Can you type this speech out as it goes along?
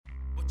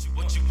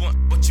What you want?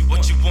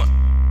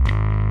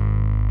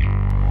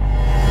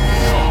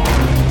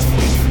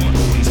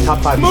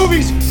 Top 5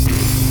 movies.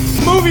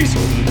 Top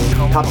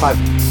 5.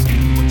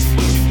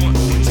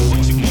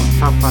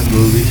 Top 5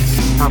 movies.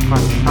 Top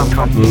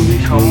 5 movies.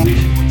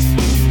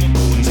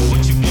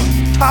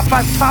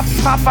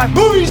 Top 5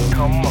 movies.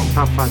 Come on.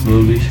 Top 5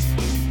 movies.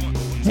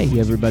 Hey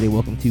everybody,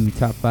 welcome to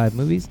Top 5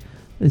 Movies.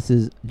 This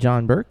is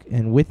John Burke,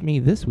 and with me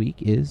this week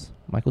is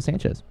Michael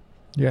Sanchez.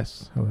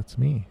 Yes, that's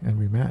me, and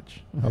we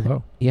match.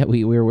 Hello. Yeah,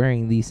 we're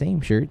wearing the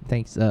same shirt,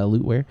 thanks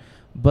Lootwear.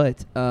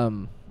 But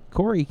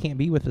Corey can't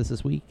be with us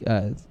this week.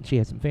 She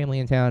had some family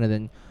in town and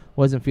then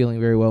wasn't feeling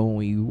very well when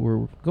we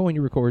were going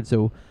to record,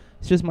 so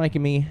it's just Mike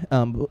and me.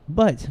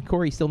 But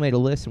Corey still made a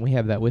list, and we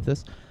have that with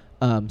us.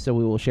 So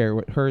we will share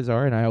what hers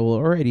are, and I will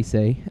already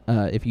say,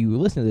 if you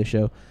listen to this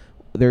show,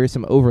 there is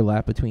some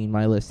overlap between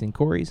my list and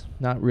Corey's.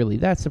 Not really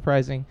that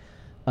surprising.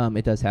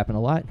 It does happen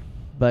a lot.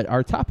 But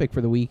our topic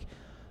for the week,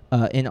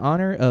 in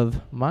honor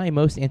of my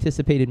most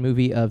anticipated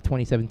movie of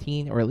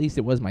 2017, or at least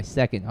it was my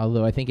second,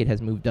 although I think it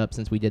has moved up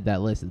since we did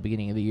that list at the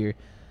beginning of the year,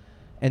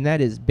 and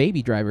that is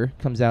Baby Driver.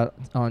 Comes out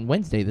on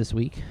Wednesday this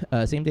week,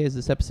 same day as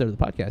this episode of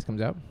the podcast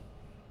comes out.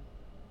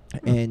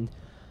 And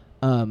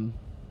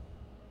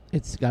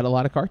it's got a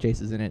lot of car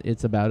chases in it.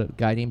 It's about a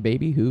guy named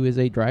Baby who is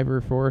a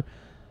driver for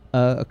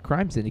a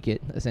crime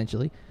syndicate,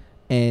 essentially,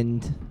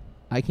 and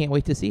I can't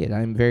wait to see it.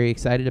 I'm very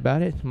excited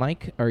about it.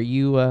 Mike, are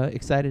you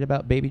excited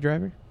about Baby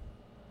Driver?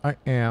 I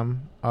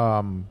am.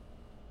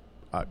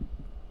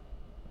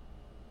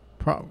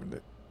 Probably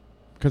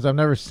because I've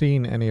never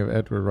seen any of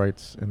Edgar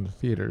Wright's in the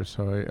theater,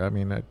 so I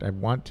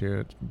want to.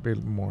 It's a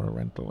bit more a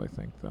rental, I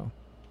think, though.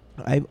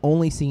 I've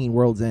only seen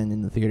World's End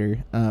in the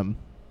theater, but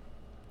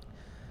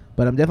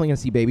I'm definitely going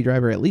to see Baby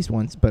Driver at least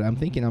once, but I'm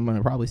thinking I'm going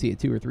to probably see it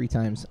 2 or 3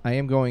 times. I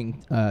am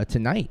going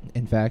tonight,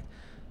 in fact,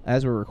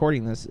 as we're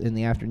recording this in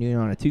the afternoon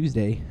on a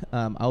Tuesday.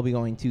 I'll be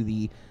going to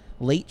the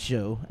late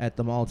show at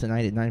the mall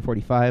tonight at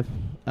 9:45.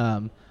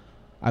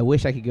 I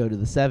wish I could go to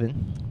the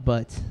 7,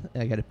 but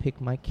I got to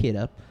pick my kid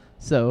up.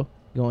 So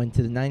going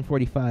to the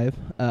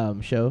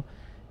 9:45 show,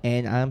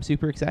 and I'm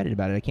super excited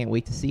about it. I can't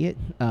wait to see it.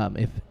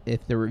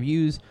 If the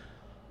reviews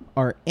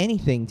are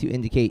anything to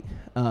indicate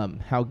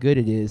how good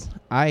it is,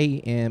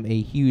 I am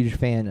a huge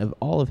fan of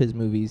all of his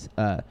movies,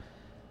 and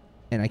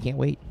I can't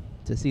wait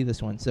to see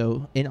this one.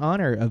 So in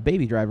honor of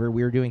Baby Driver,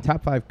 we're doing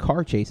top 5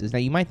 car chases. Now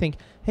you might think,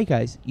 hey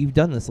guys, you've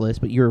done this list,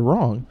 but you're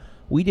wrong.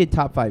 We did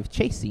top 5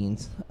 chase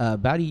scenes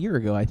about a year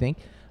ago, I think,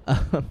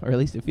 or at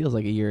least it feels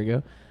like a year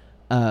ago,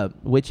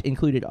 which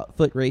included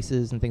foot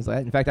races and things like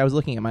that. In fact, I was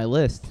looking at my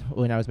list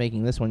when I was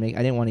making this one. I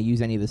didn't want to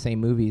use any of the same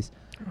movies.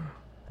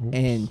 Oops.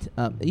 And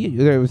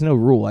there was no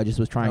rule. I just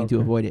was trying to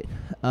avoid it.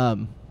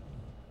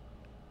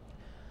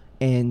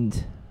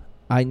 And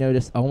I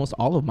noticed almost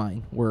all of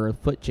mine were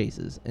foot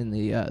chases in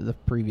the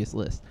previous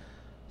list.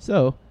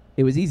 So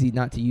it was easy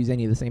not to use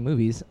any of the same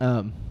movies.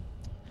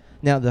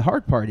 Now, the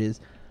hard part is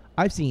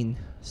I've seen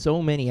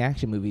so many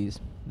action movies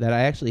that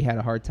I actually had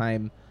a hard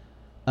time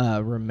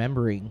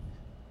remembering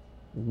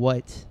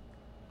what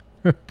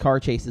car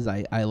chases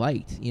I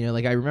liked.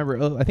 Like I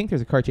remember, I think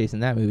there's a car chase in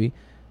that movie.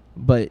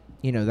 But,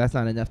 that's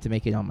not enough to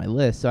make it on my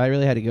list. So I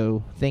really had to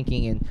go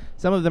thinking, and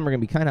some of them are going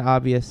to be kind of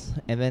obvious.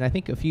 And then I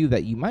think a few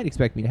that you might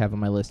expect me to have on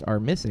my list are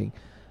missing.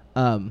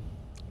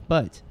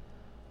 But,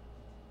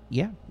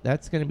 yeah,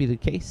 that's going to be the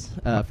case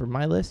for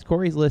my list.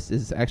 Corey's list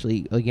is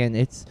actually, again,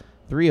 it's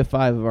 3 of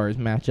 5 of ours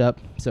match up.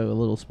 So a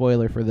little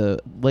spoiler for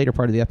the later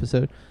part of the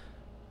episode.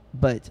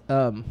 But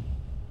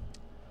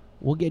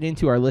we'll get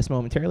into our list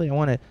momentarily.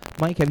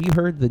 Mike, have you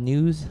heard the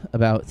news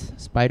about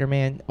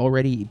Spider-Man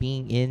already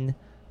being in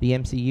the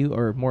MCU,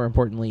 or more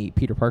importantly,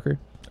 Peter Parker?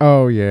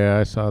 Oh, yeah,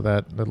 I saw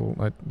that little...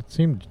 It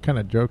seemed kind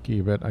of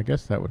jokey, but I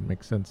guess that would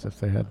make sense if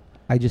they had...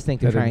 I just think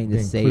they're trying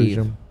to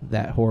save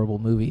that horrible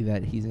movie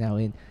that he's now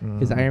in.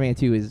 Because Iron Man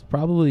 2 is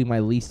probably my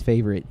least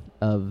favorite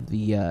of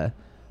the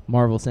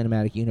Marvel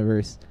Cinematic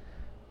Universe.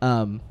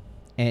 And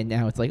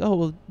now it's like, oh,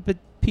 well, but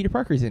Peter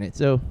Parker's in it,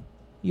 so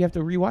you have to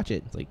rewatch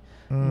it. It's like,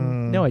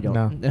 no, I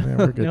don't. No, yeah,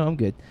 we're good. No, I'm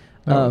good.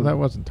 No, that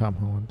wasn't Tom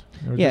Holland.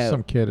 It was just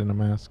some kid in a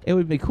mask. It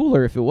would be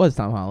cooler if it was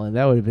Tom Holland.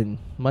 That would have been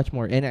much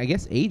more. And I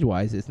guess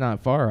age-wise, it's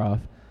not far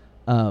off.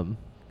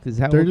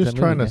 They're just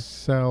trying to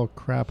sell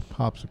crap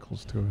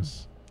popsicles to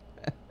us.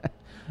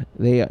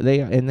 They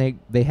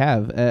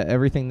have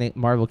everything that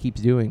Marvel keeps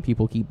doing.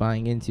 People keep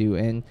buying into,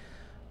 and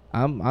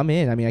I'm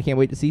in. I mean, I can't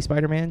wait to see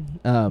Spider-Man.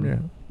 Yeah,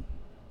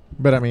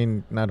 but I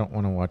mean, I don't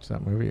want to watch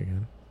that movie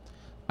again.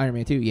 Iron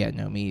Man 2, yeah,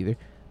 no, me either.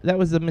 That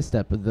was the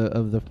misstep of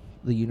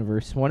the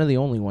universe. One of the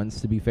only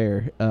ones, to be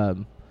fair.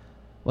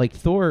 Like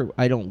Thor,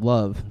 I don't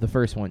love the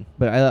first one,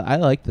 but I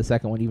like the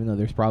second one, even though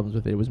there's problems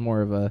with it. It was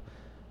more of a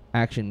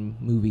action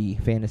movie,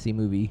 fantasy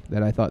movie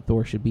that I thought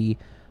Thor should be.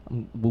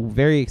 I'm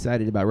very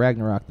excited about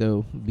Ragnarok,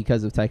 though,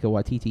 because of Taika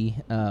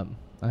Waititi.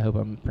 I hope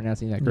I'm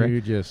pronouncing that correct. You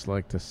just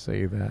like to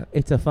say that.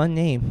 It's a fun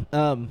name.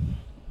 Taika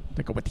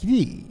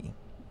Waititi.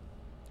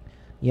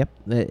 Yep,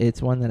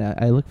 it's one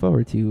that I look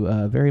forward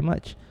to very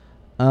much.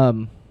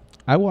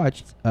 I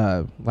watched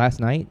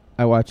last night.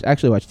 I watched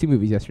 2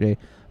 movies yesterday.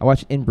 I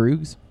watched In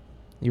Bruges.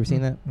 You ever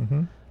seen that?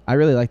 Mm-hmm. I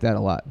really like that a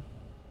lot.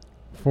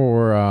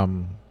 For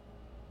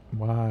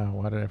wow,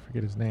 why did I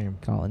forget his name?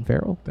 Colin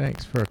Farrell.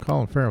 Thanks, for a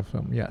Colin Farrell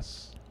film.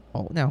 Yes.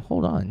 Oh, now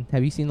hold on.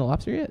 Have you seen The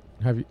Lobster yet?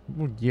 Have you?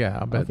 Well,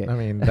 yeah, but Okay. I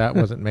mean that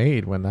wasn't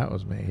made when that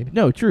was made.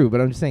 No, true, but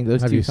I'm just saying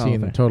those Have two. you Colin seen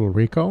Farrell. Total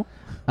Recall?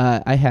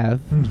 I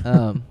have.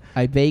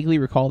 I vaguely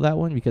recall that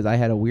one because I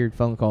had a weird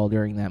phone call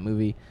during that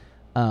movie.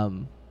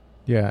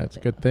 Yeah, it's a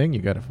good thing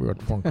you got a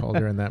weird phone call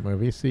during that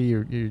movie. See,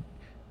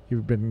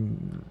 you've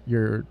been,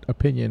 your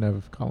opinion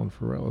of Colin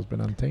Farrell has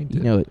been untainted.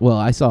 You know, well,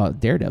 I saw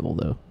Daredevil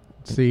though.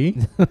 See?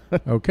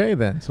 Okay,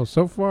 then.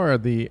 So far,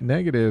 the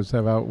negatives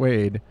have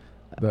outweighed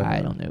the...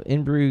 I don't know.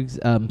 In Bruges,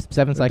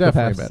 Seven Psychopaths.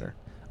 Definitely better.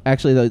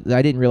 Actually, though,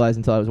 I didn't realize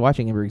until I was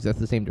watching In Bruges that's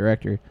the same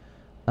director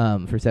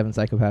for Seven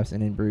Psychopaths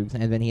and In Bruges.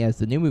 And then he has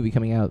the new movie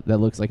coming out that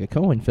looks like a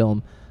Coen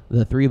film,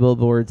 The Three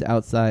Billboards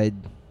Outside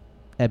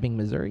Ebbing,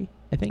 Missouri,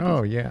 I think.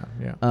 Oh, yeah.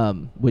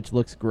 Which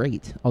looks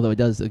great. Although it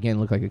does, again,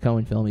 look like a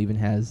Coen film. Even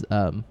has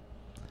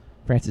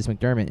Francis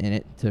McDermott in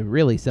it to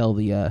really sell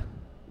the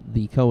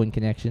Coen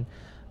connection.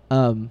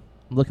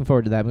 Looking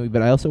forward to that movie.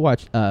 But I also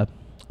watched the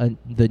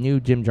new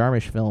Jim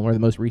Jarmusch film, or the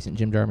most recent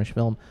Jim Jarmusch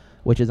film,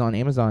 which is on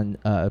Amazon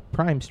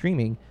Prime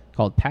streaming,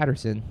 called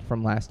Patterson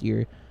from last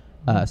year.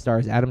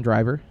 Stars Adam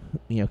Driver,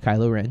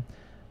 Kylo Ren.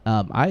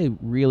 I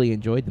really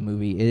enjoyed the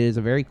movie. It is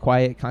a very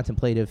quiet,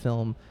 contemplative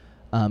film,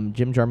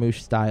 Jim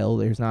Jarmusch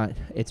style.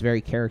 It's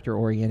very character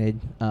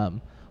oriented.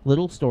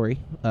 Little story,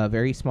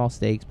 very small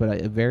stakes, but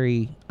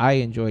I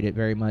enjoyed it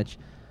very much.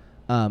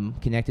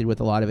 Connected with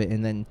a lot of it,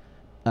 and then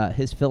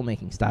his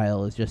filmmaking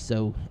style is just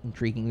so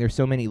intriguing. There's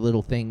so many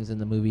little things in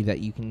the movie that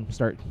you can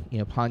start,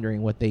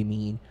 pondering what they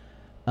mean.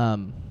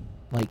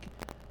 Like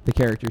the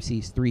character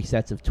sees 3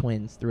 sets of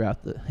twins throughout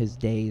his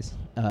days,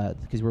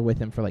 because we're with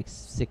him for like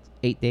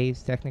 8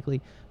 days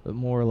technically, but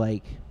more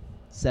like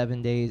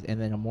 7 days and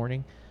then a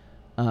morning.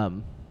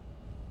 And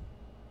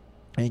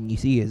you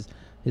see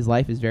his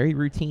life is very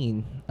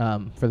routine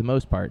for the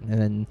most part, and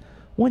then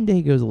one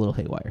day goes a little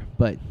haywire.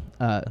 But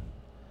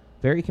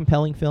very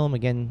compelling film.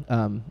 Again,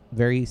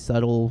 very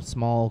subtle,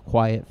 small,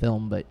 quiet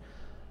film, but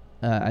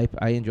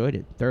I enjoyed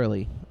it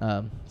thoroughly.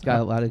 It's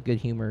got a lot of good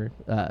humor,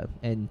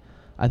 and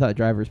I thought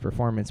Driver's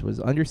performance was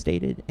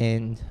understated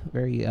and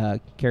very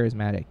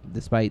charismatic,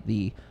 despite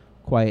the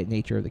quiet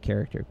nature of the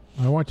character.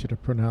 I want you to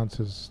pronounce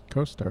his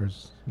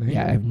co-star's name.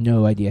 Yeah, I have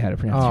no idea how to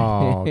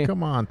pronounce it. Oh,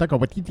 come on. Taika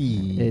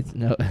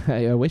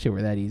Waititi. I wish it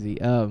were that easy.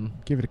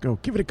 Give it a go.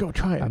 Give it a go.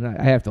 Try it.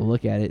 I have to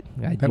look at it.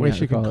 That way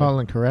she can call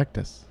and correct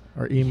us.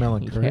 Or email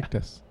and correct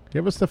us.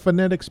 Give us the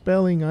phonetic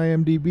spelling,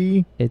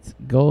 IMDb. It's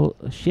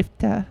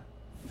Golshifta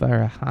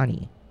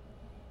Farahani.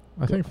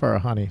 I think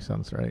Farahani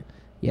sounds right.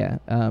 Yeah.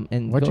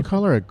 And Why'd you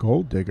call her a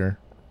gold digger?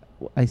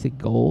 I said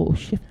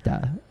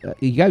Golshifta.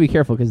 You gotta be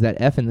careful because that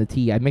F and the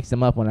T, I mixed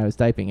them up when I was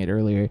typing it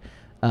earlier.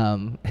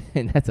 And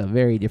that's a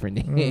very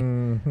different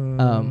name.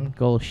 Mm-hmm.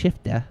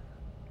 Golshifta.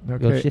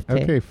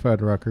 Okay,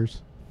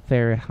 Fuddruckers.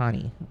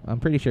 Farahani. I'm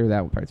pretty sure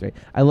that part's right.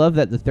 I love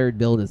that the third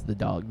build is the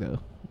dog, though.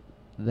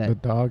 The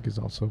dog is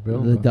also Bill.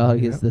 The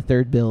dog is the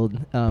third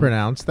build.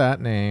 Pronounce that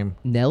name.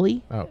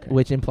 Nellie, Okay.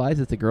 which implies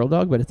it's a girl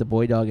dog, but it's a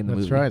boy dog in the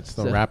movie. That's right. It's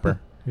the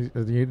rapper.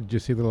 Did you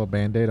see the little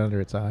Band-Aid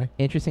under its eye?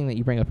 Interesting that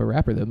you bring up a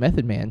rapper, though.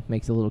 Method Man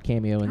makes a little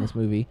cameo in this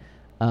movie.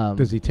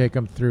 Does he take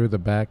them through the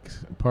back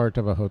part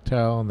of a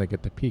hotel and they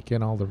get to peek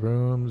in all the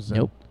rooms?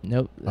 Nope.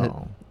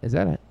 Oh. Is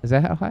that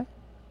How High?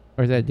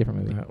 Or is that a different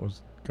movie? That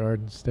was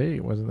Garden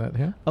State. Wasn't that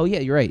him? Oh, yeah,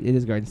 you're right. It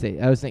is Garden State.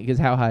 I was thinking, because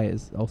How High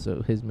is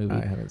also his movie.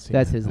 I haven't seen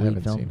That's it. his I lead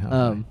haven't film. seen How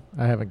High.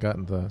 I haven't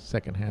gotten the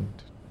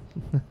secondhand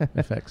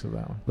effects of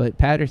that one. But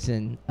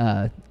Patterson,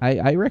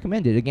 I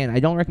recommend it. Again, I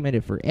don't recommend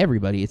it for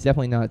everybody. It's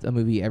definitely not a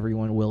movie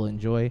everyone will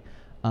enjoy,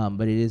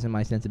 but it is in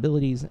my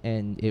sensibilities,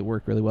 and it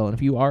worked really well. And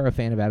if you are a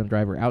fan of Adam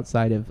Driver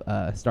outside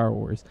of Star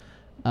Wars,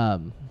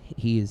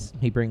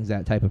 he brings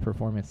that type of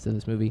performance to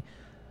this movie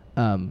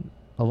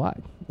a lot.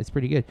 It's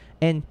pretty good.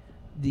 And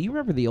do you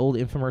remember the old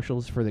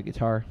infomercials for the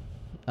guitar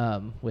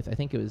with, I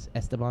think it was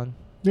Esteban?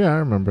 Yeah, I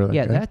remember that.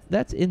 Yeah,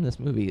 that's in this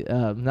movie.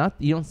 Not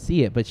you don't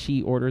see it, but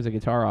she orders a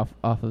guitar off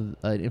of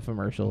an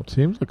infomercial.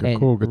 Seems like a and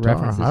cool guitar.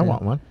 references I it.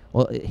 want one.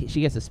 Well,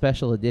 she gets a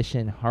special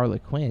edition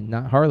Harlequin,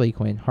 not Harley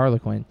Quinn,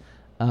 Harlequin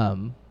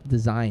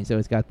design. So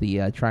it's got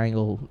the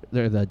triangle,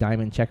 or the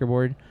diamond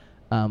checkerboard,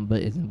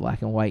 but it's in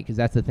black and white because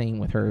that's the thing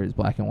with her is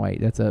black and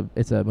white. It's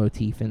a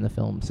motif in the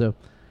film. So,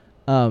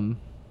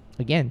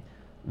 again,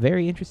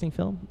 very interesting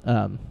film.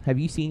 Have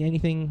you seen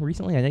anything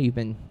recently? I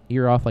know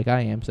you're off like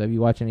I am. So have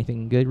you watched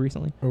anything good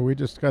recently? Well, we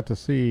just got to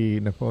see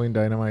Napoleon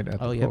Dynamite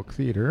at the Polk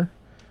Theater,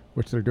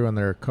 which they're doing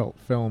their cult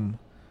film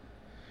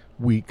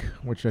week,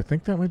 which I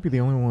think that might be the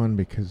only one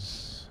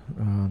because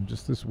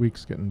just this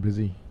week's getting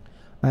busy.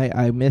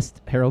 I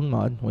missed Harold and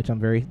Maude, which I'm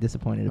very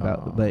disappointed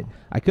about. But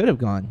I could have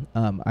gone.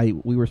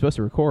 We were supposed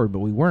to record, but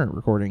we weren't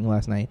recording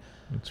last night.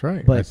 That's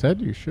right. But I said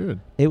you should.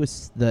 It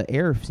was the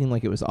air seemed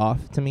like it was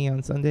off to me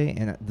on Sunday,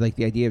 and like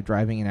the idea of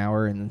driving an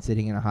hour and then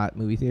sitting in a hot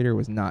movie theater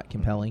was not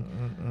compelling.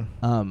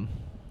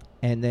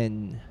 And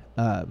then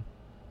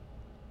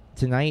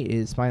tonight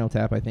is Spinal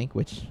Tap, I think,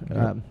 which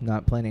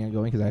not planning on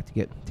going because I have to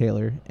get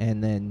Taylor,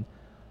 and then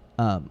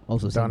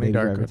also Donnie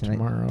Darko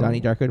tomorrow.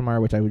 Donnie Darko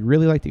tomorrow, which I would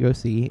really like to go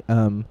see.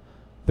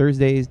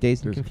 Thursdays,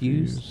 Dazed and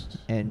Confused,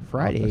 and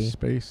Friday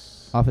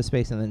Office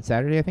Space, and then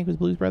Saturday I think was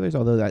Blues Brothers.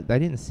 Although I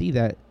didn't see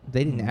that,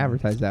 they didn't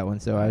advertise that one,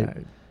 so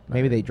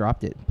maybe they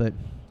dropped it. But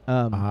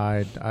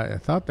I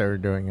thought they were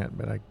doing it,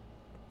 but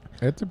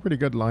it's a pretty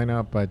good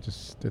lineup.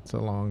 It's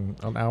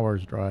an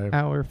hour's drive.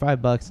 Hour,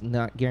 $5,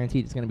 not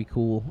guaranteed it's going to be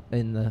cool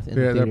in the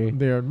theater.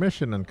 Their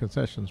admission and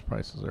concessions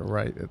prices are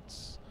right.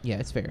 It's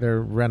fair.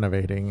 They're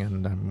renovating,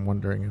 and I'm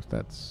wondering if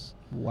that's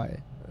why.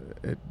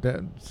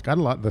 It's got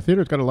a lot. The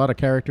theater's got a lot of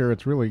character.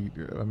 It's really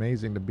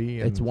amazing to be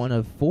in. It's one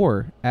of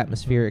 4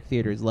 atmospheric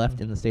theaters left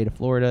in the state of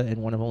Florida, and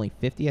one of only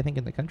 50, I think,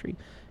 in the country.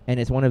 And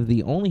it's one of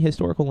the only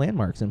historical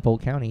landmarks in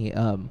Polk County.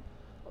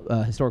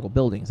 Historical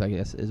buildings, I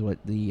guess, is what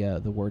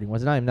the wording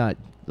was. And I'm not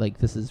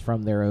this is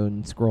from their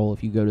own scroll.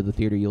 If you go to the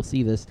theater, you'll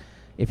see this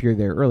if you're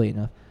there early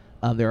enough.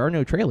 There are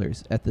no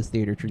trailers at this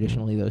theater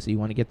traditionally, though, so you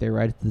want to get there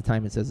right at the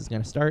time it says it's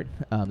going to start.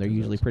 They're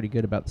usually pretty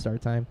good about the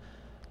start time.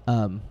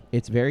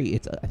 It's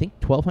I think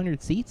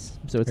 1,200 seats,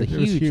 so it's a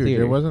huge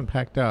theater. It wasn't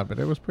packed out, but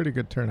it was pretty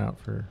good turnout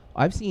for.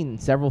 I've seen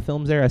several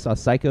films there. I saw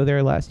Psycho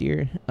there last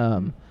year,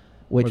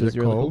 which was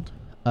really cold.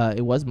 Cool.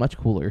 It was much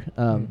cooler,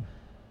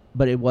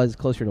 but it was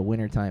closer to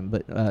winter time.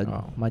 But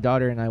my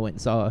daughter and I went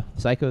and saw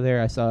Psycho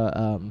there. I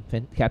saw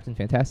Captain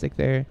Fantastic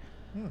there.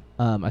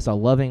 I saw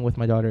Loving with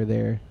my daughter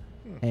there,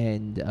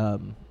 and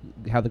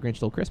How the Grinch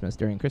Stole Christmas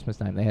during Christmas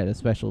time. They had a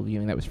special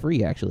viewing that was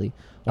free, actually.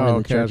 One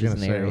of the churches in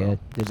the area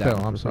did that.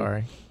 I'm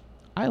sorry.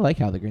 I like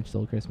How the Grinch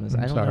Stole Christmas.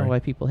 I don't know why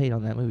people hate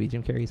on that movie.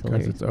 Jim Carrey's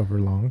hilarious. Because it's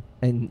overlong.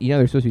 And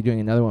they're supposed to be doing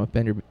another one with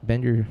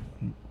Benedict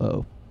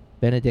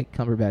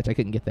Cumberbatch. I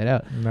couldn't get that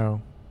out.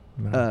 No.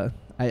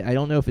 I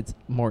don't know if it's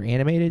more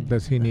animated.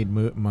 Does he need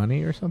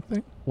money or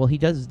something? Well, he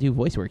does do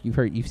voice work.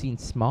 You've seen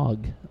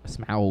Smaug.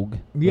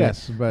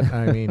 Yes, but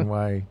I mean,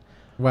 why?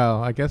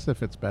 Well, I guess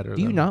if it's better.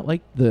 Do you not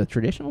like the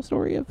traditional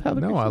story of How the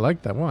Grinch? No, I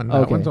like that one.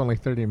 That one's only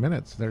 30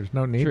 minutes. There's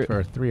no need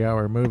for a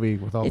 3-hour movie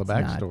with all the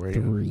backstory. It's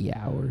not 3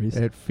 hours.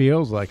 It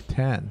feels like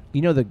 10.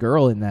 The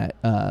girl in that,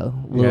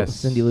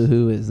 Cindy Lou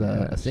Who is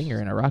a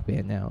singer in a rock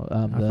band now.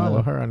 I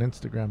follow her on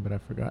Instagram, but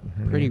I've forgotten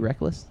her Pretty name.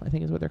 Reckless, I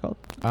think is what they're called.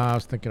 I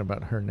was thinking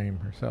about her name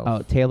herself.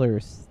 Oh, Taylor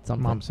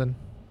something. Momsen.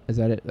 Is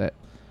that it?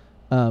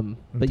 I'm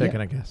taking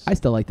a guess. I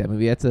still like that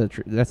movie.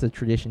 That's a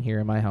tradition here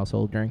in my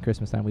household during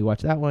Christmas time. We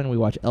watch that one. We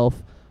watch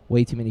Elf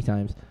way too many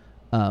times.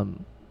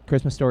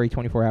 Christmas Story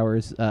 24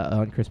 hours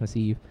on Christmas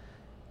Eve.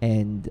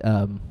 And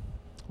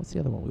what's the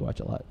other one we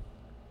watch a lot?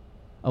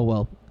 Oh,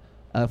 well,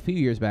 a few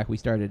years back we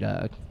started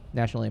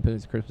National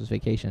Lampoon's Christmas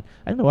Vacation.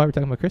 I don't know why we're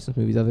talking about Christmas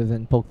movies other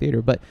than Polk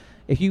Theater, but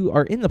if you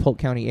are in the Polk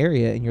County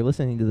area and you're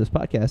listening to this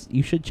podcast,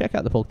 you should check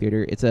out the Polk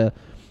Theater. It's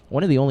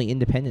one of the only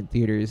independent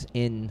theaters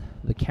in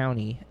the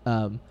county.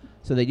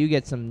 So they do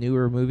get some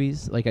newer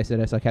movies. Like I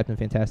said, I saw Captain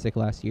Fantastic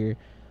last year.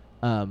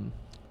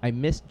 I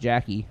missed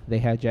Jackie. They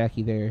had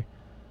Jackie there.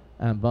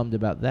 I'm bummed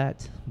about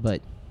that.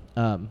 But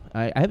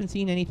I haven't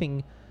seen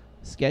anything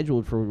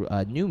scheduled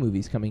for new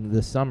movies coming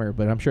this summer,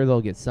 but I'm sure they'll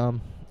get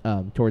some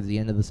towards the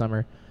end of the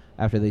summer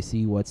after they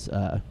see what's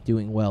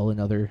doing well in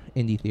other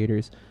indie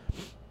theaters.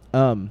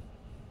 But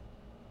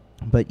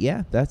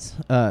yeah, that's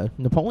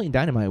Napoleon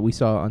Dynamite we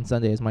saw on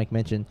Sunday, as Mike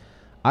mentioned.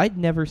 I'd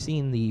never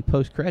seen the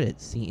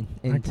post-credits scene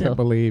until... I can't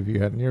believe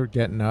you hadn't. You're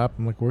getting up.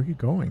 I'm like, where are you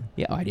going?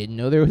 Yeah, I didn't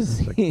know there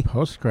was a scene.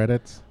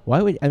 Post-credits.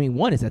 Why would...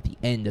 one is at the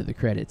end of the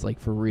credits,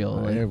 for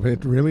real.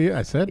 It really...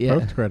 I said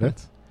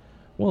post-credits.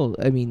 Well,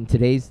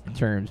 today's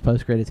terms,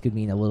 post-credits could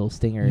mean a little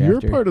stinger You're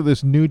after. part of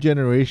this new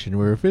generation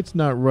where if it's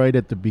not right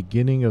at the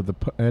beginning of the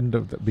end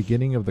of the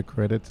beginning of the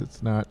credits,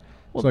 it's not...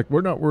 Well, it's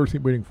we're not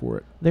waiting for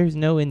it. There's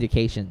no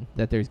indication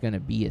that there's going to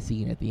be a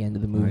scene at the end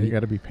of the movie. You got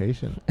to be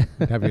patient.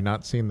 Have you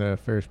not seen the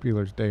Ferris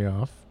Bueller's Day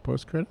Off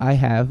post-credits? I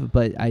have,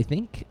 but I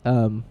think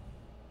I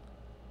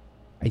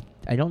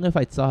don't know if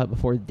I saw it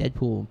before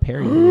Deadpool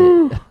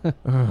parodied it.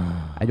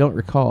 I don't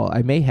recall.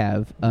 I may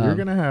have. You're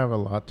going to have a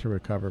lot to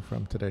recover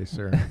from today,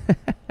 sir.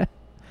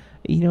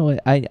 You know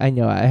what? I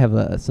know I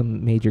have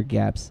some major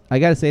gaps. I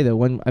got to say,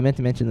 though, I meant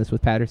to mention this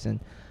with Patterson.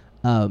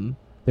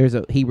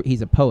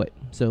 He's a poet,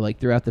 so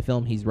throughout the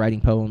film he's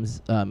writing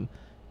poems, and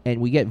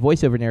we get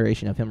voiceover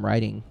narration of him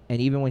writing, and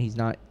even when he's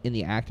not in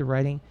the act of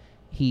writing,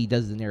 he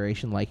does the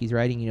narration like he's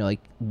writing.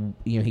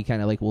 He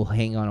kind of will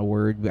hang on a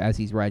word as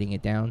he's writing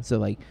it down.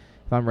 So if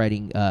I'm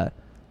writing the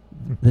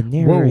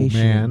narration, whoa,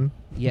 man.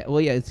 Yeah, well,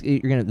 yeah,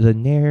 the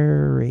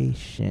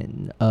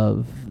narration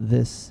of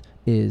this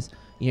is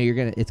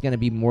it's gonna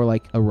be more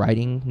like a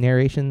writing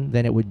narration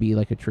than it would be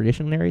like a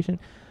traditional narration.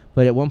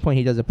 But at one point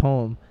he does a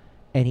poem.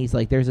 And he's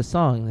like, there's a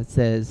song that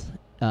says,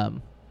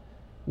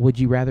 would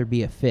you rather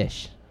be a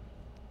fish?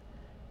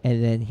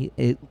 And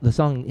then the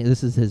song,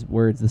 this is his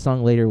words, the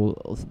song later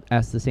will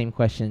ask the same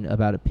question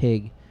about a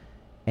pig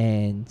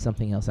and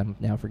something else I'm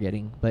now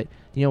forgetting. But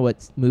do you know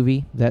what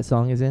movie that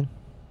song is in?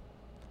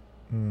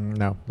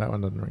 No, that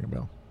one doesn't ring a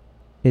bell.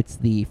 It's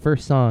the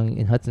first song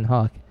in Hudson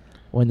Hawk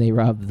when they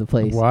rob the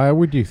place. Why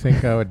would you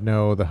think I would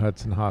know the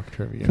Hudson Hawk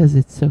trivia? Because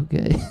it's so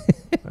good.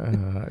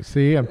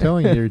 See, I'm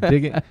telling you, you're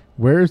digging.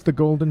 Where's the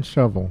golden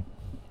shovel?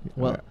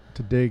 Well,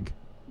 to dig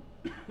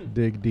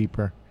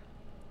deeper.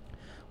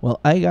 Well,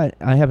 I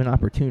have an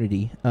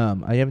opportunity.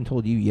 I haven't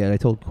told you yet. I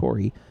told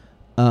Corey,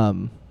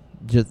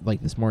 just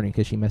like this morning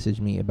because she messaged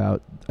me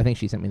about. I think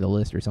she sent me the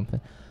list or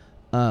something.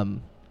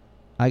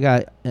 I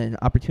got an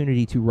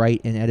opportunity to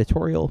write an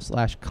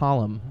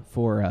editorial/column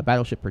for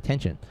Battleship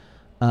Pretension,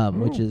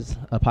 which is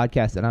a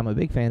podcast that I'm a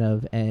big fan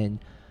of, and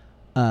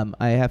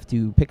I have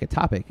to pick a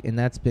topic, and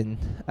that's been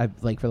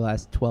for the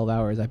last 12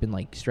 hours I've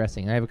been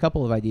stressing. I have a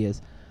couple of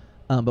ideas,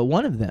 but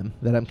one of them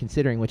that I'm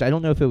considering, which I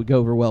don't know if it would go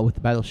over well with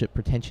the Battleship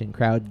Pretension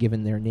crowd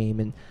given their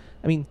name, and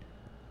I mean,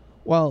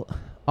 while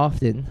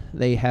often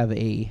they have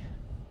a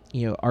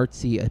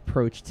artsy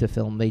approach to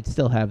film, they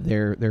still have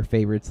their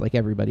favorites like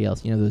everybody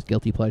else, those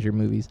guilty pleasure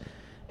movies.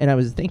 And I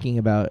was thinking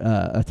about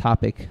a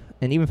topic,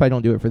 and even if I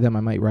don't do it for them,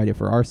 I might write it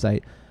for our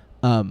site,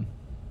 of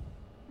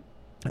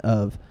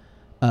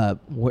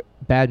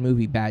bad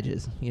movie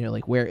badges.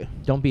 Where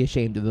don't be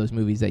ashamed of those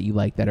movies that you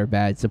like that are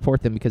bad.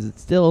 Support them because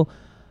it's still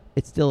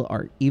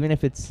art, even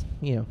if it's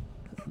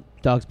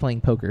dogs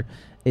playing poker.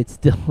 It's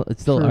still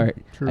True, art.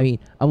 true. I mean,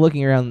 I'm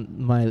looking around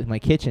my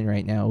kitchen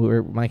right now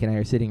where Mike and I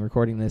are sitting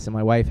recording this, and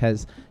my wife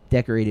has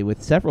decorated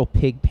with several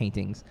pig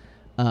paintings,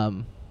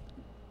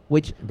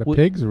 which the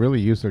pigs really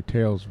use their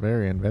tails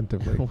very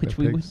inventively. Which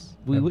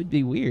we would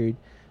be weird.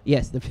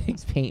 Yes, the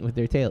pigs paint with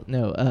their tail.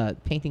 No,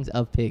 paintings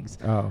of pigs.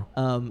 Oh.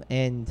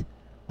 And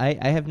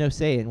I have no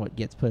say in what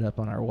gets put up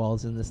on our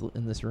walls in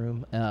this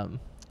room. And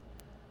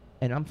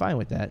I'm fine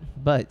with that.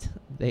 But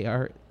they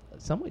are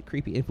somewhat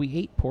creepy. If we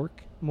ate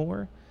pork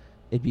more,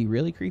 it'd be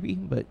really creepy,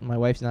 but my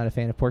wife's not a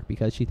fan of pork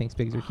because she thinks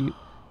pigs are cute,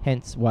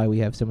 hence why we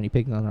have so many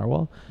pigs on our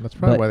wall. That's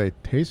probably why they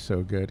taste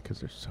so good, because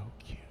they're so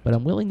cute. But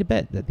I'm willing to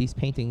bet that these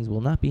paintings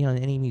will not be on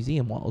any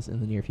museum walls in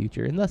the near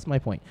future, and that's my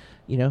point.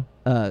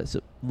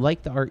 So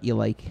like the art you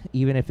like,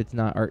 even if it's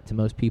not art to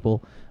most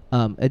people.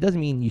 It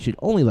doesn't mean you should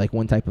only like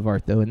one type of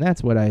art, though, and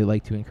that's what I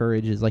like to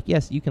encourage is,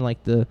 yes, you can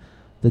like the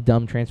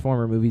dumb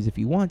Transformer movies if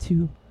you want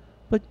to,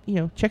 but,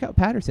 check out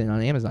Patterson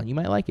on Amazon. You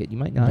might like it. You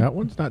might not. That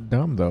one's not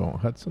dumb, though.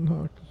 Hudson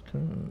Hawk is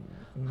kind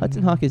of...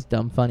 Hudson Hawk is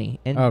dumb funny.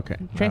 And okay.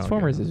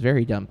 Transformers is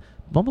very dumb.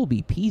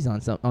 Bumblebee pees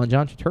on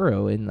John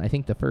Turturro in, I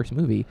think, the first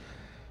movie.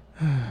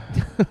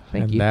 Thank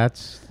you. And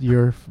that's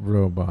your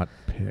robot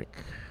pick.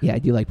 Yeah, I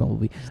do like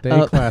Bumblebee.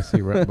 Stay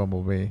classy,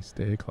 Bumblebee.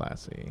 Stay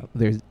classy.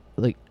 There's,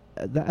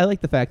 I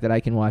like the fact that I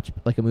can watch,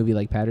 a movie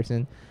like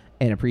Patterson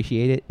and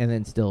appreciate it, and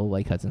then still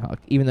like Hudson Hawk.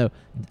 Even though,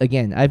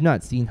 again, I've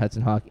not seen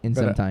Hudson Hawk in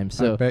some time.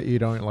 So I bet you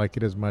don't like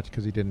it as much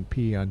because he didn't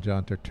pee on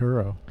John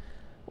Turturro.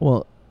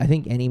 Well, I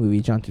think any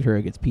movie John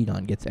Turturro gets peed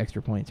on gets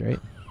extra points, right?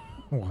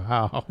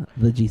 Wow.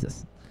 The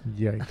Jesus.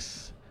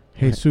 Yikes.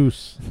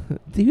 Jesus.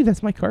 Dude,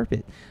 that's my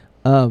carpet.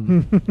 All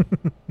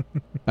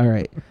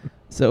right.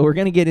 So we're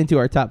going to get into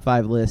our top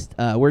 5 list.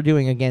 We're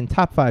doing, again,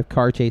 top 5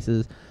 car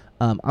chases.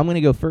 I'm going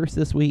to go first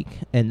this week,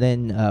 and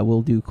then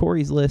we'll do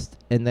Corey's list,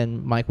 and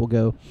then Mike will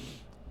go.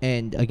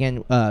 And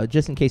again,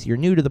 just in case you're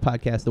new to the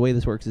podcast, the way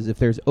this works is if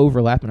there's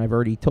overlap, and I've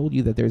already told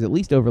you that there's at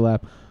least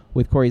overlap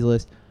with Corey's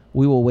list,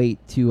 we will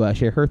wait to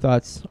share her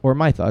thoughts or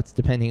my thoughts,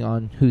 depending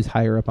on who's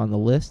higher up on the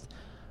list.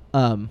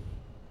 So,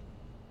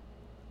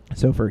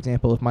 for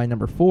example, if my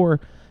number 4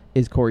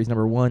 is Corey's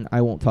number 1, I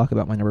won't talk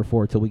about my number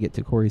 4 until we get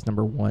to Corey's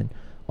number 1,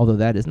 although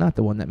that is not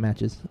the one that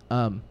matches.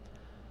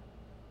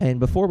 And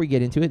before we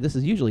get into it, this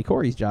is usually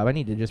Corey's job. I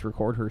need to just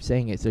record her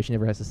saying it so she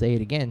never has to say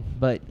it again.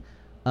 But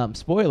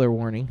spoiler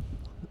warning,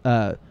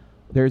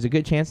 there's a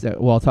good chance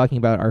that while talking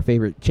about our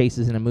favorite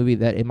chases in a movie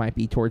that it might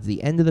be towards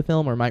the end of the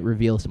film or might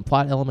reveal some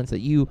plot elements that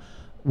you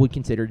would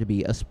consider to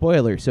be a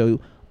spoiler. So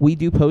we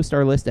do post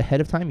our list ahead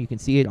of time. You can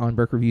see it on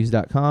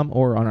BurkeReviews.com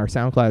or on our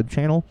SoundCloud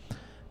channel.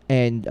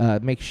 And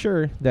make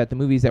sure that the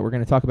movies that we're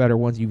going to talk about are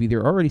ones you've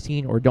either already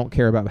seen or don't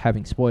care about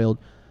having spoiled.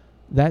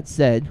 That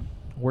said,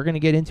 we're going to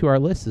get into our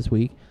list this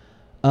week.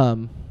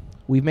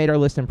 We've made our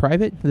list in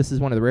private. This is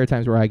one of the rare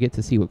times where I get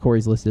to see what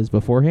Corey's list is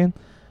beforehand.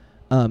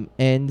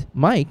 And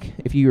Mike,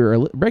 if you're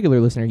a regular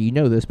listener, you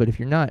know this, but if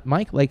you're not,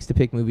 Mike likes to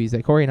pick movies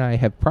that Corey and I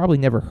have probably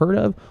never heard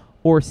of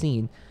or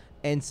seen.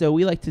 And so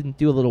we like to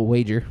do a little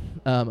wager.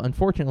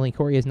 Unfortunately,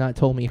 Corey has not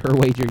told me her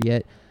wager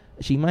yet.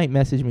 She might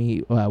message me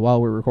while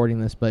we're recording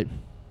this, but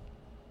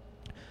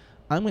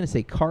I'm going to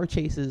say car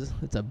chases.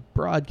 It's a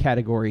broad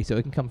category, so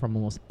it can come from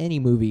almost any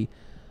movie.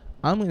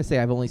 I'm going to say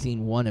I've only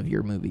seen one of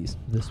your movies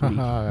this week.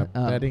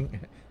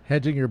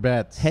 Hedging your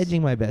bets.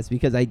 Hedging my bets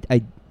because I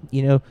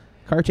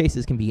car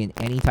chases can be in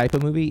any type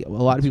of movie. A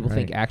lot of people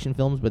think action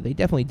films, but they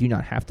definitely do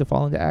not have to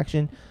fall into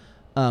action.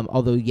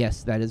 Although,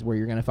 yes, that is where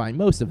you're going to find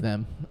most of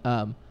them.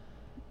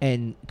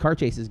 And car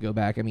chases go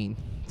back. I mean,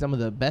 some of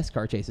the best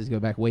car chases go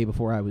back way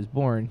before I was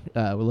born.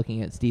 We're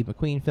looking at Steve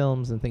McQueen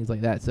films and things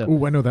like that. So,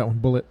 ooh, I know that one,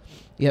 Bullet.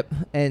 Yep.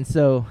 And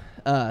so,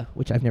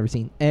 which I've never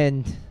seen.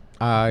 And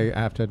I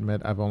have to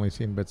admit, I've only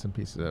seen bits and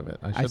pieces of it.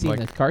 I've seen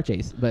the car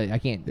chase, but I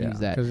can't use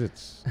that. Because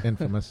it's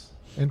infamous.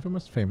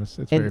 Famous.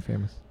 It's very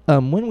famous.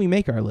 When we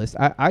make our list,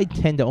 I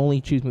tend to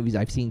only choose movies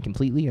I've seen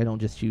completely. I don't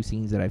just choose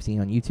scenes that I've seen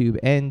on YouTube.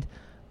 And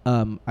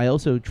I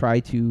also try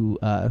to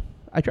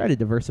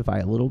diversify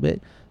a little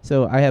bit.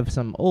 So I have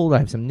some old, I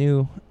have some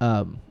new.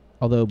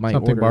 Although my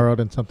something order, borrowed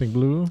and something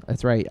blue.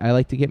 That's right. I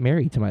like to get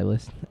married to my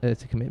list.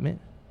 It's a commitment.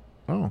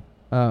 Oh.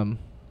 I don't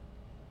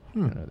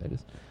know what that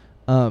is.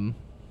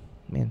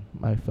 Man,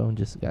 my phone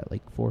just got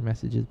like 4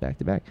 messages back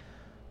to back.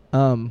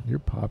 You're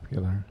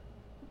popular.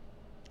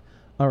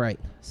 All right.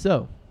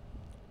 So,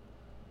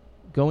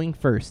 going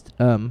first,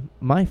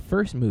 my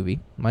first movie,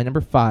 my number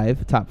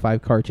 5, top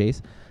 5 car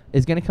chase,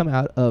 is going to come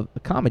out of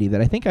a comedy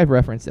that I think I've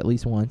referenced at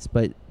least once,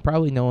 but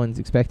probably no one's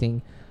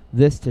expecting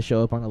this to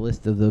show up on a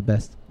list of the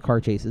best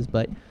car chases.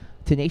 But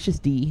Tenacious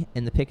D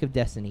and The Pick of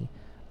Destiny,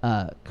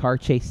 Car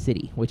Chase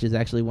City, which is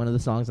actually one of the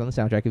songs on the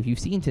soundtrack. If you've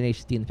seen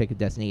Tenacious D and The Pick of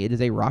Destiny, it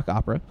is a rock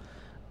opera,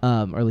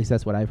 or at least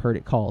that's what I've heard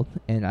it called.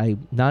 And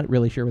I'm not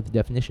really sure what the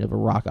definition of a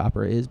rock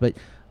opera is, but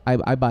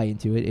I buy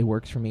into it. It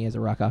works for me as a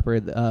rock opera.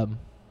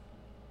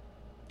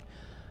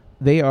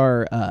 They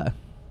are,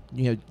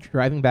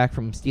 driving back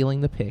from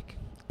stealing the pick,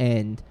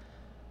 and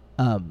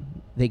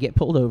they get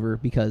pulled over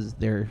because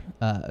they're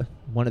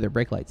one of their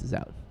brake lights is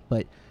out.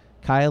 But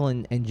Kyle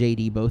and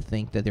JD both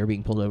think that they're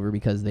being pulled over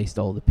because they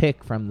stole the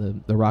pick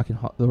from the Rock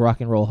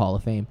and Roll Hall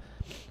of Fame.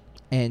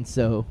 And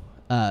so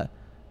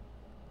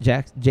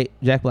Jack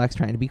Black's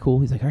trying to be cool.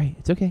 He's like, all right,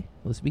 it's okay.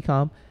 Let's be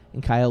calm.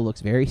 And Kyle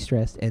looks very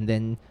stressed. And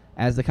then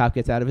as the cop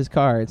gets out of his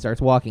car and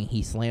starts walking,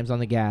 he slams on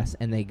the gas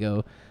and they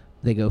go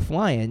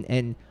flying.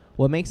 And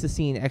what makes the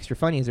scene extra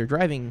funny is they're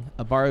driving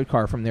a borrowed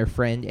car from their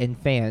friend and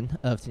fan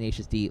of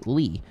Tenacious D,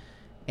 Lee.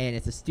 And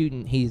it's a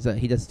student. He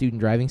does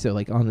student driving. So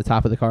like on the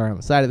top of the car, on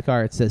the side of the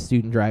car, it says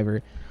student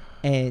driver.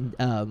 And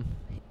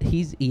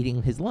he's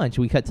eating his lunch.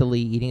 We cut to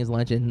Lee eating his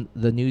lunch, and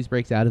the news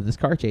breaks out of this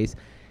car chase.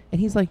 And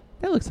he's like,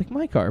 that looks like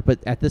my car. But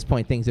at this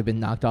point, things have been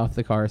knocked off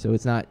the car, so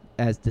it's not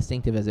as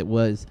distinctive as it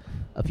was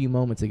a few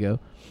moments ago.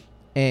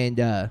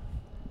 And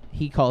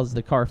he calls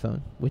the car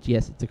phone, which,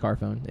 yes, it's a car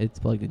phone. It's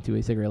plugged into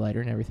a cigarette lighter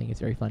and everything. It's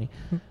very funny.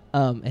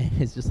 And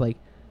it's just like,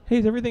 hey,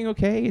 is everything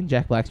okay? And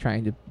Jack Black's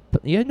trying to,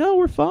 no,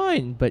 we're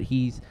fine. But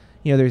he's,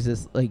 there's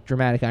this like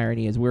dramatic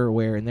irony as we're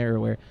aware and they're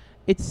aware.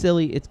 It's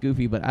silly, it's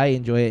goofy, but I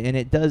enjoy it. And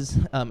it does,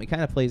 it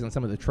kind of plays on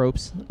some of the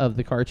tropes of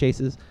the car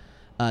chases.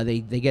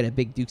 They get a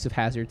big Dukes of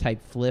Hazzard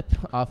type flip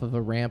off of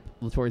a ramp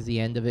towards the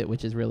end of it,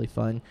 which is really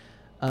fun.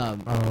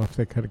 If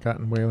they could have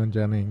gotten Waylon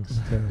Jennings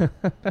to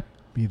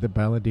be the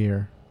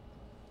balladeer.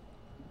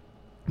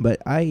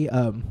 But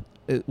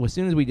as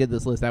soon as we did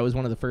this list, that was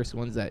one of the first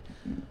ones that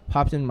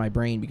popped in my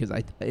brain because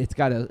it's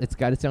got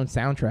its own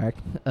soundtrack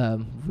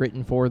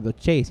written for the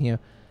chase.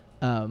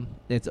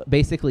 It's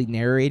basically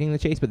narrating the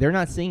chase, but they're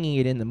not singing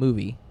it in the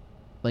movie.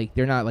 Like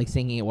they're not like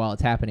singing it while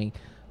it's happening.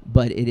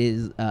 But it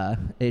is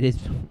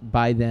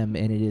by them,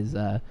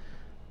 and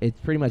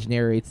it pretty much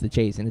narrates the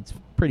chase, and it's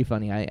pretty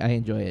funny. I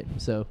enjoy it.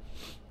 So,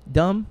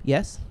 dumb,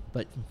 yes,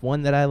 but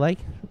one that I like,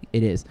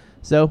 it is.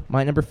 So,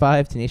 my number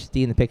 5, Tenacious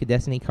D and The Pick of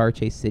Destiny, Car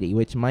Chase City,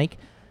 which, Mike,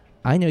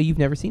 I know you've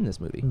never seen this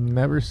movie.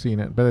 Never seen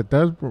it, but it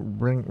does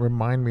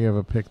remind me of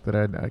a pick that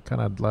I kind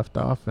of left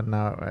off, and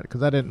now,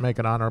 because I didn't make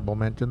an honorable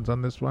mentions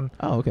on this one.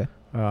 Oh, okay.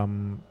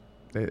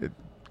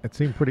 It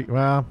seemed pretty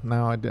well.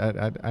 No,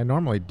 I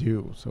normally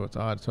do, so it's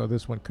odd. So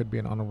this one could be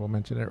an honorable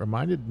mention. It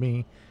reminded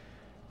me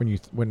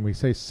when we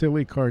say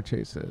silly car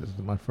chases.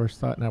 My first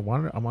thought, and I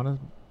want to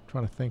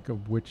try to think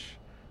of which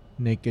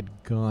Naked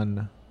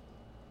Gun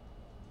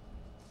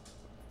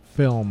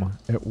film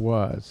it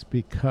was,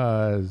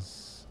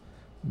 because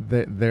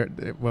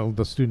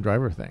the student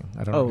driver thing.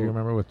 I don't know. Do you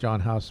remember with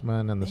John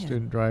Houseman and the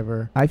student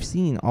driver? I've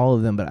seen all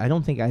of them, but I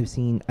don't think I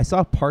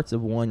saw parts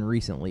of one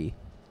recently.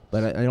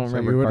 But I don't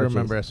remember. You would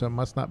remember, so it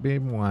must not be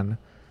in 1.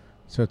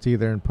 So it's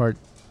either in part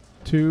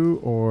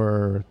 2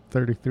 or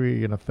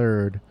 33 and a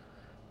third.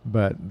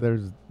 But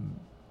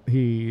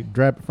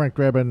Frank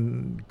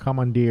Drebin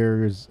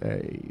commandeers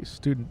a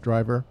student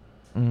driver,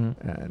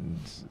 and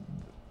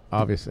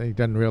obviously he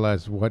doesn't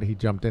realize what he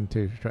jumped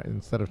into.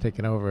 Instead of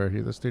taking over,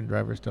 the student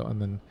driver still, and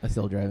then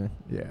still driving.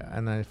 Yeah,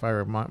 and then if I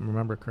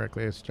remember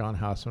correctly, it's John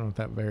Houseman with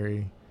that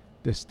very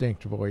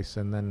distinct voice,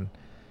 and then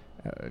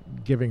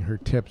giving her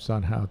tips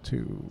on how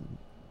to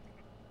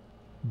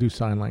do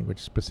sign language,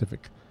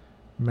 specific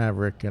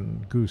Maverick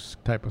and Goose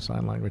type of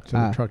sign language to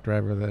the truck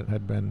driver that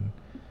had been,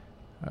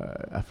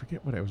 I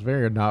forget what it was,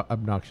 very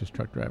obnoxious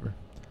truck driver.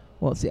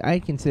 Well, see, I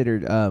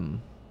considered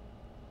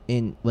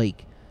in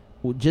like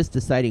just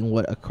deciding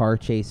what a car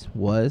chase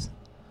was,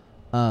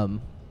 as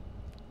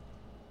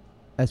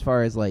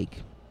far as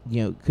like,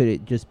 could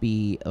it just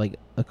be like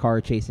a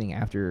car chasing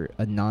after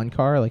a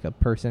non-car, like a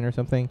person or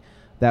something?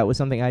 That was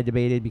something I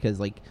debated because,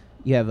 like,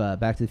 you have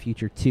Back to the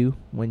Future 2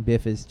 when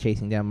Biff is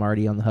chasing down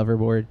Marty on the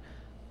hoverboard,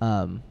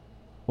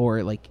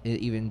 or like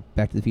even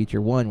Back to the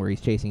Future 1 where he's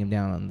chasing him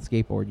down on the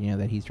skateboard.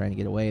 That he's trying to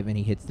get away, and then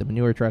he hits the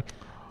manure truck.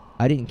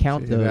 I didn't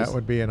count those. That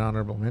would be an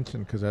honorable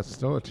mention because that's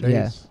still a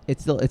chase.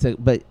 Yeah,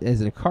 but is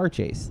it a car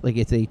chase? Like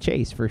it's a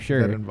chase for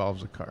sure. That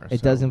involves a car.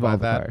 It does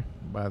involve a car.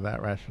 By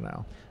that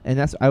rationale. And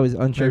I was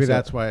unsure. Maybe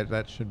that's why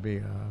that should be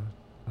an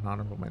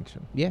honorable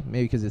mention. Yeah,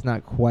 maybe because it's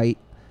not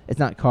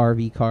car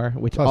v car,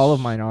 which Plus, all of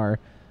mine are.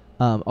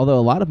 Although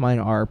a lot of mine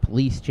are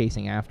police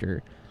chasing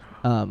after.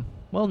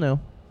 Well, no,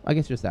 I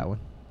guess just that one.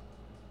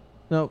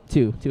 No,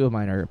 two of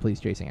mine are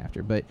police chasing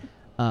after, but.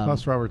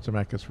 Plus, Robert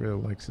Zemeckis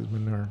really likes his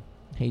manure.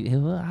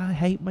 I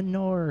hate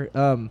manure.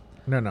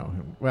 No.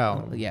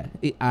 Well, yeah,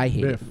 I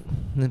hate Biff.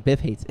 it. Biff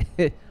hates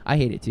it. I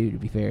hate it too, to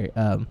be fair.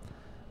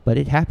 But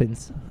it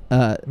happens.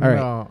 All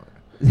right.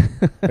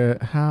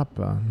 It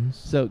happens.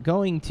 So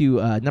going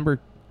to number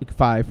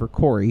 5 for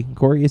Corey.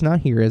 Corey is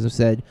not here, as I've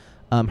said.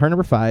 Her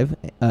number 5.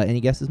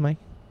 Any guesses, Mike?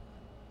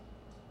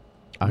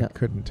 I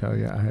couldn't tell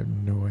you. I have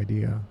no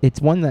idea.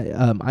 It's one that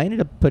I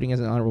ended up putting as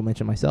an honorable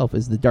mention myself.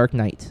 Is The Dark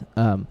Knight.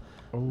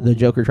 The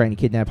Joker trying to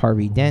kidnap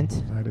Harvey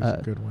Dent. That is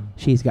a good one.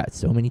 She's got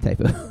so many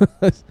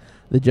typos.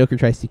 The Joker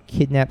tries to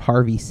kidnap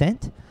Harvey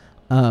Dent.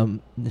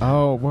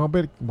 Well,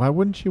 but why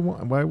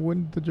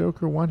wouldn't the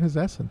Joker want his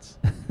essence?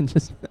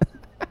 Just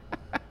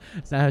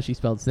it's not how she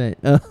spelled cent.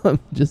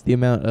 Just the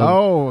amount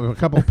of a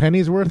couple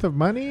pennies worth of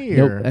money?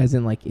 Nope, as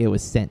in like it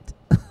was sent.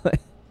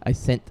 I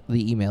sent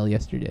the email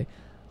yesterday.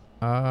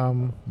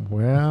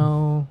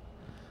 Well...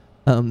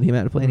 the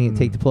amount of planning it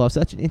takes to pull off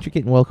such an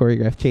intricate and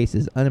well-choreographed chase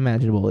is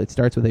unimaginable. It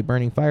starts with a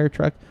burning fire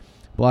truck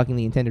blocking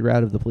the intended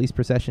route of the police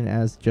procession.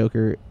 As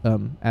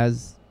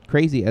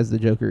crazy as the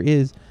Joker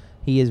is,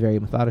 he is very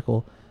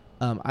methodical.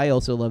 I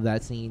also love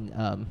that scene.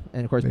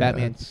 And, of course,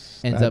 Batman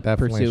ends up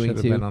pursuing, should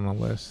have been on a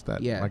list.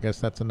 I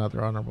guess that's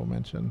another honorable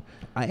mention.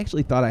 I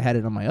actually thought I had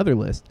it on my other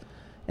list,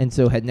 and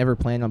so had never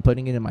planned on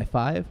putting it in my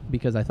 5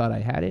 because I thought I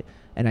had it,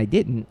 and I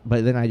didn't.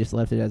 But then I just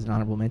left it as an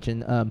honorable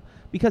mention.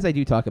 Because I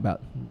do talk about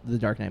the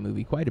Dark Knight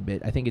movie quite a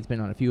bit. I think it's been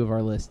on a few of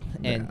our lists,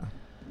 and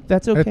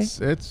that's okay.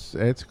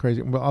 It's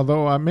crazy. Well,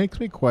 although it makes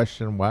me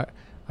question why.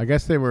 I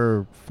guess they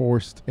were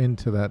forced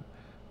into that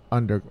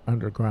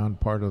underground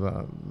part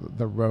of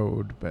the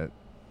road, but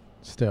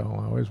still,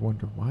 I always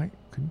wonder why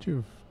couldn't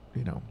you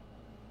have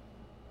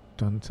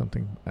done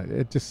something?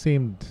 It just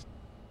seemed.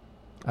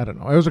 I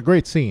don't know. It was a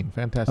great scene,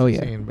 fantastic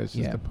scene, but it's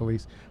just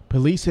the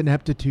police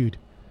ineptitude.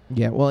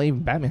 Yeah, well,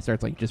 even Batman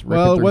starts like just ripping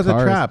through cars. Well, it was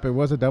a trap. It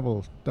was a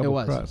double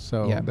was. cross.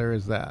 So there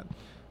is that.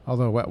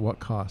 Although at what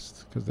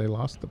cost? Because they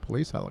lost the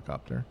police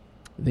helicopter.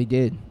 They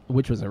did,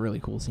 which was a really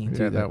cool scene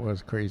too. Yeah, that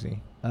was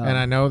crazy. And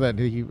I know that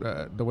he,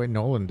 the way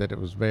Nolan did it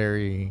was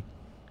very,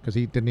 because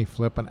didn't he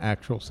flip an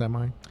actual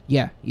semi?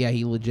 Yeah,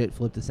 he legit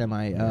flipped a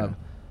semi,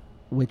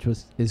 which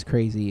is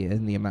crazy.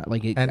 And the amount,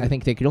 I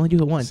think they could only do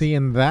it once. See,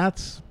 and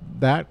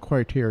that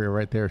criteria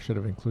right there should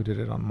have included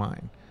it on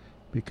mine.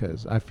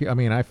 Because I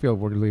feel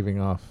we're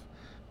leaving off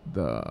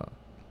the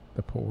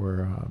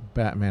poor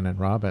Batman and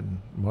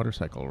Robin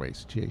motorcycle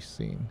race chase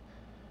scene,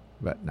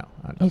 but no.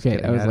 I'm just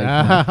kidding. I was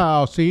like,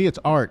 no. See, it's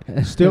art,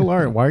 still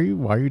art. Why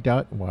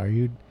are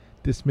you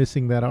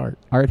dismissing that art?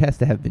 Art has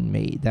to have been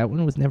made. That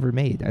one was never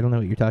made. I don't know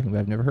what you're talking about.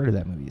 I've never heard of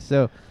that movie.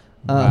 So,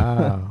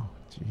 wow,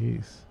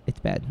 jeez, it's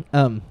bad.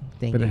 Thank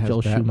you,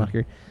 Joel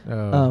Schumacher.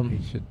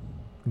 He should.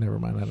 Never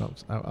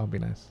mind. I'll be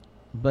nice.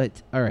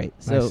 But all right,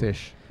 so.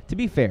 Nice-ish. To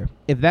be fair,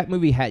 if that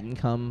movie hadn't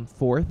come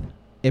forth,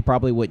 it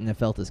probably wouldn't have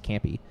felt as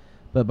campy.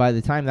 But by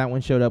the time that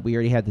one showed up, we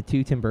already had the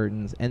 2 Tim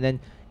Burtons. And then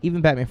even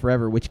Batman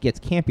Forever, which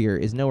gets campier,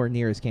 is nowhere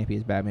near as campy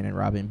as Batman and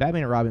Robin.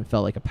 Batman and Robin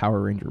felt like a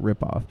Power Ranger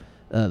ripoff.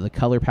 The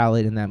color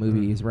palette in that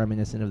movie is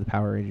reminiscent of the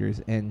Power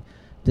Rangers. And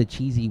the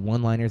cheesy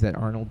one-liners that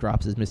Arnold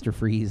drops as Mr.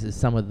 Freeze is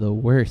some of the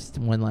worst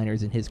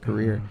one-liners in his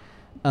career.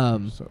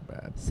 So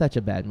bad. Such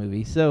a bad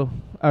movie. So,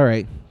 all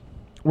right.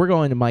 We're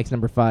going to Mike's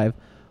number 5.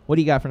 What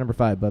do you got for number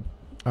 5, bub?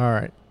 All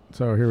right.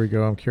 So here we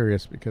go. I'm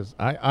curious because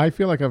I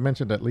feel like I've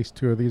mentioned at least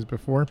 2 of these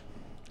before.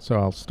 So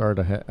I'll start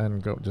ahead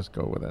and go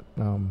with it.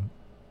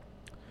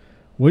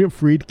 William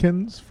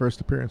Friedkin's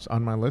first appearance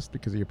on my list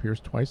because he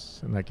appears twice,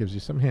 and that gives you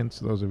some hints,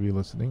 those of you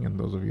listening and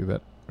those of you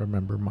that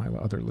remember my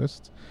other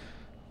lists.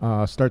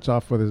 Starts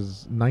off with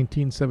his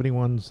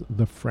 1971's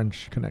The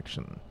French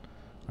Connection.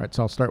 All right,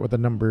 so I'll start with the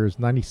numbers.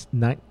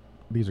 99.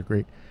 These are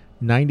great.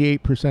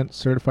 98%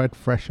 certified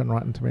fresh on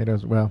Rotten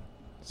Tomatoes. Well,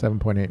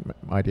 7.8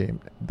 IMDb,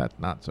 that's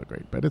not so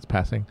great, but it's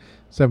passing.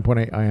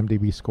 7.8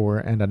 IMDb score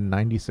and a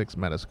 96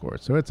 Metascore,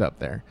 so it's up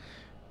there.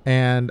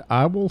 And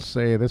I will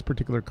say this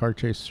particular car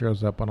chase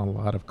shows up on a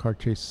lot of car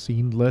chase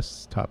scene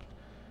lists, top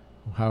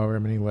however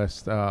many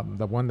lists.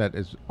 The one that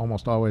is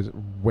almost always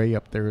way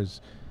up there is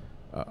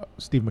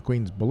Steve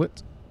McQueen's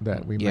Bullet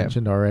that we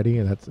mentioned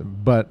already.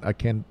 But I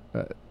can't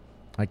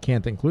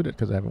include it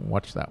because I haven't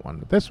watched that one.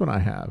 But this one I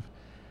have.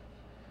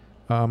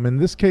 In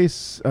this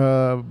case,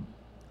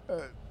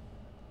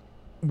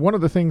 one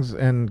of the things,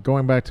 and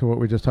going back to what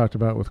we just talked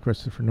about with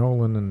Christopher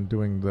Nolan and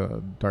doing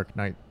the Dark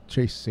Knight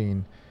chase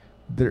scene,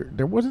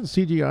 there wasn't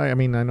CGI. I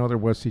mean, I know there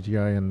was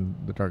CGI in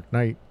the Dark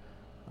Knight,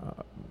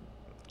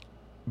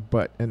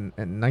 but in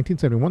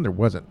 1971 there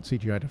wasn't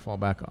CGI to fall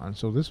back on.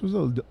 So this was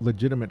a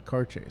legitimate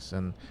car chase,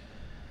 and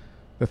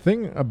The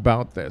thing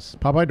about this,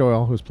 Popeye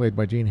Doyle, who's played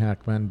by Gene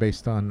Hackman,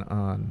 based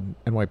on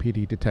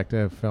NYPD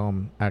detective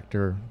film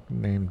actor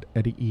named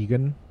Eddie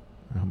Egan.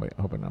 I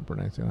hope I'm not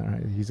pronouncing that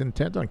right. He's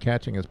intent on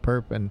catching his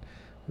perp, and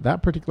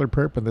that particular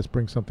perp, and this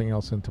brings something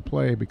else into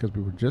play because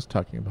we were just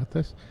talking about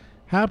this,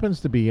 happens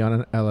to be on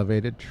an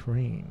elevated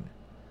train.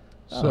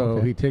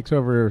 So he takes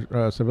over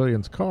a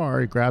civilian's car,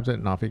 he grabs it,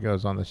 and off he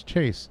goes on this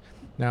chase.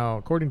 Now,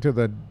 according to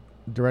the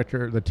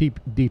director, the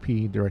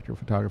DP, director of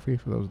photography,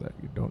 for those that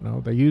you don't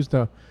know, they used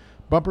a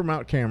bumper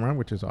mount camera,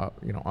 which is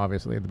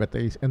obviously, but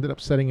they ended up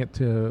setting it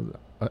to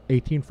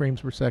 18 frames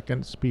per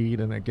second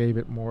speed, and it gave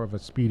it more of a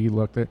speedy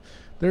look.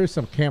 There is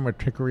some camera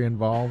trickery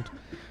involved,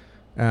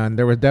 and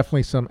there were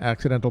definitely some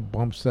accidental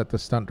bumps that the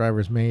stunt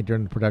drivers made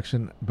during the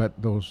production, but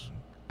those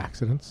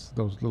accidents,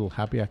 those little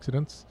happy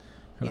accidents,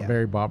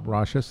 very Bob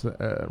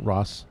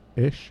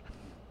Ross-ish,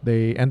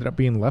 they ended up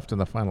being left in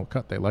the final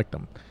cut. They liked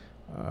them.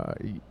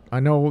 I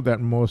know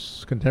that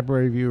most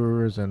contemporary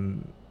viewers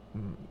and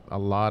a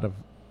lot of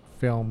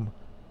film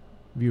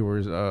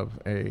viewers of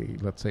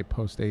let's say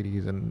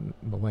post-80s and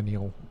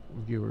millennial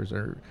viewers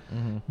are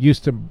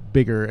used to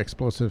bigger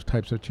explosive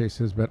types of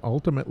chases, but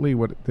ultimately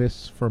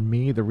for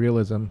me, the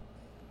realism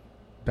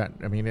that,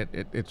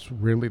 it's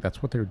really,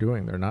 that's what they're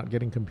doing. They're not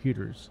getting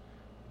computers.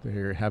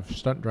 They have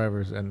stunt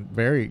drivers and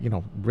very,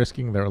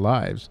 risking their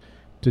lives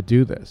to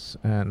do this,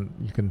 and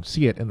you can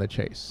see it in the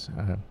chase.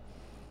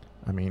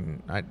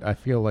 I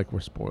feel like we're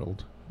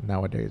spoiled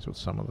nowadays with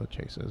some of the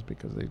chases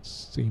because they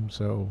seem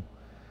so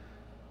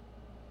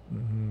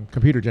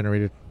computer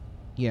generated.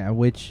 Yeah,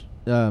 which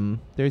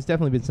there's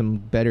definitely been some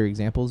better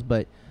examples,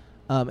 but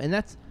and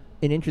that's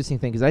an interesting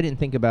thing because I didn't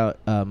think about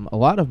a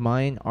lot of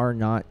mine are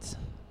not.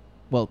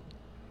 Well,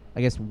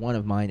 I guess one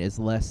of mine is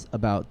less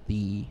about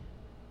the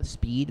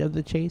speed of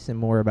the chase and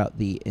more about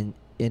the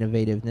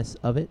innovativeness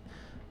of it,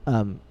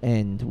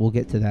 and we'll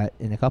get to that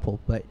in a couple.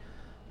 But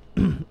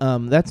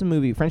that's a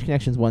movie. French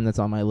Connection's one that's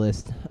on my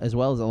list, as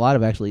well as a lot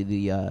of actually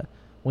the.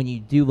 When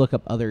you do look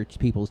up other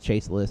people's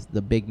chase lists,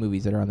 the big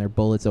movies that are on there,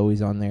 Bullet's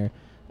always on there,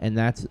 and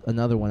that's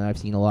another one I've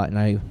seen a lot, and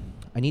I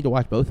need to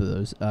watch both of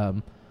those.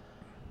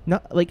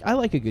 Not like I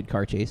like a good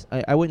car chase.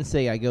 I wouldn't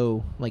say I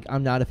go like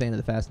I'm not a fan of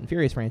the Fast and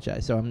Furious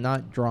franchise, so I'm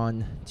not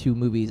drawn to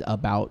movies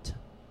about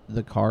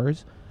the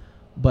cars,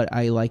 but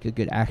I like a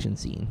good action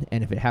scene,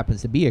 and if it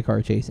happens to be a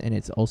car chase and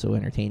it's also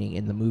entertaining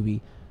in the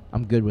movie,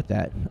 I'm good with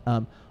that.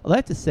 I'd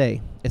like to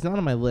say it's not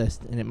on my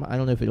list, and I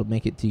don't know if it'll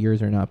make it to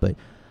yours or not, but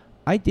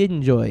I did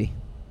enjoy,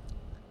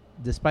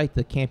 despite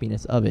the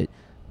campiness of it,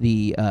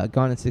 the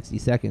Gone in 60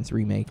 Seconds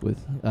remake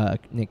with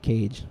Nick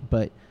Cage,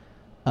 but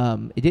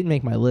it didn't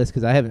make my list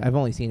because I've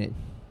only seen it.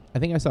 I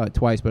think I saw it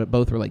twice, but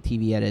both were like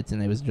TV edits,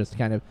 and it was just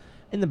kind of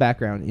in the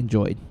background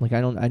enjoyed. Like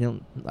I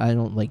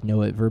don't like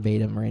know it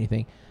verbatim or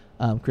anything.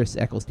 Chris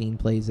Eccleston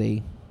plays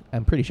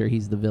I'm pretty sure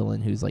he's the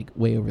villain who's like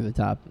way over the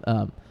top,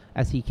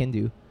 as he can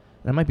do.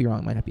 And I might be wrong.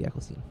 It might not be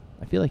Eccleston.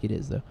 I feel like it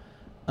is though.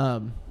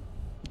 And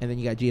then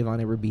you got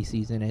Giovanni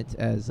Ribisi's in it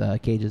as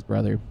Cage's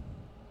brother.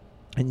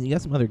 And you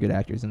got some other good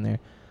actors in there.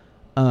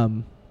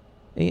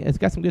 It's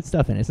got some good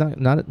stuff in it. It's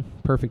not a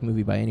perfect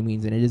movie by any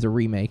means, and it is a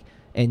remake.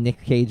 And Nick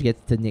Cage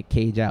gets to Nick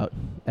Cage out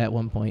at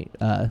one point.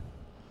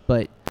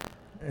 But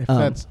if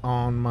that's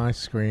on my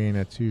screen,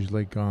 it's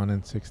usually Gone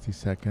in 60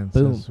 Seconds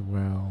boom. As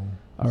well.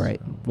 All right.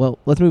 Well,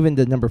 let's move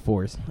into number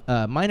 4s.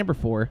 My number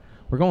 4,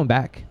 we're going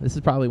back. This is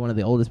probably one of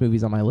the oldest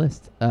movies on my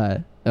list,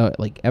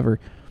 like ever.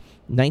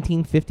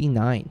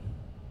 1959,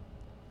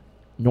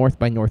 North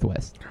by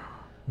Northwest.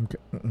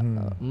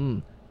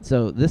 Okay.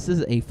 So this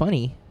is a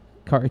funny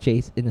car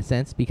chase in a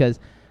sense because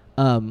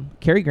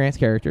Cary Grant's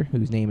character,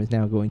 whose name is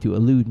now going to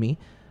elude me,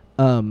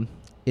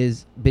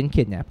 is been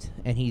kidnapped,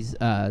 and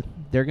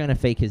they're gonna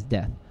fake his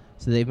death.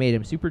 So they've made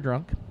him super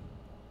drunk,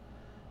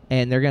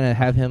 and they're gonna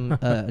have him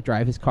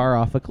drive his car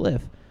off a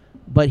cliff.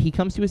 But he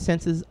comes to his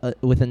senses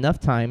with enough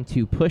time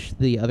to push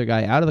the other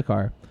guy out of the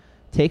car,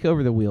 take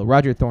over the wheel.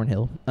 Roger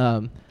Thornhill.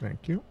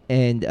 Thank you.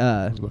 And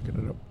I was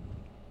looking it up.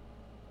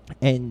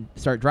 And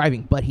start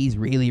driving, but he's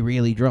really,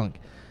 really drunk.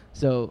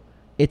 So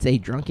it's a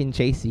drunken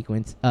chase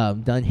sequence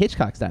done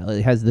Hitchcock style.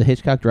 It has the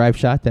Hitchcock drive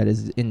shot that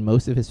is in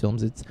most of his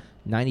films. It's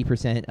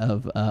 90%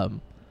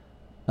 of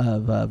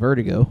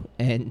Vertigo,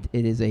 and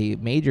it is a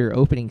major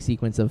opening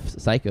sequence of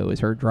Psycho, is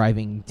her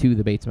driving to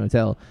the Bates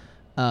Motel.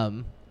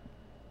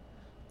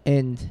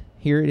 And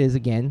here it is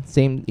again,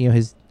 same,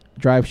 his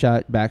drive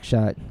shot, back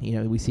shot,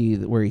 we see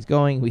where he's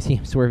going, we see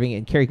him swerving,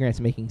 and Cary Grant's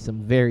making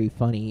some very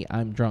funny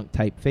I'm drunk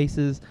type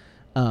faces.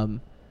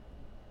 And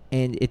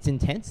it's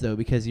intense though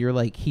because you're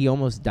like he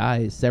almost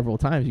dies several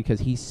times because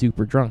he's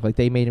super drunk. Like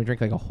they made him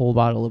drink like a whole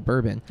bottle of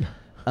bourbon.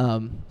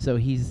 So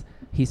he's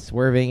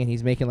swerving and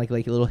he's making like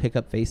little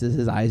hiccup faces.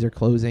 His eyes are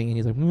closing and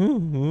he's like.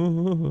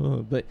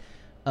 But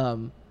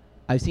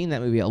I've seen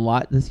that movie a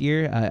lot this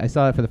year. I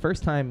saw it for the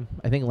first time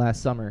I think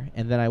last summer,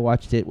 and then I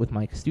watched it with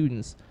my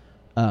students.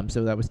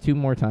 So that was 2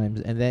 more times,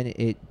 and then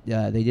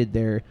they did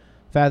their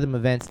Fathom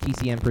Events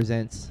TCM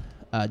Presents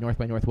North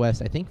by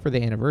Northwest. I think for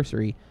the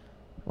anniversary.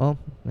 Well,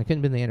 it couldn't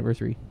have been the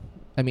anniversary.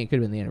 I mean, it could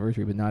have been the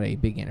anniversary, but not a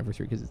big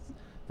anniversary because it's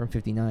from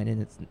 59,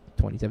 and it's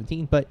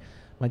 2017. But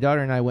my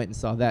daughter and I went and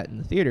saw that in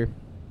the theater,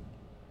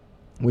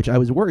 which I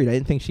was worried. I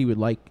didn't think she would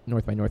like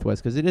North by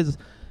Northwest because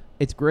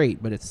it's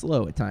great, but it's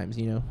slow at times,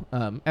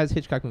 as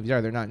Hitchcock movies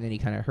are. They're not in any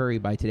kind of hurry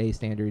by today's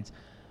standards.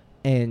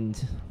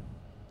 And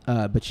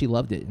but she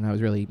loved it, and I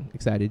was really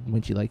excited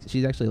when she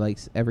actually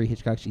likes every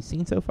Hitchcock she's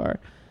seen so far,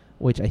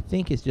 which I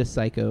think is just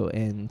Psycho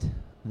and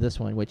this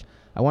one, which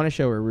I want to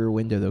show her Rear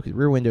Window, though, because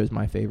Rear Window is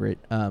my favorite.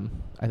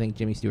 I think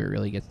Jimmy Stewart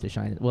really gets to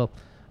shine. Well,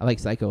 I like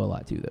Psycho a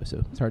lot, too, though,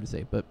 so it's hard to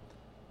say. But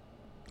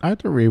I have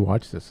to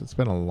rewatch this. It's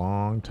been a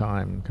long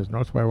time, because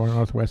North by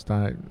Northwest,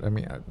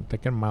 I'm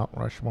thinking Mount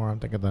Rushmore. I'm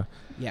thinking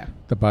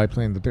the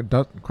biplane,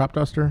 the crop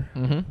duster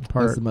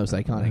part. That's the most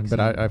iconic. But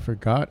I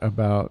forgot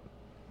about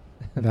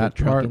that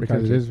part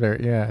because it is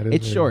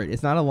it's short.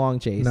 It's not a long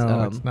chase.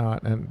 No, it's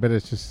not. But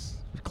it's just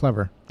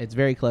clever. It's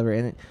very clever,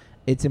 and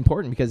it's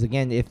important because,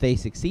 again, if they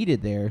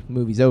succeeded there,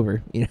 movie's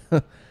over.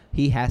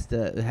 He has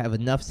to have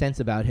enough sense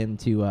about him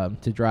to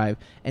drive.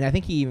 And I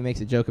think he even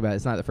makes a joke about it.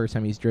 It's not the first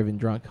time he's driven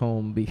drunk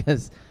home,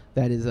 because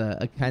that is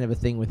a kind of a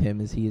thing with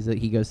him. Is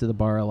he goes to the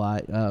bar a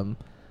lot.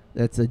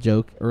 That's a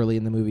joke early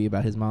in the movie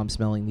about his mom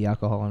smelling the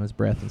alcohol on his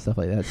breath and stuff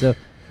like that. So.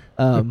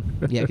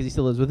 Because he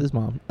still lives with his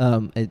mom.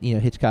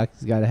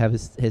 Hitchcock's got to have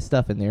his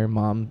stuff in there.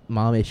 Mom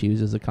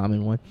issues is a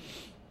common one.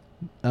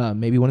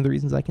 Maybe one of the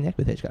reasons I connect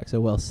with Hitchcock so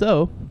well.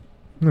 So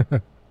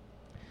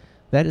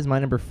that is my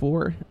number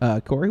 4.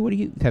 Corey, what do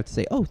you have to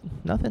say? Oh,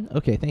 nothing.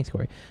 Okay, thanks,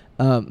 Corey.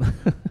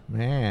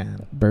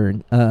 Man,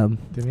 burn.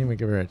 Didn't even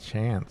give her a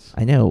chance.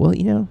 I know.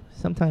 Well,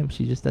 sometimes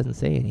she just doesn't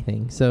say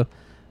anything. So,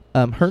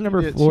 her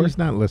number 4. She's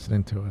not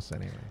listening to us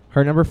anyway.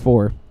 Her number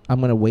 4. I'm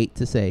gonna wait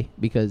to say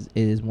because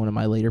it is one of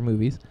my later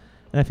movies.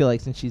 And I feel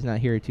like since she's not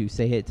here to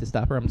say it to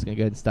stop her, I'm just going to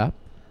go ahead and stop.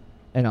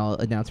 And I'll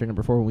announce her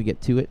number 4 when we get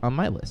to it on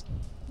my list.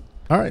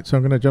 All right, so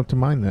I'm going to jump to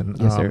mine then.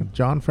 Yes, sir.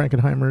 John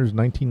Frankenheimer's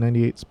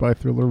 1998 spy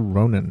thriller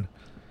Ronin,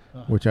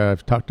 which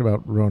I've talked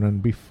about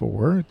Ronin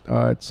before.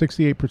 It's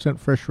 68%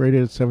 fresh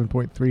rated,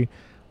 7.3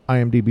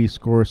 IMDb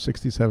score,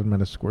 67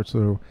 Metascore.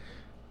 So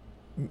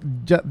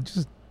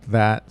just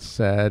that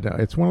said,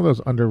 it's one of those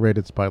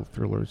underrated spy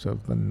thrillers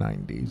of the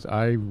 90s.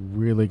 I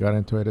really got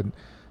into it, and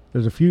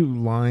there's a few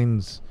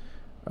lines...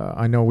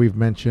 I know we've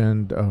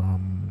mentioned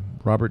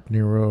Robert De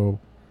Niro.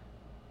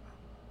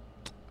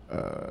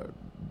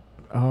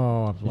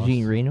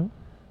 Jean Reno?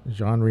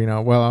 Jean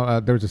Reno. Well,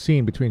 there was a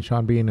scene between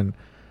Sean Bean and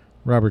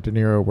Robert De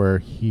Niro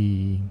where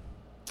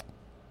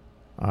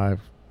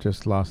I've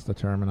just lost the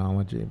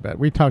terminology, but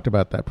we talked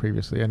about that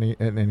previously. And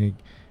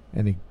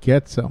he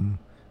gets him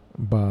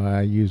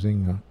by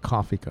using a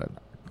coffee cup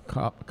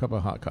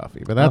of hot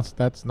coffee. But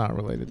that's not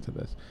related to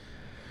this.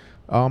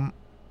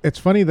 It's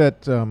funny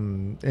that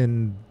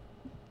in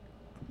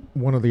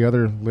one of the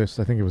other lists,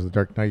 I think it was the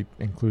Dark Knight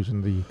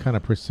inclusion, the kind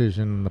of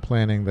precision, the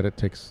planning that it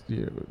takes.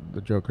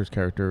 The Joker's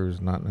character is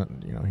not,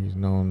 he's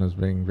known as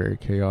being very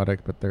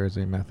chaotic, but there is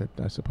a method,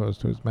 I suppose,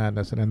 to his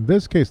madness. And in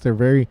this case, they're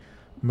very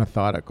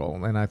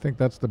methodical. And I think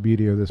that's the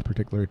beauty of this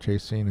particular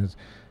chase scene is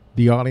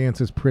the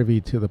audience is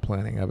privy to the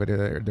planning of it.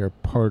 They're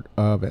part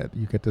of it.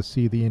 You get to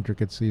see the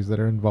intricacies that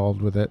are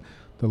involved with it,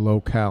 the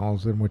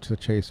locales in which the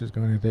chase is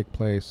going to take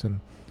place, and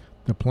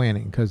the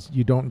planning, because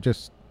you don't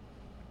just...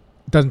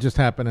 It doesn't just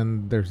happen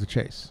and there's a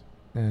chase,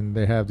 and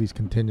they have these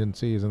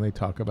contingencies and they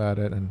talk about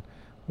it, and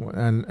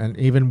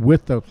even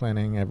with the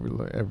planning,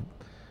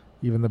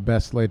 even the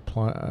best laid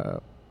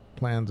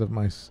plans of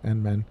mice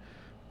and men,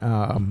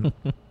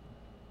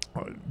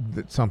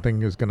 that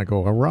something is going to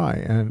go awry.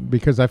 And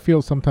because I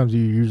feel sometimes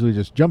you usually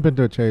just jump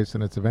into a chase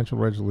and its eventual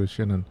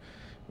resolution, and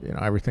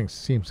everything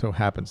seems so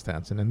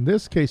happenstance. And in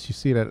this case, you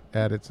see it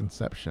at its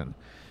inception.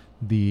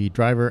 The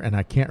driver, and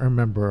I can't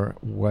remember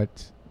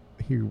what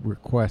he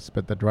requests,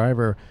 but the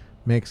driver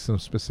makes some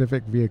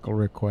specific vehicle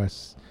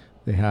requests.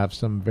 They have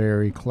some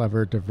very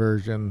clever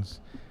diversions,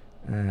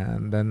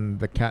 and then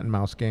the cat and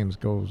mouse games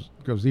goes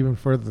even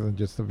further than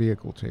just the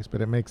vehicle chase,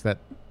 but it makes that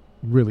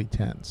really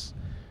tense.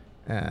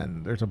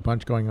 And there's a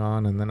bunch going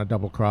on, and then a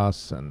double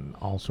cross and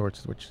all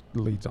sorts, which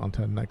leads on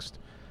to the next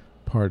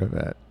part of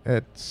it.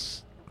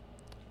 It's,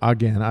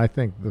 again, I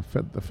think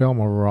the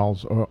film overall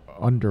is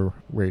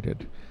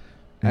underrated.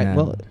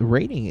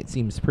 Rating, it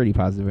seems pretty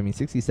positive. I mean,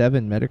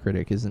 67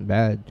 Metacritic isn't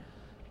bad.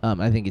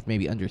 I think it's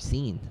maybe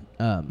underseen.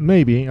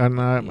 Maybe, and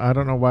I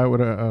don't know why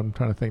would I'm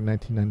trying to think.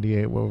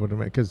 1998, what would it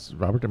make? Because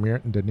Robert De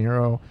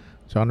Niro,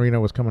 Jean Reno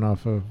was coming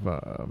off of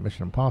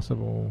Mission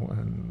Impossible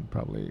and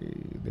probably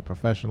The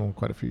Professional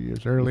quite a few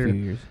years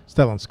earlier.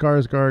 Stellan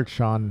Skarsgård,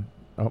 Sean.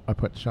 Oh, I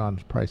put Sean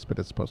Price, but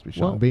it's supposed to be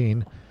Sean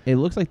Bean. It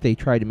looks like they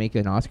tried to make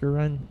an Oscar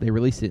run. They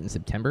released it in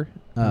September.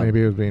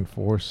 Maybe it was being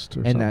forced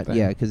or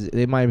something. Because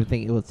they might have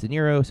think it's De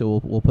Niro,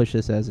 so we'll push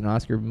this as an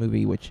Oscar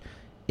movie, which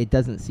it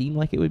doesn't seem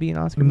like it would be an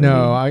Oscar movie.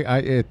 No,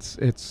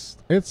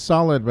 it's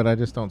solid, but I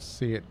just don't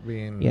see it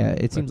being. Yeah,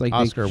 it seems like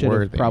Oscar they should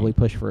worthy. have probably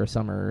pushed for a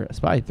summer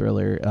spy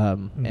thriller,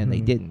 and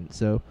they didn't.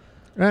 So,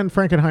 and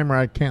Frankenheimer,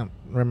 I can't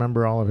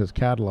remember all of his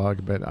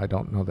catalog, but I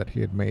don't know that he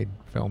had made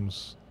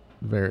films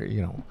very,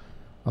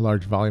 a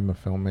large volume of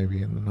film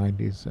maybe in the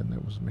 90s, and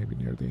it was maybe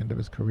near the end of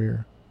his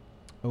career.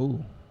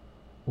 Oh,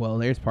 Well,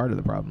 there's part of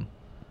the problem.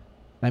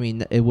 I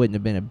mean, it wouldn't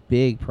have been a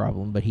big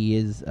problem, but he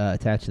is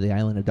attached to the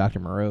island of Dr.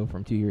 Moreau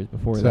from 2 years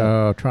before that.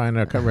 So trying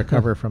to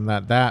recover from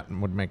that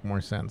would make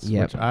more sense.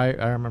 Yep. Which I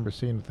remember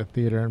seeing at the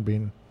theater and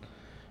being,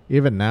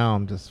 even now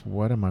I'm just,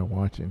 what am I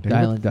watching? The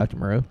island of Dr.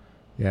 Moreau?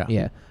 Yeah.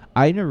 Yeah.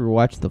 I never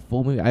watched the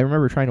full movie. I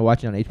remember trying to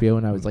watch it on HBO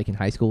when I was like in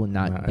high school and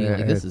not being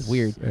like, this is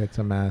weird. It's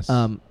a mess.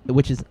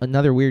 Which is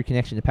another weird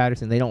connection to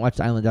Patterson. They don't watch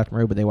the Island of Dr.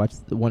 Moreau, but they watch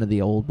one of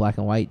the old black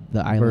and white,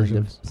 the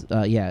versions.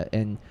 Island of,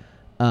 and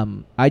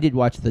I did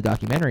watch the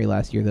documentary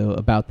last year though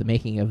about the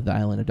making of the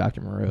Island of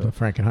Dr. Moreau. The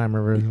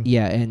Frankenheimer version.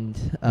 Yeah, and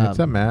it's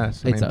a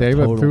mess. I mean,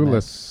 David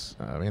Thewlis.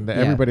 I mean,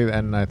 everybody,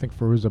 and I think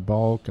Fairuza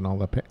Balk and all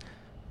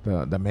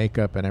the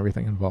makeup and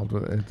everything involved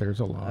with it. There's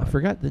a lot. I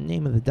forgot the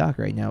name of the doc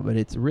right now, but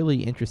it's a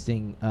really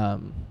interesting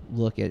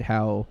look at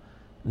how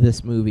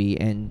this movie,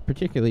 and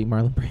particularly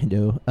Marlon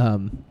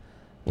Brando,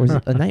 was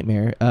a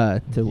nightmare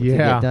to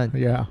get done.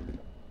 Yeah.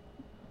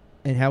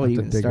 And how it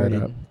even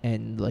started,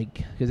 and like,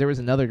 because there was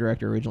another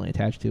director originally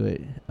attached to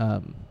it.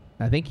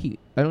 I think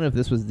I don't know if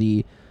this was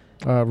the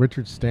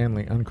Richard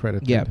Stanley,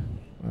 uncredited. Yeah,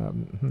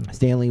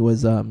 Stanley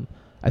was, I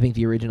think,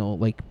 the original.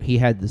 Like, he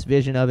had this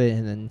vision of it,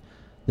 and then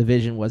the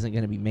vision wasn't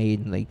going to be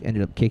made, and they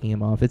ended up kicking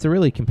him off. It's a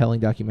really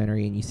compelling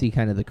documentary, and you see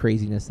kind of the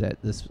craziness that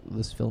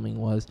this filming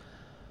was.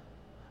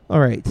 All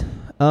right,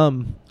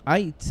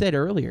 I said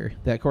earlier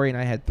that Corey and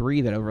I had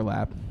 3 that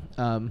overlap,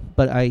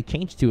 but I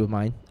changed 2 of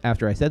mine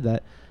after I said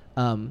that.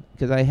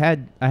 Because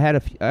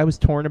I was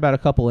torn about a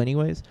couple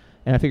anyways,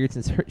 and I figured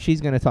since she's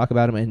going to talk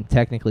about them, and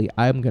technically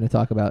I'm going to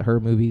talk about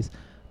her movies,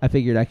 I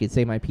figured I could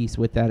say my piece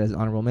with that as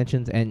honorable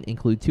mentions and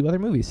include 2 other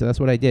movies. So that's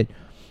what I did.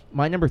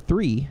 My number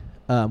 3,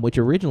 which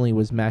originally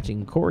was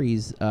matching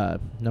Corey's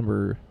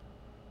number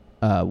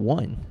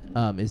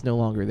 1, is no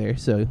longer there.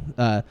 So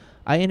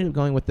I ended up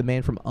going with The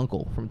Man from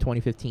U.N.C.L.E. from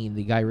 2015,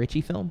 the Guy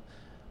Ritchie film,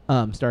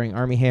 starring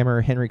Armie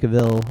Hammer, Henry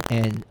Cavill,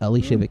 and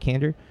Alicia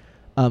Vikander.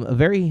 A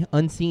very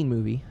unseen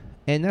movie.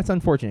 And that's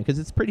unfortunate because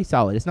it's pretty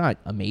solid. It's not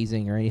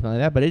amazing or anything like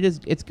that, but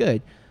it's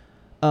good.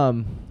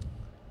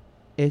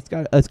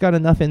 It's got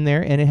enough in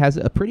there, and it has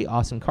a pretty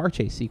awesome car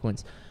chase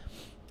sequence.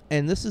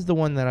 And this is the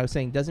one that I was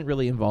saying doesn't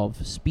really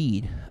involve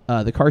speed.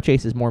 The car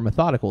chase is more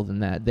methodical than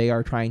that. They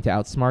are trying to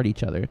outsmart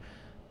each other.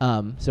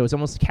 So it's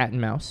almost cat and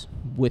mouse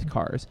with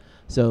cars.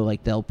 So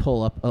like they'll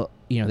pull up,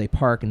 they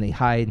park and they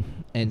hide,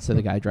 and so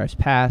the guy drives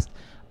past.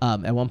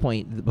 At one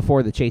point,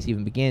 before the chase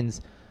even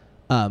begins,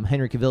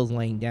 Henry Cavill's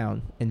laying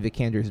down and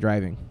Vikander's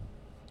driving,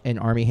 and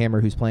Armie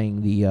Hammer, who's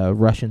playing the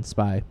Russian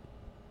spy,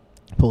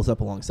 pulls up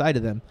alongside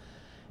of them,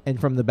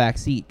 and from the back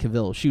seat,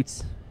 Cavill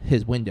shoots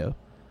his window,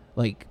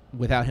 like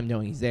without him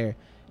knowing he's there,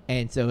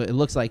 and so it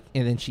looks like,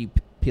 and then she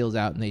peels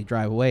out and they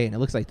drive away, and it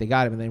looks like they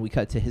got him, and then we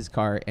cut to his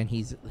car, and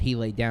he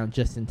laid down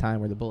just in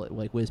time where the bullet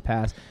like whizzed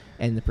past,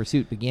 and the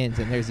pursuit begins,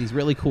 and there's these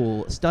really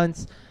cool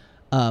stunts.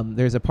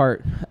 There's a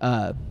part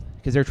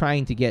because they're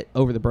trying to get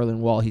over the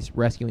Berlin Wall. He's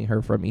rescuing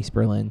her from East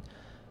Berlin.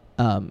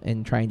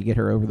 And trying to get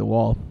her over the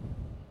wall,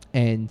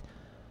 and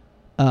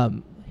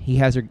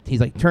he's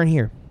like, turn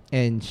here,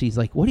 and she's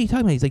like, what are you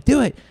talking about? He's like,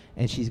 do it,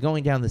 and she's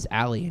going down this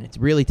alley, and it's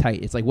really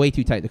tight. It's like way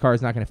too tight. The car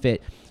is not going to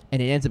fit,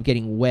 and it ends up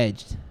getting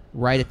wedged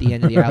right at the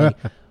end of the alley.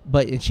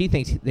 And she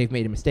thinks they've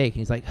made a mistake, and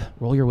he's like,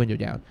 roll your window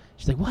down.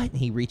 She's like, what? And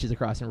he reaches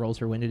across and rolls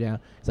her window down.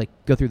 He's like,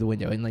 go through the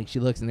window, and like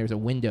she looks, and there's a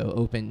window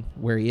open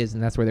where he is,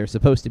 and that's where they're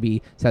supposed to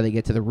be. It's how they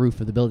get to the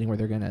roof of the building where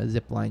they're going to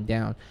zip line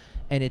down,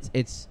 and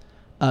it's.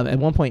 At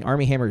one point,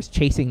 Armie Hammer is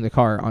chasing the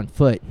car on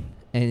foot,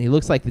 and he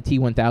looks like the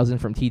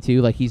T-1000 from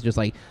T2, like he's just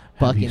like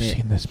bucking it. Have you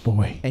seen this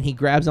boy? And he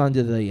grabs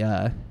onto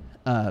the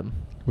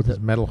with his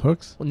metal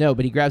hooks. Well, no,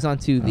 but he grabs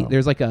onto the.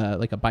 There's like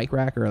a bike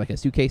rack or like a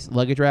suitcase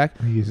luggage rack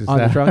on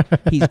the trunk.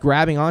 He's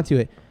grabbing onto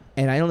it,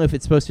 and I don't know if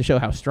it's supposed to show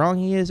how strong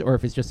he is or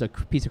if it's just a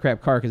piece of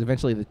crap car. Because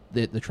eventually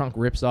the trunk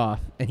rips off,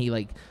 and he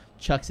like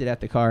chucks it at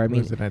the car. I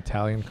mean, is it an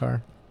Italian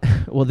car?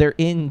 Well, they're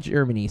in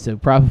Germany, so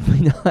probably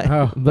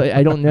not. But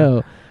I don't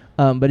know.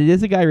 But it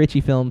is a Guy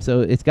Ritchie film,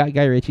 so it's got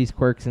Guy Ritchie's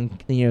quirks and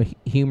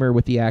humor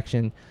with the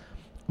action.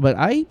 But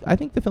I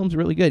think the film's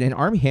really good, and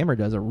Armie Hammer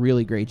does a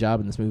really great job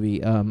in this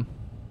movie.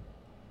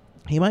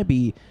 He might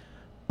be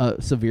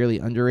a severely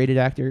underrated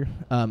actor,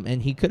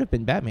 and he could have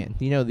been Batman.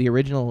 The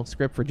original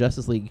script for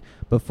Justice League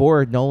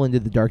before Nolan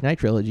did the Dark Knight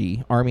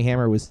trilogy, Armie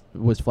Hammer was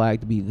flagged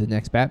to be the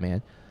next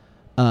Batman,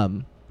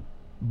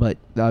 but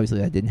obviously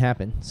that didn't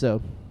happen.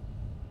 So.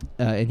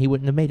 And he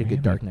wouldn't have made a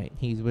good Dark Knight.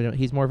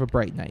 He's more of a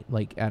bright knight,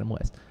 like Adam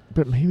West.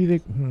 But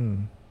maybe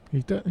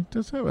he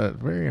does have a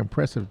very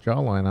impressive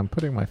jawline. I'm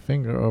putting my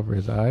finger over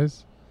his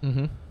eyes.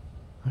 Mm-hmm.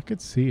 I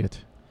could see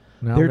it.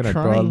 Now They're I'm going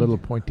to draw little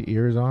pointy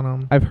ears on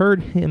him. I've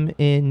heard him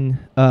in...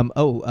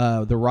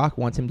 The Rock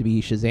wants him to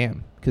be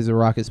Shazam, because The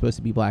Rock is supposed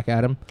to be Black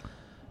Adam,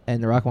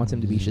 and The Rock wants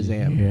him to be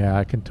Shazam. Yeah,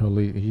 I can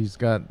totally... He's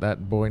got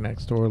that boy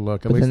next door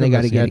look. But then they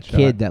got to get a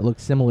kid that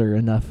looks similar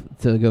enough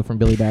to go from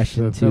Billy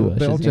Batson to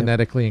they'll Shazam.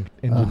 genetically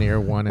engineer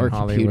one in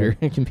Hollywood.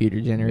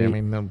 Computer generate. Yeah, I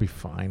mean, they'll be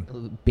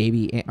fine.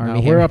 Baby Armie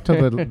We're Hammer. up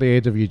to the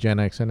age of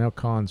eugenics. I know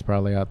Khan's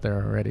probably out there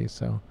already,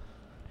 so...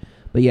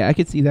 But yeah, I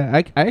could see that.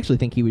 I actually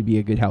think he would be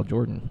a good Hal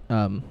Jordan.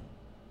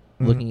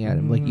 looking at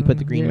him. Like, you put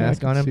the green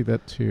mask on him. I see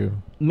that too.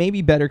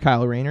 Maybe better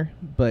Kyle Rayner,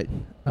 but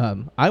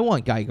I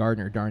want Guy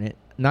Gardner, darn it.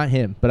 Not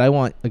him, but I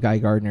want a Guy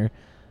Gardner.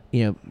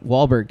 You know,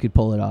 Wahlberg could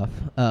pull it off.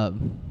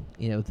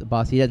 You know, the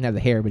boss, he doesn't have the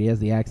hair, but he has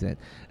the accent.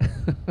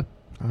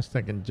 I was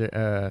thinking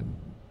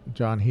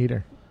John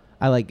Heder.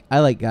 I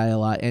like Guy a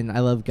lot, and I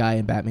love Guy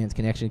and Batman's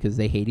connection because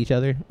they hate each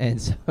other,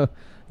 and so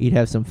you'd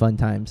have some fun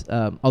times.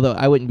 Although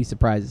I wouldn't be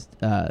surprised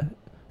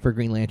for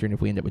Green Lantern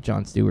if we end up with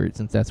Jon Stewart,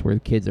 since that's where the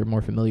kids are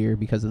more familiar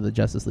because of the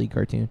Justice League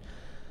cartoon.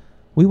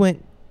 We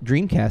went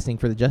Dreamcasting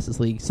for the Justice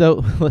League,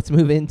 so let's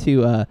move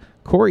into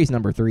Corey's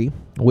number 3,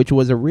 which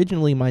was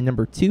originally my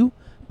number 2,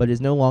 but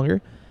is no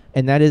longer,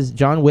 and that is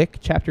John Wick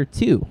Chapter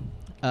 2.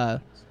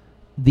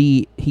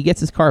 He gets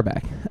his car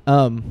back.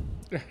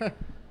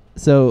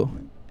 So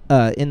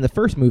in the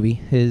first movie,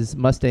 his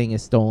Mustang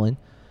is stolen,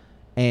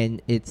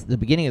 and it's the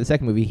beginning of the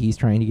second movie. He's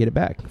trying to get it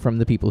back from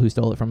the people who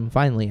stole it from him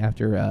finally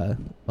after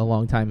a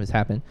long time has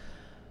happened.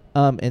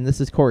 And this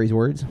is Corey's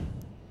words.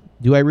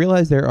 Do I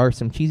realize there are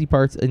some cheesy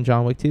parts in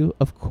John Wick 2?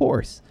 Of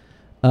course.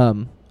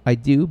 I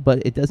do,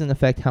 but it doesn't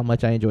affect how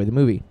much I enjoy the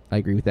movie. I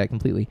agree with that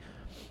completely.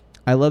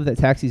 I love that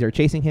taxis are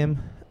chasing him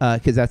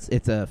because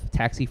it's a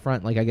taxi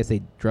front. Like, I guess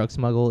they drug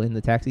smuggle in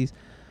the taxis.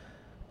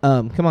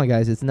 Come on,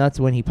 guys. It's nuts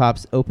when he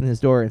pops open his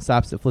door and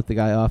stops to flip the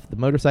guy off the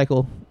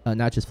motorcycle.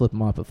 Not just flip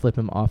him off, but flip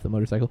him off the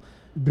motorcycle.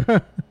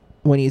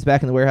 When he's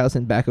back in the warehouse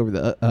and backs over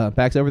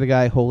the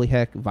guy, holy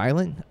heck,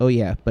 violent? Oh,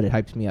 yeah, but it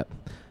hypes me up.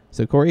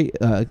 So Corey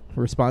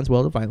responds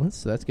well to violence,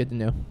 so that's good to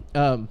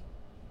know.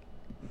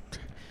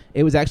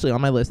 It was actually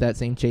on my list, that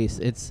same chase.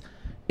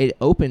 It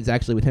opens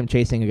actually with him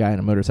chasing a guy on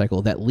a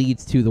motorcycle that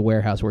leads to the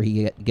warehouse where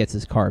he gets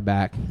his car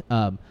back.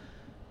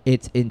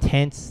 It's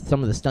intense.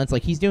 Some of the stunts,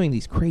 like he's doing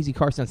these crazy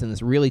car stunts in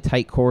this really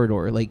tight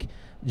corridor. Like,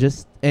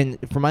 and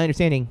from my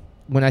understanding,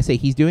 when I say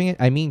he's doing it,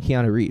 I mean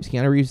Keanu Reeves.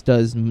 Keanu Reeves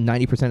does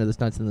 90% of the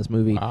stunts in this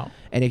movie. Wow.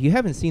 And if you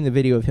haven't seen the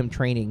video of him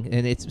training,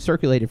 and it's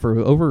circulated for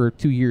over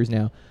 2 years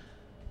now,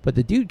 but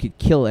the dude could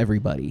kill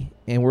everybody,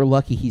 and we're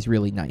lucky he's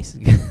really nice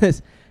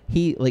because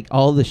he, like,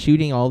 all the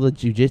shooting, all the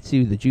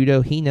jiu-jitsu, the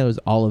judo, he knows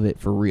all of it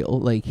for real.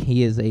 Like,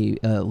 he is a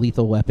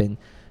lethal weapon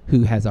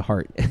who has a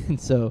heart. And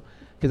so,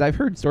 because I've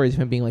heard stories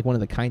of him being, like, one of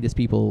the kindest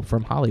people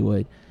from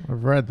Hollywood.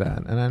 I've read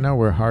that, and I know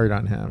we're hard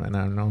on him, and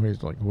I know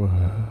he's like,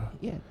 whoa.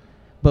 Yeah.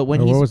 But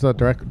when what was that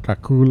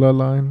Dracula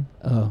line?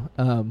 Oh,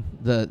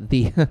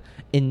 the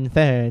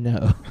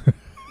Inferno.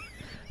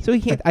 So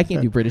I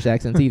can't do British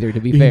accents either, to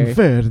be fair.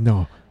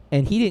 Inferno.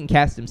 And he didn't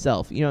cast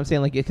himself. You know what I'm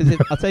saying? Like, because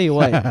I'll tell you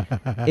what,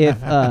 if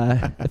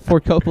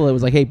Ford Coppola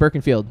was like, "Hey,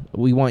 Birkenfield,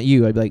 we want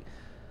you," I'd be like,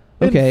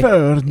 "Okay,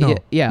 Inferno."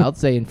 Yeah, I'll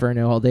say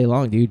Inferno all day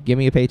long, dude. Give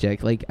me a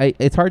paycheck." Like,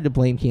 it's hard to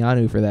blame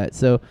Keanu for that.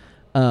 So,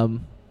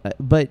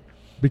 but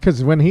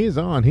because when he is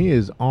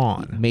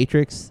on.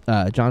 Matrix,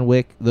 John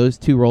Wick, those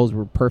two roles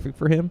were perfect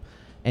for him,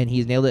 and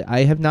he's nailed it.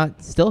 I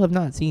still have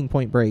not seen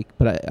Point Break,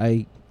 but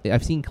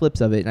I've seen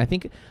clips of it, and I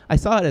think I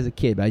saw it as a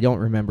kid, but I don't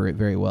remember it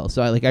very well.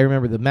 So I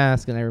remember the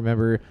mask, and I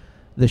remember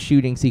the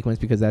shooting sequence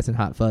because that's in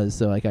Hot Fuzz.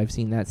 So like I've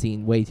seen that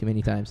scene way too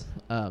many times.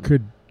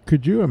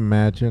 Could you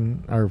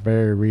imagine our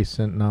very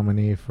recent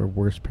nominee for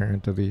Worst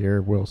Parent of the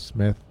Year, Will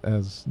Smith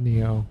as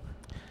Neo?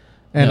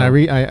 And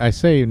no. I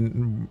say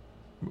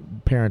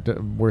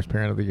Worst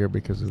Parent of the Year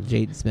because of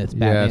Jaden Smith's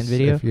Batman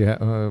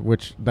video.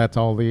 Which that's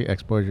all the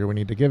exposure we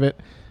need to give it.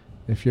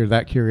 If you're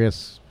that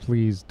curious,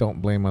 please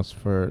don't blame us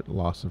for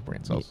loss of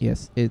brain cells.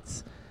 Yes,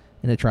 it's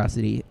an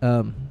atrocity.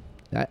 I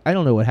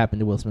don't know what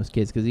happened to Will Smith's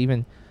kids because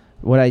even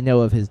what I know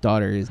of his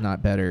daughter is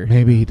not better.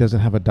 Maybe he doesn't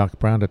have a Doc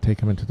Brown to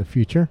take him into the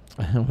future.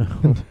 I don't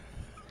know.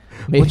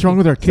 What's wrong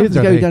with our kids? Something's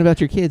got to be done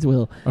about your kids,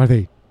 Will. Are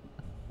they?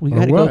 We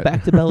got to go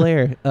back to Bel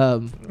Air.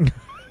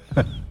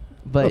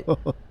 But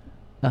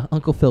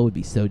Uncle Phil would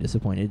be so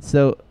disappointed.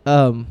 So,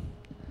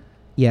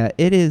 yeah,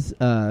 it is.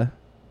 I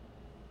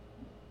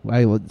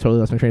totally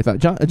lost my train of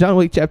thought. John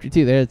Wick Chapter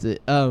 2, there's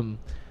it.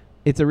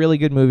 It's a really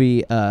good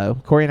movie.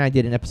 Corey and I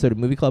did an episode of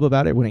Movie Club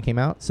about it when it came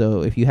out.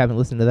 So if you haven't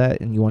listened to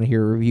that and you want to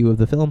hear a review of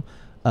the film,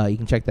 you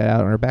can check that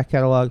out on our back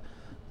catalog.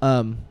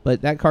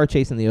 But that car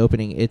chase in the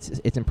opening,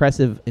 it's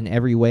impressive in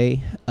every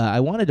way.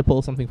 I wanted to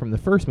pull something from the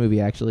first movie,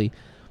 actually,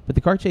 but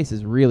the car chase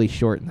is really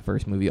short in the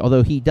first movie,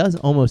 although he does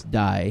almost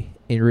die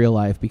in real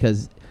life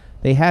because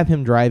they have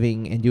him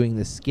driving and doing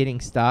this skidding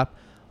stop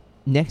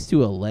next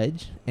to a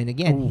ledge, and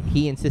again,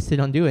 he insisted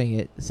on doing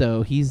it.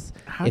 So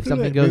if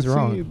something goes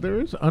wrong,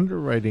 there is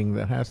underwriting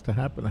that has to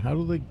happen. How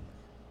do they?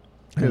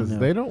 Because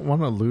they don't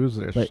want to lose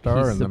their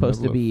star in the middle of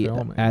filming. He's supposed to be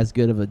as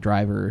good of a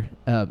driver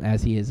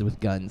as he is with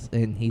guns,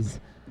 and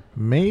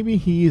maybe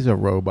he's a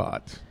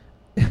robot.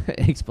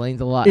 Explains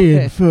a lot.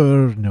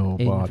 Inferno.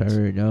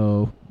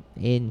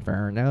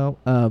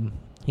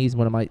 He's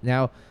one of my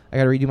now. I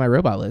got to redo my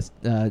robot list.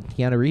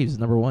 Keanu Reeves is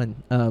number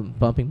 1.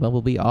 Bumping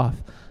Bumblebee off.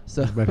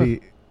 So, but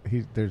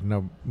there's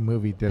no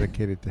movie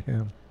dedicated to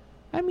him.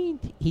 I mean,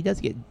 he does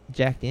get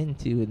jacked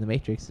into in the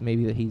Matrix.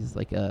 Maybe that he's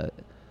like a.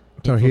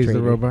 So he's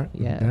the robot.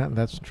 Yeah,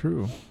 that's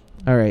true.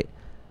 All right.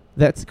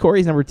 That's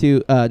Corey's number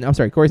 2. No, I'm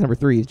sorry, Corey's number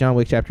 3 is John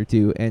Wick Chapter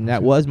 2, and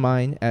that was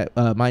mine at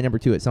my number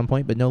 2 at some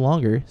point, but no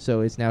longer.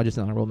 So it's now just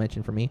an honorable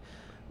mention for me.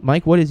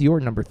 Mike, what is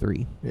your number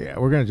 3? Yeah,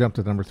 we're gonna jump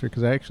to number 3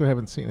 because I actually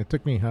haven't seen. It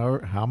took me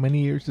how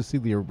many years to see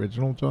the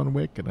original John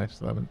Wick, and I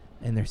still haven't.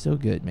 And they're so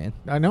good, man.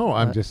 I know.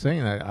 I'm just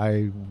saying.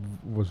 I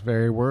was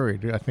very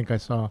worried. I think I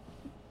saw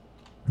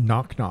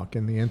Knock Knock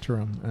in the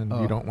interim, and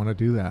you don't want to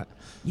do that.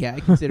 Yeah, I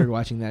considered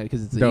watching that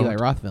because it's an Eli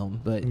Roth film,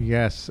 but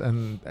yes,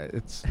 and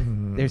it's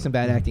there's some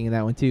bad acting in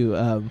that one too.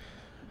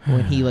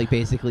 When he like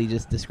basically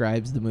just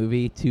describes the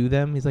movie to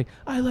them, he's like,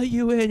 "I let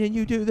you in, and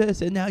you do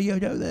this, and now you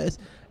do this."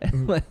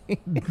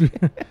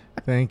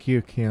 Thank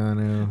you,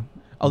 Keanu.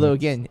 Although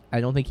again,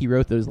 I don't think he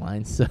wrote those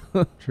lines. So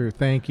true.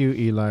 Thank you,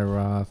 Eli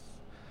Roth.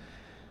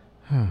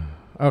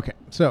 Okay,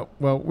 so,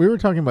 we were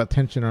talking about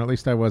tension, or at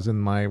least I was in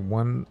my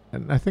one,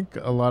 and I think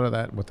a lot of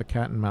that with the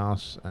cat and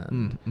mouse.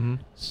 And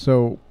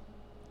so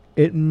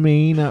it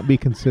may not be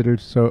considered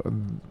so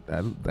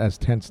as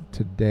tense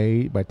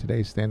today by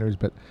today's standards,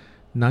 but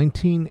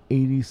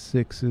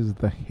 1986's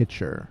The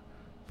Hitcher,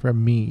 for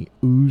me,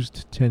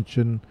 oozed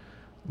tension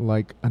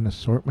like an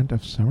assortment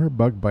of summer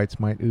bug bites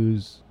might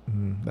ooze.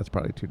 That's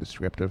probably too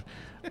descriptive.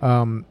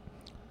 In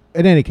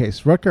any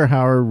case, Rutger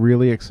Hauer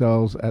really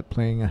excels at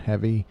playing a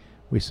heavy.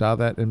 We saw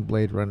that in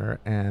Blade Runner,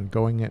 and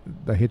going at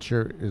The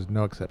Hitcher is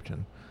no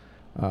exception.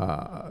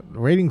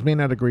 Ratings may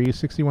not agree.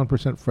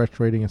 61% fresh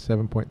rating, a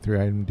 7.3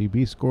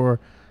 IMDb score.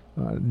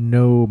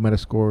 No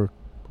Metascore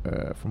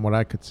from what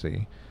I could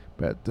see.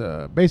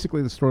 But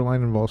basically the storyline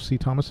involves C.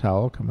 Thomas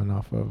Howell, coming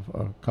off of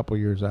a couple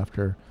years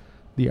after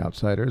The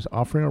Outsiders,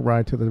 offering a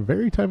ride to the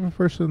very type of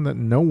person that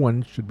no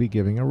one should be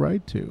giving a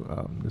ride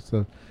to.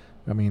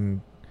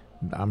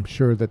 I'm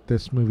sure that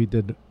this movie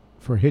did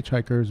for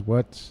hitchhikers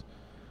what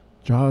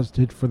Jaws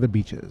did for the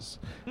beaches.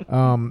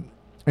 In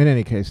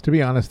any case, to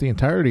be honest, the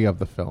entirety of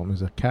the film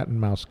is a cat and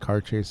mouse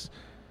car chase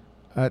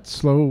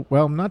at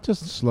not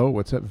just slow,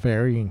 it's at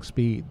varying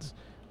speeds.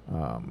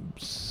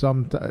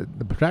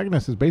 The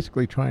protagonist is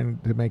basically trying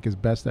to make his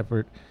best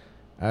effort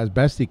as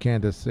best he can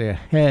to stay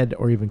ahead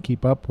or even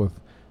keep up with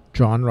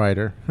John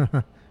Ryder.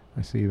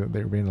 I see that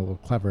they're being a little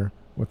clever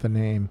with the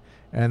name.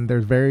 And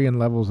there's varying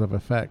levels of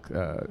effect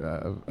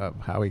of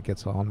how he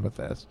gets on with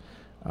this.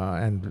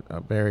 And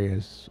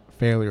various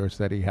failures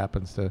that he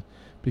happens to,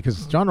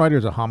 because John Ryder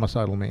is a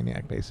homicidal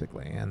maniac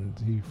basically, and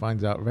he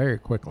finds out very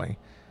quickly.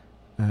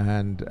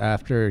 And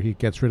after he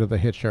gets rid of the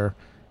hitcher,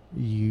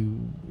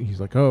 he's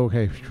like, oh,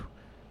 okay,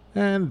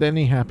 and then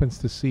he happens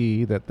to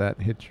see that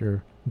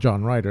hitcher,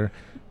 John Ryder,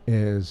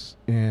 is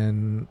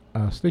in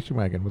a station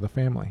wagon with a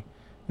family,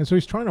 and so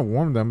he's trying to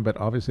warn them, but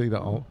obviously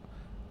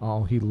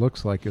all he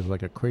looks like is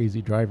like a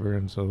crazy driver,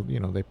 and so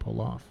they pull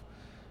off.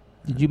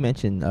 Did you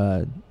mention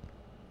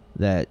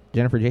that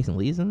Jennifer Jason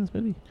Leigh's in this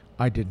movie?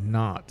 I did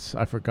not.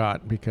 I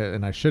forgot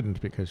and I shouldn't,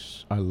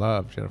 because I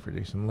love Jennifer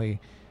Jason Leigh.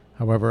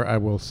 However, I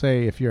will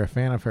say, if you're a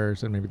fan of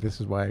hers, and maybe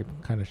this is why I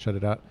kind of shut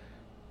it out,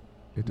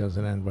 it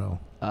doesn't end well.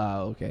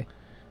 Oh, okay.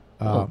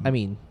 Well, I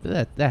mean,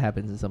 that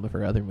happens in some of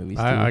her other movies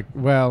too.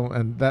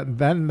 And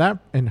that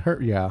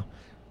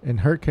in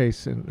her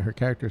case, in her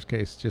character's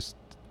case, just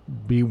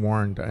be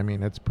warned. I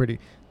mean, it's pretty.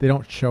 They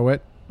don't show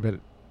it,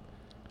 but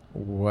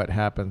what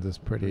happens is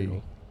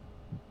pretty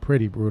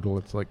brutal.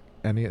 It's like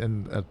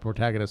and a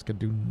protagonist can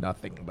do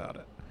nothing about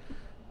it.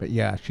 But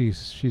yeah,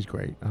 she's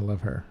great. I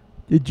love her.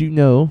 Did you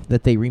know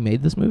that they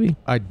remade this movie?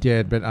 I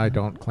did, but I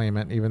don't claim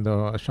it, even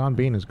though Sean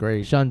Bean is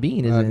great. Sean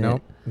Bean is in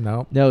it.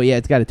 Nope. No, yeah,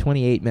 it's got a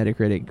 28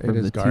 Metacritic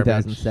from the garbage.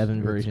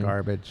 2007 version. It's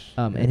garbage.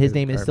 And his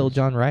name is still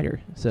John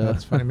Ryder. So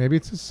that's funny. Maybe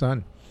it's his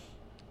son.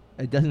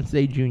 It doesn't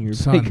say Junior.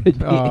 Son. But it could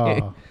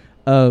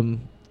be.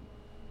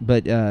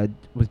 But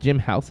was Jim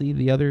Halsey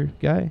the other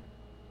guy?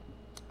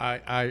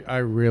 I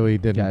really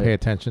didn't pay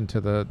attention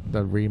to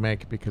the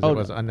remake because it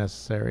was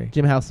unnecessary.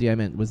 Jim Halsey, I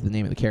meant, was the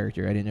name of the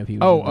character. I didn't know if he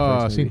was in the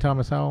first movie. C.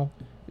 Thomas Howell?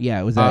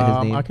 Yeah, was that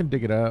his name? I can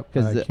dig it up.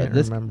 I can't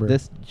remember.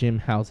 This Jim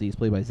Halsey is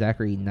played by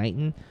Zachary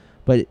Knighton.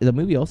 But the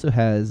movie also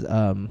has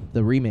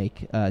the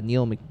remake,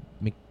 Neil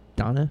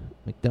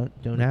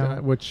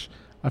McDonough, which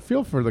I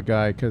feel for the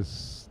guy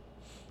because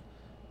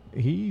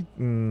he's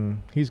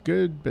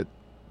good, but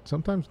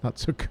sometimes not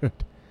so good.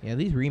 Yeah,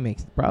 these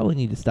remakes probably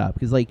need to stop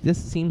because this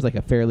seems like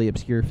a fairly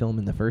obscure film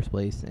in the first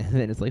place, and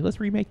then it's like, let's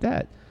remake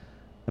that.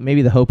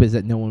 Maybe the hope is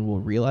that no one will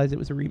realize it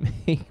was a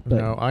remake. But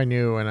no, I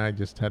knew, and I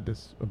just had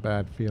a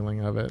bad feeling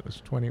of it. It was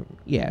 20.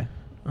 Yeah.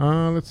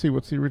 Let's see.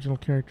 What's the original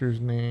character's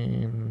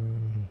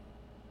name?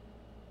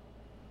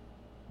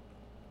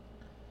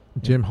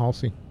 Jim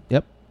Halsey.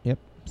 Yep.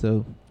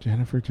 So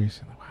Jennifer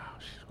Jason. Wow,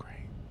 she's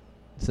great.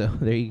 So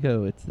there you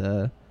go. It's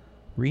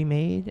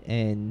remade,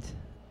 and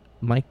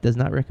Mike does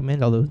not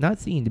recommend, although not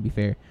seen, to be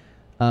fair.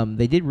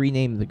 They did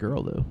rename the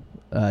girl, though.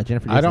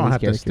 Jennifer Jason I don't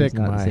Leigh's have to stick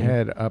my same.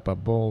 head up a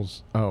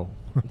bull's... Oh.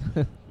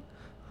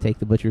 Take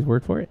the butcher's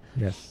word for it?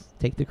 Yes.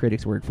 Take the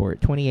critic's word for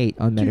it. 28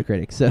 on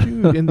Metacritic. So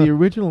dude, in the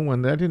original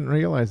one, I didn't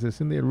realize this.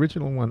 In the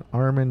original one,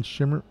 Armin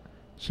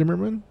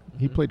Shimmerman,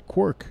 he played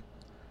Quark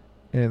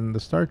in the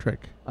Star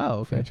Trek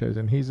franchise,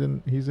 and he's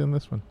in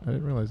this one. I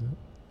didn't realize that.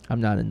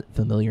 I'm not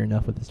familiar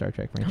enough with the Star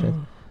Trek franchise.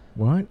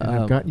 What?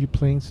 I've got you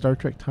playing Star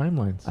Trek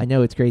Timelines. I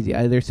know, it's crazy.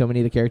 There's so many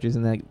of the characters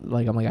in that.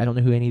 Like, I'm like, I don't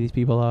know who any of these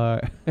people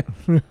are.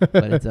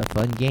 But it's a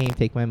fun game.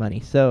 Take my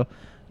money. So,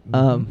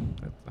 I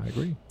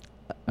agree.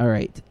 All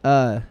right.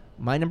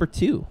 My number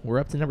 2. We're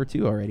up to number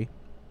 2 already.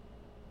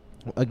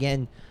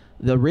 Again,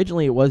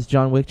 originally it was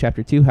John Wick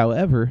Chapter 2.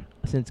 However,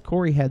 since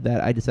Corey had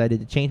that, I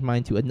decided to change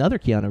mine to another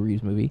Keanu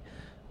Reeves movie,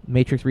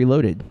 Matrix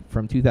Reloaded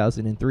from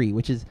 2003,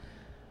 which is...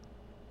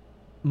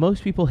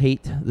 Most people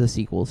hate the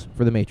sequels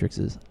for the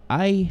Matrixes.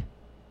 I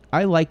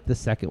like the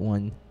second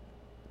one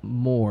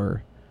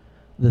more.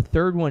 The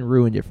third one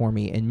ruined it for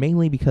me, and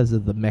mainly because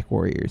of the mech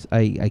warriors.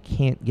 I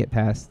can't get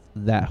past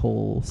that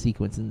whole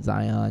sequence in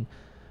Zion.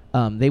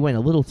 They went a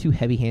little too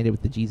heavy-handed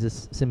with the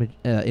Jesus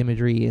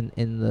imagery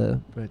in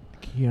the... But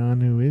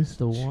Keanu is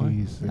the one.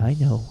 Jesus. I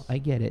know. I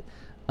get it.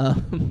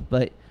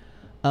 But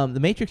the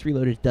Matrix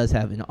Reloaded does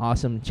have an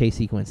awesome chase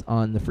sequence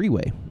on the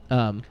freeway.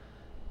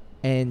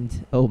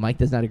 And Mike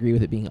does not agree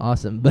with it being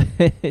awesome, but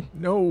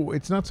no,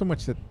 it's not so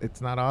much that it's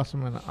not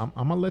awesome, and I'm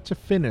gonna let you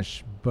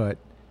finish, but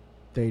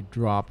they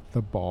dropped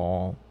the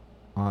ball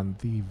on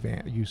the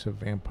use of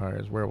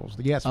vampires, werewolves.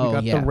 Yes, we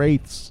got the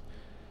wraiths.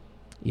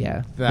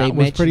 Yeah, that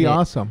was pretty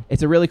awesome.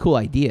 It's a really cool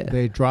idea.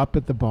 They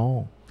dropped the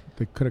ball.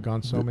 They could have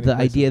gone so many. The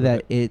idea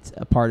that it's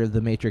a part of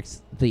the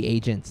Matrix,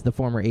 the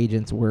former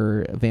agents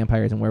were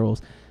vampires and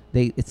werewolves.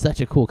 It's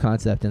such a cool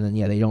concept, and then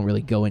they don't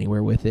really go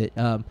anywhere with it.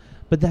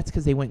 But that's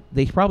because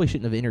they probably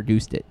shouldn't have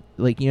introduced it.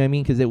 Like, you know what I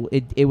mean? Because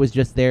it was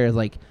just there as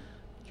like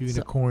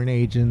unicorn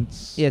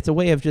agents. Yeah, it's a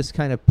way of just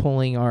kind of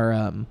pulling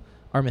our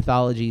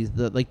mythologies,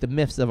 the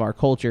myths of our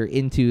culture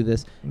into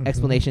this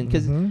explanation.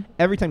 Because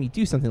every time you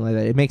do something like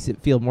that, it makes it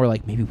feel more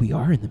like maybe we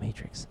are in the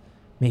Matrix.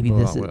 Maybe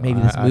this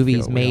movie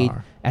is made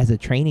as a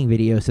training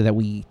video so that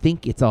we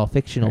think it's all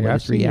fictional, but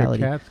it's reality. I've seen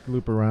your cats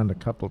loop around a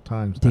couple of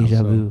times.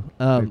 Deja vu.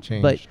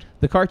 But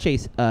the car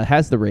chase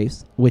has the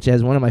race, which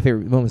has one of my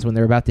favorite moments when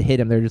they're about to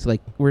hit him. They're just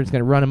like, we're just going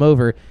to run him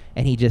over,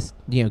 and he just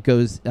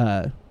goes.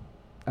 I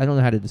don't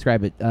know how to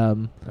describe it.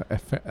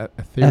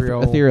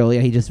 Ethereal.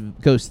 Yeah, he just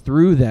goes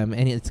through them,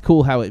 and it's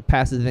cool how it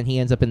passes. And then he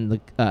ends up in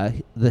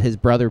his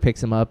brother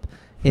picks him up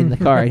in the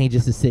car, and he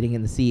just is sitting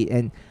in the seat.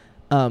 And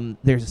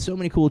there's so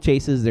many cool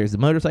chases. There's a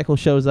motorcycle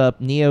shows up.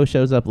 Neo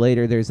shows up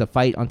later. There's a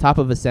fight on top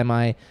of a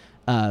semi.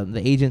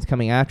 The agents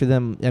coming after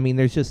them. I mean,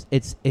 there's just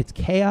it's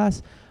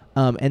chaos.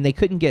 And they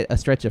couldn't get a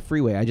stretch of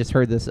freeway. I just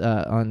heard this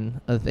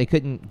they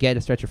couldn't get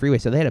a stretch of freeway,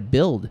 so they had to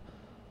build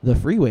the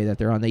freeway that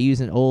they're on. They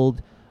use an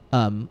old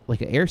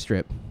like an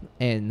airstrip,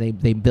 and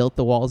they built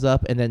the walls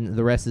up, and then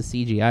the rest is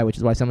CGI, which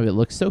is why some of it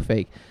looks so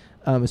fake,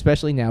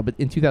 especially now. But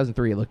in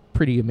 2003, it looked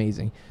pretty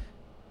amazing.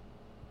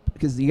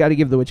 Because you got to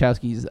give the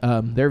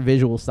Wachowskis, their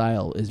visual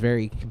style is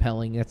very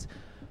compelling. That's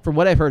from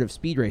what I've heard of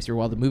Speed Racer.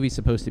 While the movie's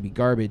supposed to be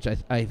garbage,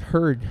 I've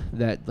heard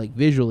that like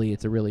visually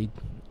it's a really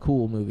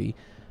cool movie.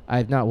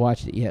 I've not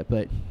watched it yet,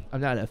 but I'm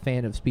not a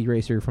fan of Speed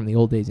Racer from the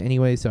old days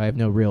anyway, so I have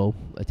no real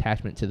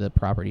attachment to the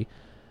property.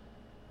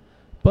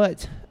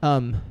 But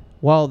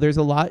while there's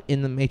a lot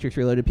in the Matrix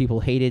Reloaded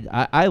people hated,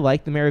 I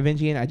like the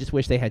Merovingian. I just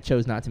wish they had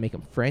chose not to make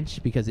him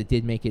French, because it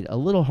did make it a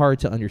little hard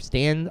to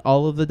understand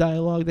all of the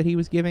dialogue that he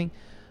was giving.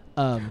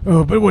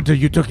 But what are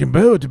you talking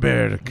about,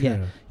 Beric?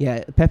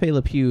 Yeah. Pepe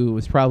Le Pew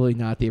was probably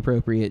not the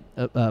appropriate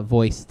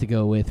voice to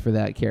go with for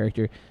that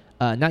character.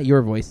 Not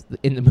your voice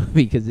in the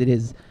movie, because it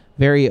is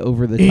very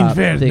over the top.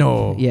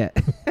 Inferno. Yeah.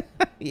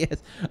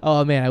 Yes.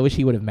 Oh man, I wish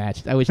he would have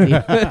matched. I wish he.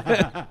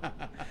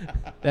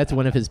 That's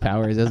one of his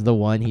powers. As the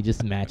one, he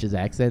just matches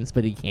accents,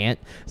 but he can't.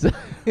 So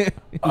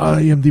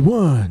I am the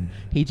one.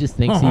 He just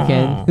thinks he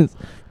can.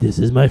 This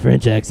is my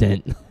French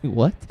accent.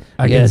 What?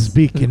 I can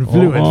speak in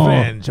fluent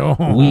French.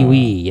 Oui,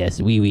 oui.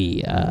 Yes, oui,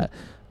 oui.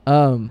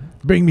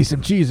 Bring me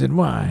some cheese and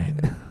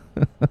wine.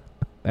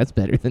 That's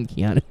better than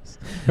Keanu's.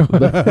 But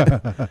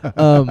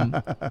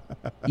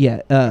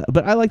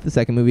I like the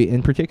second movie.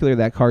 In particular,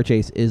 that car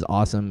chase is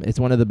awesome. It's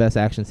one of the best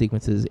action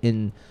sequences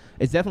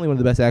It's definitely one of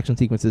the best action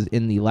sequences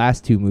in the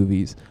last two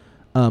movies.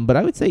 But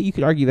I would say you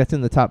could argue that's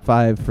in the top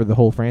 5 for the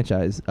whole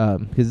franchise,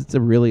 because it's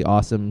a really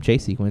awesome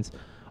chase sequence.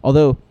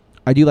 Although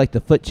I do like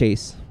the foot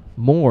chase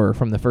more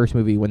from the first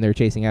movie when they're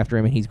chasing after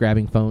him and he's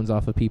grabbing phones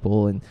off of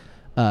people and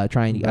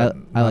trying to.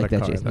 I like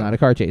that chase. Not a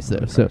car chase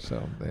though. So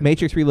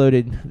Matrix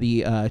Reloaded,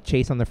 the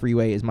chase on the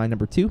freeway is my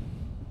number 2.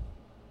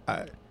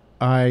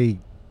 I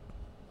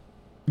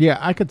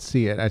could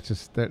see it. It's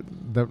just that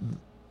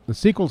the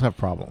sequels have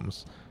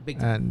problems. Big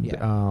time.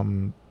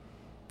 And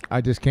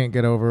I just can't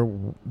get over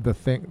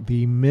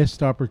the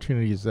missed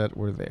opportunities that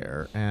were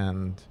there,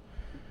 and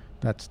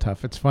that's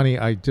tough. It's funny.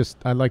 I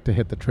like to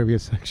hit the trivia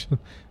section.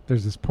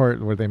 There's this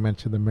part where they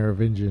mention the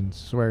Merovingian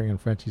swearing in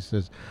French. He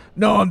says,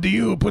 "Non do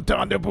you put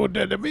on the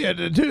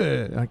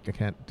I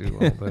can't do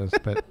all this,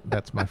 but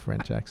that's my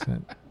French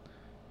accent.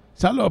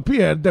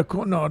 Salopierre de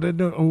Conor.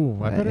 Oh,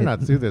 I better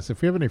not do this.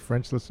 If you have any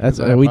French listeners,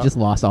 we just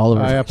lost all of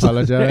our. I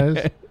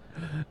apologize.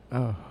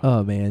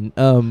 Oh man.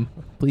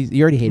 Please,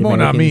 you already hated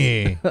Mon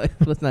ami.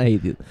 Let's not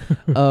hate you.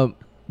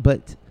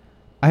 But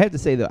I have to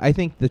say, though, I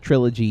think the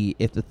trilogy,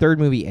 if the third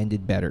movie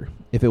ended better,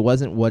 if it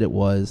wasn't what it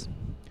was,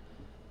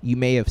 you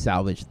may have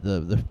salvaged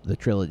the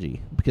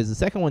trilogy. Because the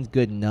second one's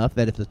good enough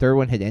that if the third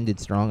one had ended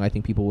strong, I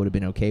think people would have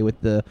been okay with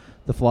the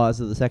flaws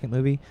of the second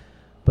movie.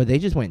 But they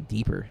just went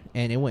deeper,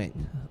 and it went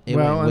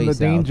way south.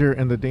 danger,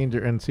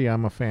 and see,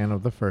 I'm a fan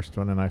of the first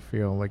one, and I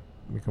feel like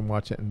we can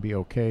watch it and be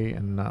okay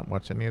and not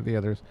watch any of the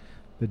others.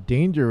 The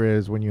danger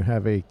is when you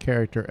have a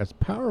character as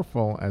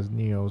powerful as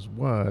Neo's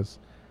was,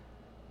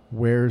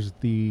 where's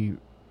the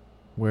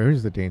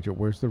danger?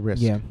 Where's the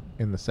risk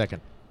in the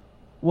second?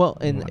 Well,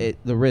 and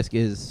the risk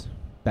is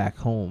back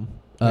home.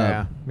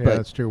 But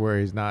that's true, where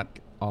he's not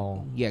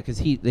all... Yeah, because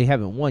they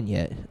haven't won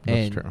yet.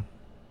 That's true.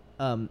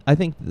 I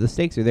think the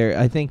stakes are there.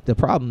 I think the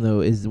problem, though,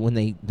 is when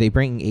they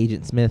bring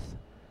Agent Smith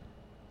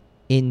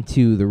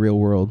into the real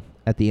world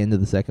at the end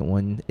of the second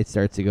one, it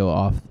starts to go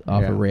off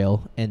a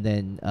rail. And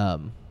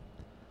then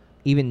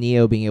even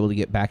Neo being able to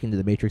get back into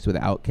the Matrix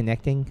without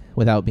connecting,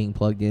 without being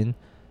plugged in,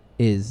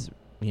 is,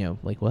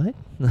 like, what?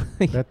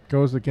 That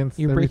goes against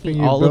you're everything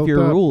breaking all of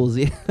your rules.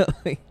 Yeah,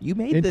 you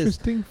made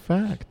Interesting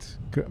fact.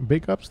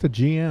 Big ups to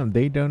GM.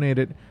 They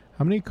donated...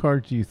 How many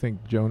cars do you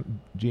think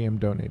GM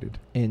donated?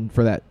 And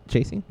for that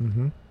chasing?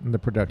 Mm-hmm. In the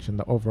production,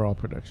 the overall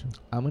production.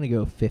 I'm going to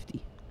go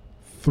 50.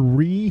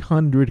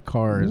 300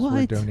 cars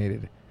were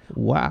donated.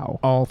 Wow.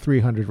 All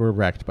 300 were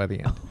wrecked by the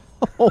end.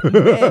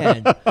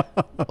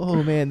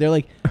 Oh, man. They're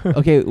like,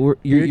 okay,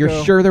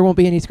 you're sure there won't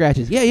be any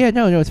scratches? Yeah,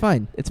 no, it's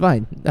fine. It's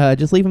fine.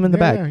 Just leave them in the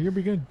back. Yeah, you'll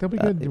be good. They'll be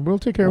good. We'll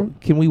take care of them.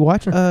 Can we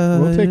watch?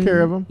 We'll take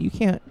care of them. You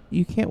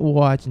can't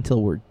watch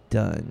until we're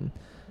done.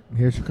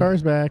 Here's your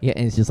cars back. Yeah,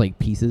 and it's just like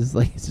pieces.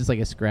 Like it's just like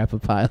a scrap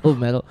of pile of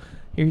metal.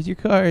 Here's your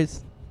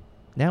cars.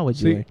 Now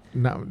what'd you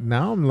learn?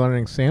 Now I'm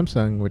learning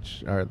Samsung,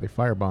 which are the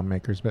firebomb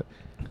makers, but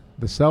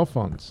the cell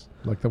phones,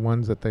 like the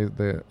ones that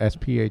the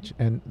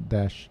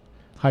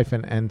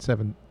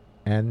SPH-N-N7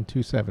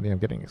 N270. I'm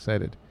getting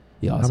excited.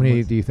 The awesome How many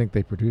ones. do you think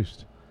they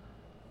produced?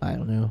 I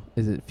don't know.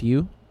 Is it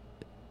few?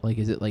 Like,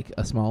 is it like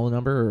a small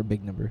number or a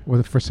big number?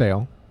 Was it for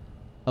sale?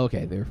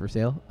 Okay, they were for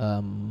sale.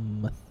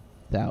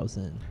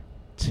 1,000.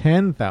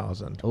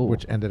 10,000,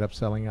 which ended up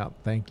selling out.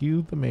 Thank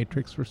you, The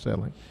Matrix, for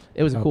selling.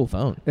 It was a cool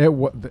phone.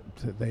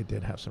 They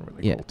did have some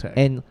really cool tech.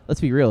 And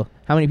let's be real,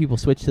 how many people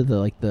switched to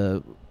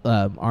the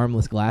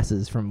armless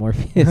glasses from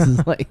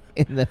Morpheus like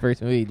in the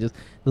first movie, just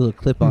the little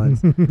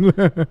clip-ons?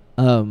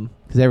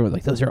 Because everyone's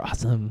like, those are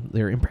awesome.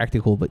 They're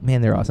impractical, but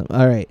man, they're awesome.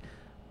 All right,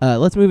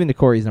 let's move into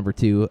Corey's number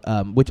 2,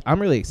 which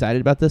I'm really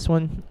excited about this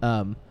one.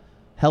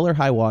 Hell or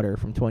High Water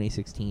from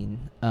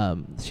 2016.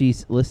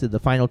 She's listed The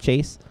Final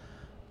Chase.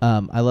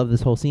 I love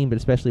this whole scene, but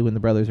especially when the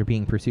brothers are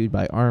being pursued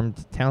by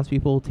armed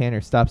townspeople. Tanner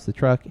stops the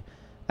truck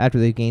after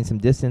they've gained some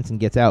distance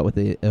and gets out with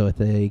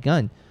a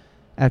gun.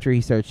 After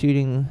he starts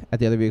shooting at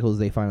the other vehicles,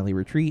 they finally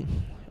retreat.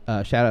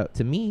 Shout out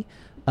to me.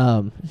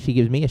 She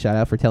gives me a shout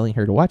out for telling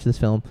her to watch this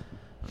film.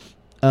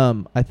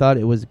 I thought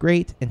it was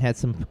great and had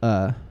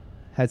somehow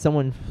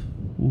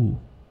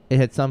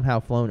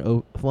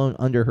flown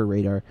under her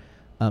radar.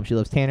 She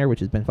loves Tanner,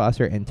 which is Ben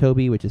Foster, and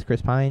Toby, which is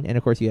Chris Pine, and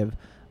of course you have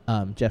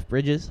Jeff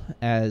Bridges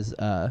as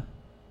I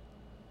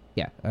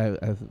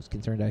was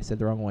concerned I said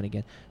the wrong one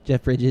again.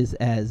 Jeff Bridges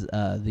as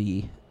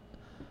the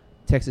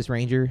Texas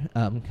Ranger,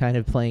 kind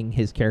of playing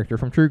his character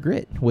from True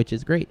Grit, which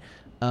is great.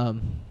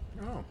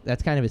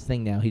 That's kind of his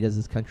thing now. He does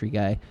this country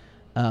guy.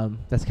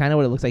 That's kind of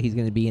what it looks like he's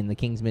going to be in the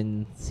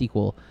Kingsman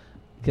sequel.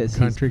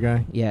 Country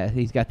guy? Yeah,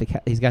 he's got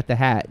the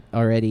hat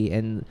already,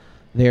 and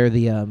they're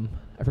the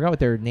I forgot what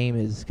their name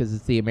is because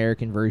it's the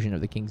American version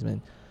of the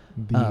Kingsman.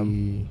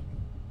 The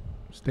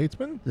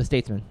Statesman? The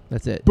Statesman.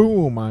 That's it.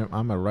 Boom!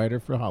 I'm a writer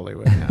for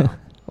Hollywood now.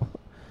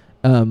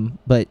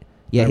 But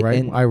yeah,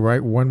 I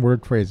write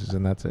one-word phrases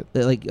and that's it.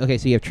 Okay,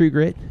 so you have True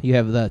Grit, you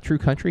have the True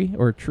Country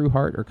or True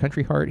Heart or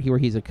Country Heart, where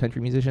he's a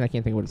country musician. I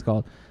can't think of what it's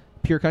called.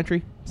 Pure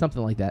Country,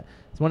 something like that.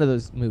 It's one of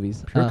those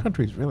movies. Pure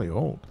Country is really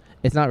old.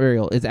 It's not very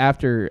old. It's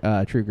after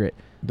True Grit.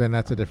 Then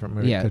that's a different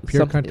movie. Yeah,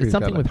 Pure Country. It's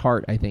something with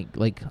heart, I think,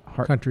 like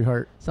heart. Country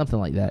Heart, something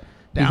like that.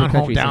 Down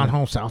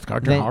home, South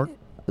Country Heart.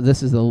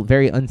 This is a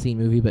very unseen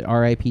movie, but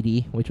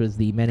R.I.P.D., which was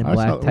the Men in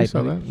Black type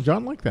movie. That.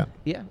 John liked that.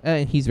 Yeah,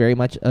 and he's very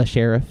much a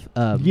sheriff.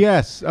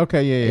 Yes.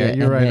 Okay. Yeah.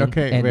 You're right.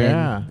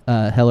 Then,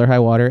 Hell or High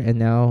Water, and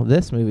now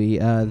this movie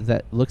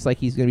that looks like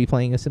he's going to be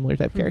playing a similar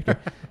type of character.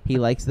 He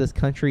likes this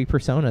country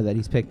persona that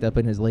he's picked up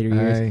in his later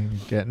years.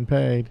 Getting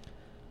paid.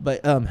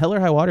 But Hell or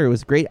High Water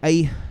was great.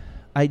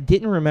 I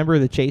didn't remember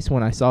the chase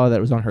when I saw that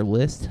it was on her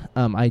list.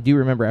 I do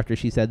remember after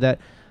she said that.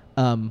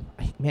 I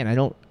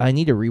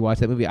need to rewatch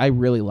that movie. I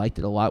really liked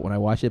it a lot when I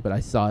watched it, but I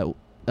saw it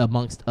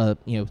amongst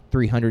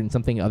 300 and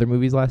something other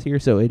movies last year,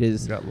 so it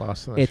is. Got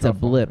lost in the it's shuffle. A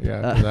blip.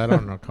 Yeah, 'cause I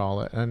don't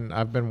recall it, and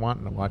I've been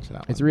wanting to watch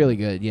that. It's really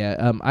good.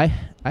 Yeah.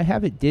 I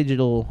have it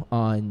digital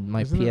on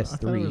my PS3. I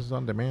thought it was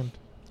on demand.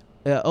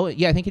 Yeah,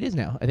 I think it is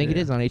now. I think it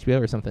is on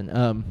HBO or something.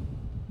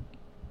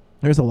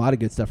 There's a lot of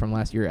good stuff from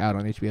last year out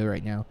on HBO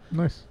right now.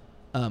 Nice.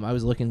 I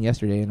was looking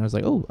yesterday and I was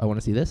like, oh, I want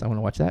to see this. I want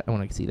to watch that. I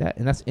want to see that.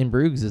 And that's In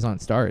Bruges is on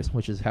Stars,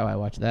 which is how I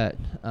watch that.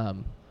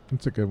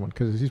 It's a good one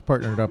because he's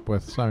partnered up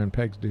with Simon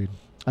Pegg's dude.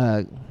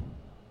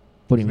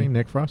 What do you Isn't he mean?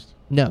 Nick Frost?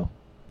 No,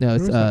 Who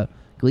it's is that?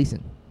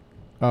 Gleason.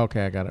 Oh,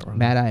 okay, I got it wrong.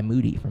 Mad Eye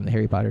Moody from the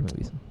Harry Potter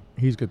movies.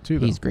 He's good too,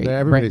 though. He's great.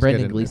 Everybody's good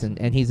Brendan in Gleeson,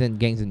 and he's in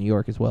Gangs of New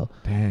York as well.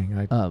 this.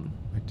 Dang,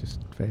 I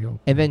just failed.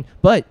 And then,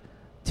 but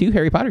 2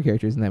 Harry Potter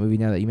characters in that movie.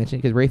 Now that you mention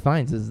it, because Ray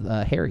Fiennes is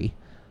Harry,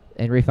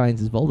 and Ray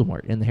Fiennes is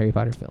Voldemort in the Harry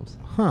Potter films.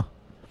 Huh.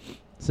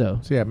 So,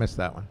 See, I missed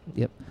that one.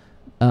 yep.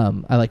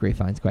 I like Ray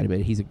Fiennes quite a bit.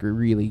 He's a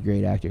really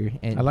great actor.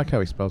 And I like how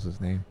he spells his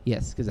name.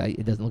 yes, because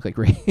it doesn't look like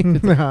Ray.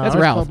 No, I That's always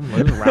Ralph.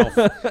 called him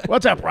Ralph.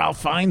 What's up,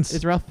 Ralph Fiennes?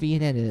 It's Ralph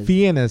Fiennes.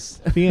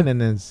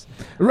 Fiennes.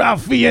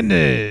 Ralph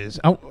Fiennes.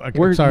 Oh, okay,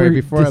 We're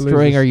before destroying I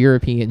lose our this,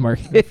 European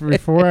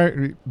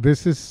market.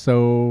 this is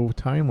so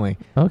timely.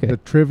 Okay. The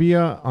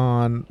trivia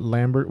on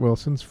Lambert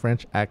Wilson's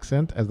French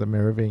accent as the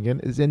Merovingian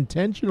is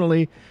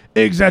intentionally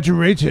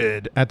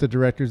exaggerated at the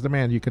director's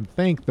demand. You can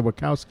thank the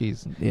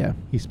Wachowskis. Yeah.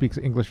 He speaks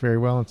English very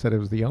well and said it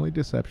was the only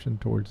deception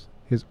towards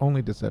his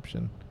only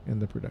deception in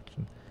the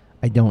production.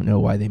 I don't know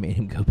why they made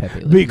him go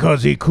Pepe Le Pew.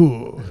 Because he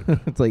could.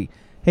 It's like,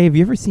 hey, have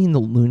you ever seen the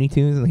Looney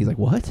Tunes? And he's like,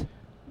 what?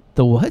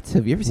 The what?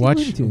 Have you ever seen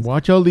Looney Tunes?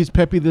 Watch all these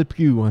Pepe Le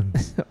Pew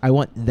ones. I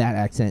want that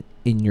accent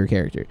in your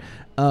character.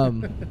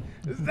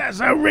 That's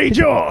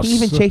outrageous. He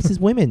even chases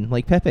women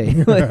like Pepe.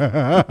 He's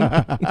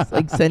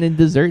like sending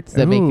desserts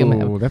that make him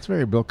Oh, that's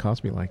very Bill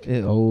Cosby-like.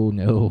 Oh,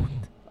 no.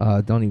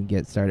 Don't even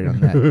get started on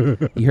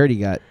that. You heard he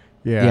got...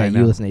 Yeah, I you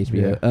know. listen to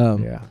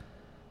HBO. Yeah.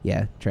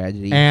 Yeah,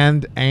 tragedy.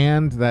 And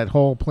that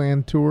whole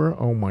planned tour.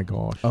 Oh my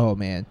gosh. Oh,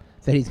 man.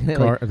 That he's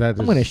gonna,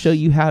 I'm going to show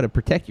you how to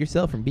protect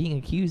yourself from being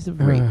accused of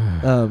rape.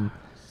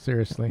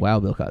 Seriously. Wow,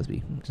 Bill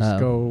Cosby. Just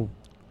go.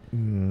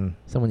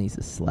 Someone needs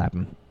to slap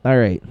him. All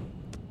right.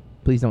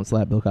 Please don't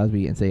slap Bill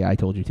Cosby and say I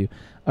told you to.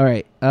 All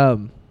right.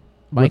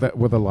 Mike,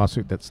 with a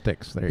lawsuit that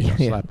sticks. There you go.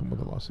 Yeah. Slap him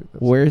with a lawsuit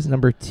that where's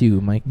number 2,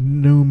 Mike?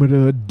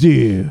 Numero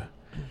 2.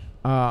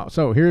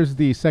 So here's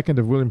the second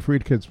of William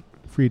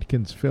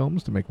Friedkin's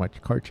films to make my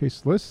car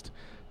chase list.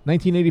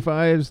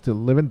 1985's To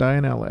Live and Die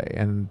in L.A.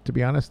 And to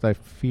be honest, I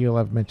feel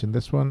I've mentioned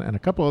this one and a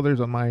couple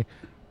others on my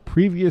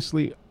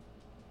previously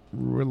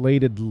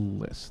related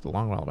list a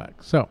long while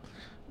back. So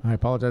I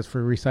apologize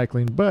for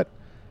recycling, but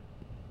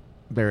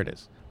there it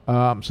is.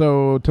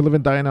 So To Live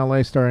and Die in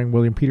L.A. starring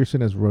William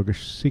Peterson as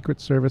roguish Secret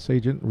Service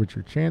agent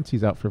Richard Chance.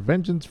 He's out for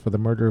vengeance for the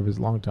murder of his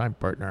longtime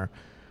partner.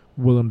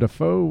 Willem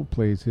Dafoe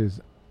plays his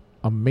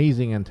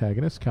amazing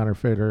antagonist,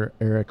 counterfeiter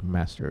Eric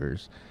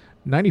Masters.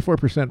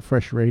 94%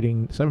 fresh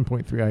rating,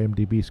 7.3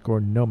 IMDb score,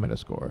 no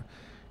Metascore.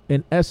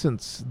 In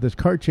essence, the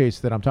car chase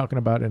that I'm talking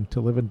about in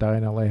To Live and Die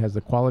in L.A. has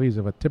the qualities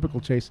of a typical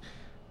chase,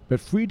 but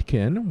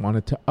Friedkin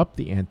wanted to up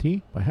the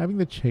ante by having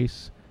the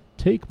chase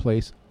take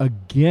place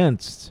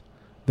against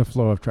the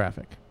flow of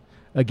traffic.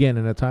 Again,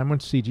 in a time when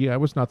CGI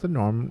was not the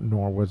norm,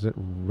 nor was it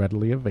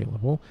readily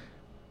available,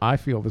 I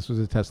feel this was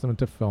a testament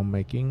to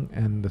filmmaking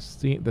and the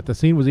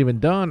scene was even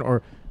done,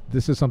 or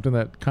this is something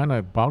that kind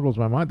of boggles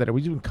my mind that it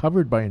was even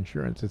covered by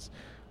insurance.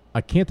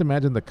 I can't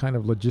imagine the kind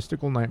of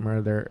logistical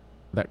nightmare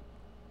that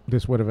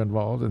this would have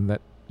involved, and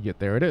that yet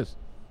there it is.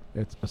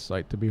 It's a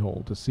sight to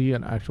behold to see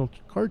an actual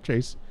car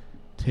chase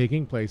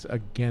taking place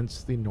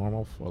against the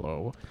normal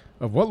flow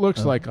of what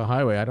looks like a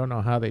highway. I don't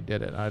know how they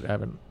did it.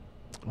 I'm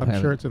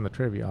sure it's in the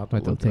trivia. I'll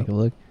have to take a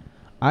look.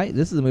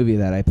 This is a movie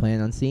that I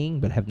plan on seeing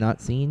but have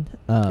not seen.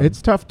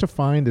 It's tough to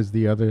find as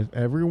the other.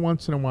 Every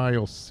once in a while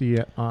you'll see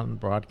it on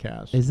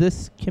broadcast. Is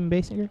this Kim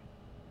Basinger?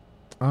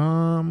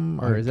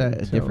 Or is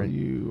that a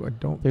different? I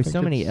don't. There's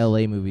so many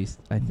LA movies.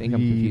 I think I'm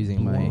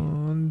confusing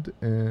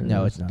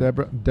No, it's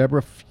not.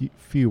 Deborah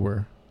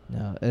Fewer.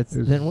 No, it's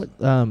then what?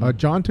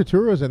 John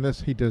Turturro's in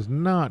this. He does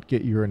not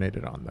get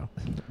urinated on though.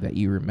 That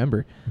you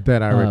remember?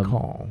 That I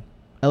recall.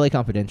 LA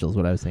Confidential is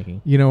what I was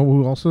thinking. You know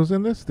who also is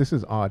in this? This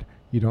is odd.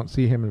 You don't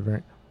see him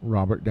in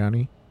Robert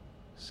Downey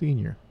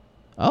Sr.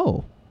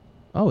 Oh,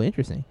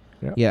 interesting.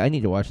 Yep. Yeah, I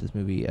need to watch this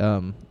movie.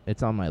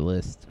 It's on my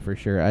list for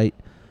sure. I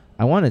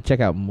want to check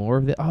out more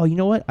of it. Oh, you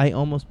know what? I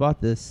almost bought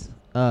this.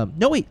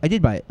 No, wait, I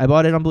did buy it. I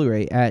bought it on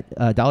Blu-ray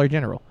at Dollar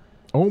General.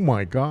 Oh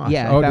my gosh!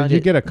 Yeah. Oh, did you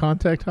get a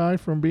contact high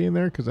from being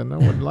there? Because I know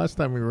when last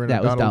time we were in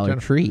that was Dollar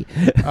Tree.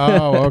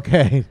 Oh,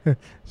 okay.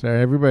 Sorry,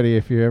 everybody.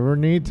 If you ever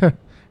need to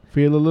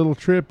feel a little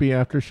trippy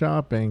after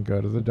shopping, go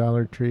to the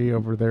Dollar Tree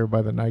over there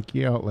by the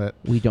Nike outlet.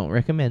 We don't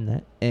recommend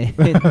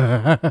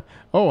that.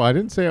 Oh, I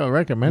didn't say I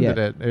recommended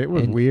it. It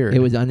was weird. It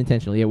was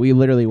unintentional. Yeah, we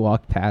literally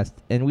walked past,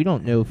 and we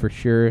don't know for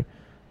sure,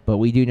 but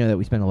we do know that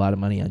we spent a lot of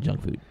money on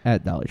junk food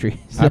at Dollar Tree.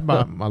 I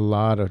bought a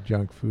lot of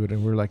junk food,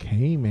 and we're like,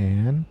 hey,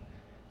 man.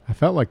 I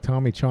felt like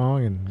Tommy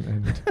Chong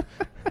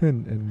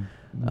and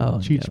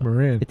Cheech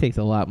Marin. It takes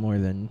a lot more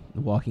than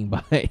walking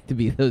by to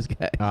be those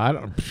guys. I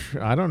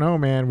don't know,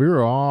 man. We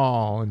were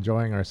all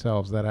enjoying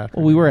ourselves that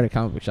afternoon. Well, we were at a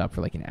comic book shop for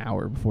like an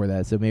hour before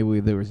that, so maybe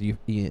there was the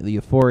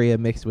euphoria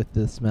mixed with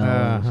the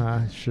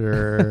smell.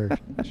 Sure,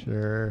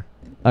 sure.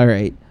 All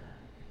right.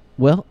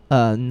 Well,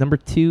 number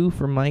 2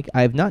 for Mike,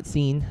 I have not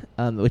seen,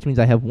 which means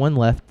I have one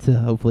left to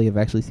hopefully have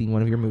actually seen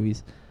one of your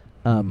movies.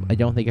 I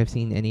don't think I've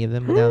seen any of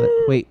them.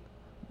 Wait.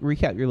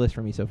 Recap your list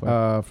for me so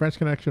far. French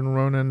Connection,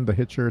 Ronin, The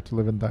Hitcher, To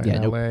Live and Die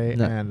in L.A.,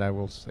 and I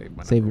will save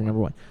my number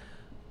one.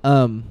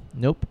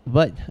 Nope.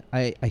 But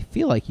I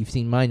feel like you've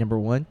seen my number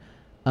one,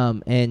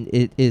 and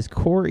it is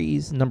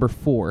Corey's number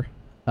 4.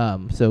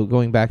 So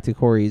going back to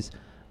Corey's,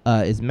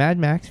 is Mad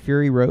Max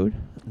Fury Road,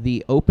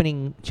 the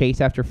opening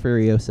chase after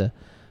Furiosa,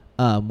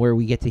 where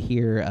we get to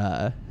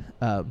hear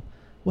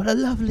 "What a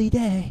Lovely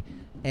Day"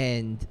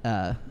 and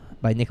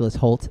by Nicholas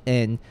Hoult,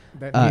 and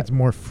that needs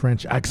more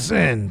French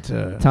accent.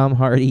 Tom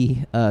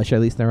Hardy,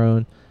 Charlize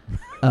Theron.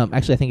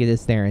 Actually, I think it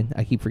is Theron.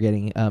 I keep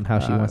forgetting how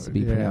she wants to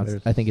be pronounced.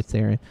 I think it's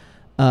Theron.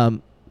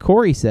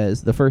 Corey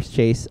says, the first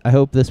chase, I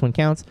hope this one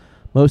counts.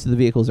 Most of the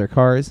vehicles are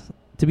cars.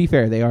 To be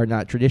fair, they are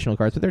not traditional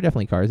cars, but they're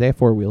definitely cars. They have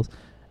 4 wheels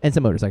and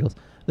some motorcycles.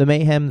 The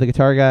mayhem, the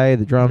guitar guy,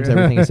 the drums,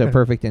 everything is so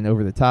perfect and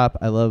over the top.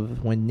 I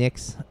love when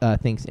Nix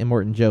thinks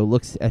Immortan Joe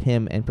looks at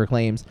him and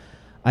proclaims,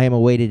 I am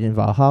awaited in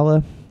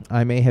Valhalla.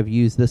 I may have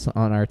used this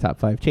on our top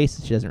 5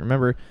 chases. She doesn't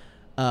remember.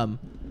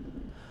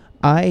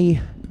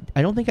 I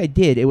don't think I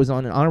did. It was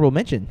on an honorable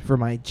mention for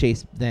my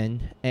chase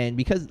then. And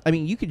because, I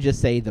mean, you could just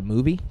say the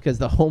movie, because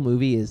the whole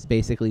movie is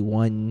basically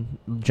one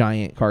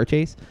giant car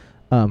chase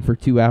for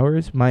 2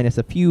 hours, minus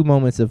a few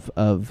moments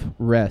of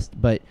rest.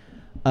 But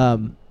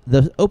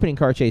the opening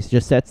car chase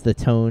just sets the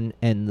tone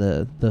and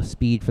the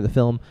speed for the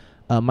film.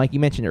 Mike, you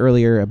mentioned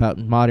earlier about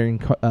modern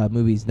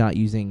movies not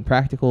using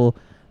practical.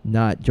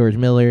 Not George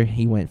Miller.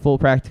 He went full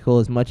practical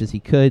as much as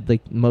he could.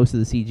 Like, most of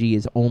the CG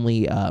is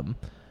only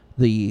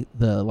the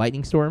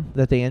lightning storm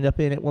that they end up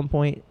in at one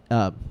point,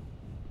 or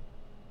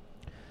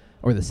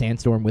the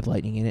sandstorm with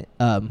lightning in it.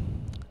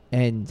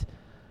 And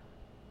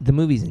the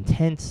movie's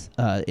intense.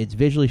 It's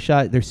visually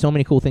shot. There's so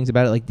many cool things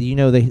about it. Like, do you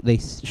know they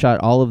shot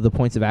all of the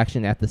points of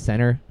action at the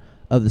center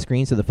of the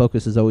screen, so the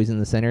focus is always in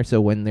the center.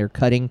 So when they're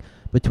cutting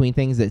between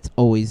things, it's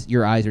always,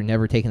 your eyes are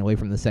never taken away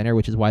from the center,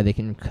 which is why they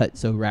can cut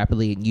so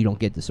rapidly and you don't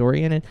get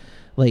disoriented.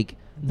 Like,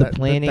 the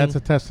planning. That's a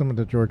testament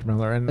to George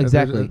Miller. And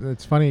exactly.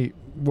 It's funny.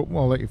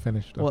 I'll let you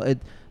finish. Well,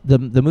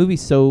 the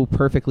movie's so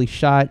perfectly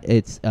shot.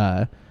 It's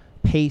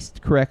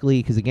paced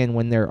correctly, because again,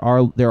 when there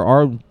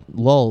are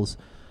lulls,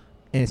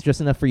 and it's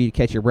just enough for you to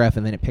catch your breath,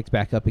 and then it picks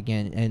back up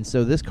again. And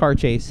so this car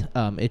chase,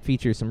 it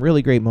features some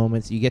really great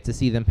moments. You get to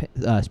see them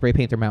spray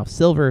paint their mouth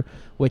silver,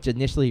 which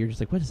initially you're just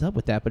like, what is up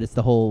with that? But it's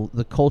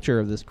the culture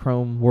of this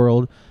chrome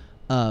world.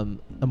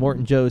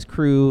 Immortan Joe's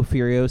crew,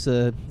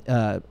 Furiosa,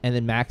 and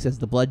then Max as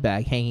the blood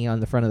bag hanging on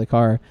the front of the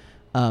car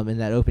in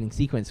that opening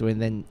sequence.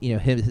 And then, you know,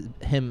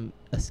 him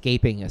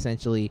escaping,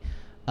 essentially,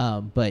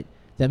 but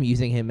them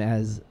using him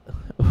as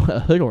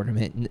a hood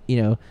ornament.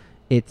 You know,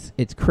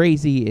 it's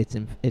crazy.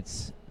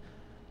 It's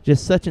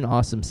just such an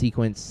awesome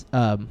sequence.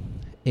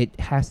 It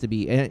has to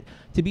be. And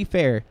to be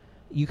fair,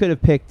 you could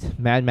have picked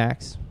Mad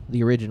Max,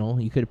 the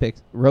original. You could have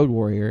picked Road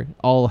Warrior.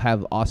 All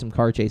have awesome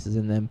car chases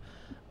in them.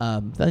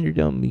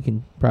 Thunderdome, you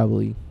can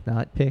probably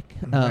not pick.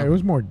 It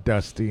was more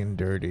dusty and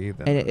dirty.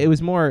 And it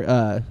was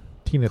more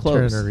Tina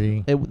close.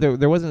 Turner-y.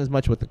 There wasn't as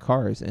much with the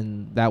cars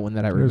in that one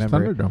that I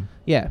remember. It was Thunderdome.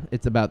 Yeah,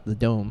 it's about the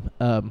dome.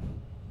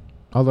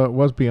 Although it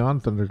was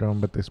beyond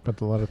Thunderdome, but they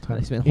spent a lot of time.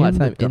 They spent a lot of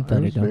time in Thunderdome.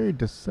 It was very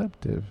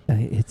deceptive.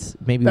 It's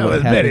maybe that what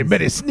was happens. very,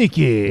 very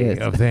sneaky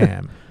of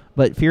them.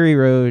 But Fury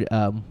Road,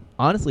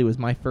 honestly, was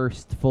my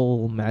first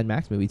full Mad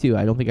Max movie too.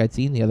 I don't think I'd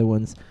seen the other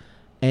ones,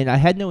 and I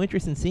had no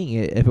interest in seeing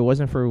it. If it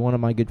wasn't for one of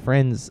my good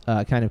friends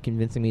kind of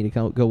convincing me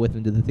to go with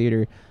him to the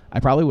theater,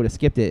 I probably would have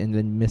skipped it and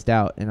then missed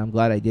out. And I'm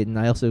glad I didn't.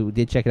 I also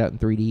did check it out in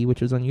 3D,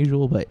 which was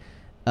unusual, but.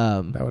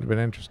 That would have been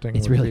interesting.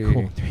 It's really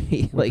cool.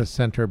 3D. With the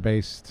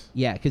center-based.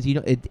 Yeah, because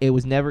it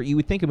was never. You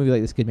would think a movie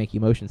like this could make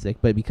you motion sick,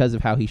 but because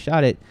of how he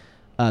shot it,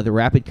 the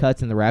rapid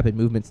cuts and the rapid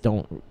movements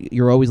don't.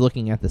 You're always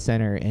looking at the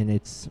center, and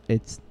it's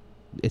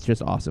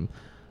just awesome.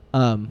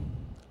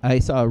 I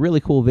saw a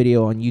really cool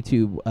video on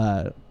YouTube.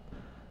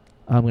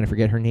 I'm gonna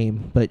forget her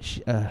name, but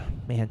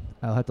man,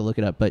 I'll have to look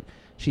it up. But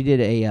she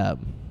did a.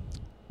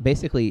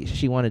 Basically,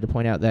 she wanted to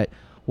point out that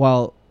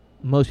while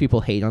most people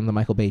hate on the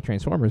Michael Bay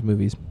Transformers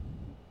movies,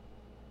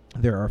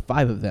 there are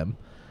 5 of them.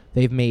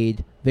 They've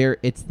made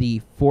it's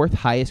the 4th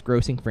highest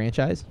grossing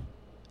franchise,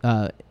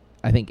 I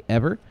think,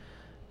 ever.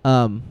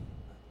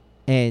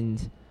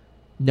 And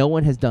no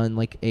one has done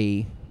like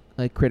a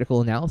critical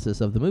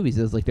analysis of the movies.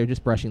 It's like they're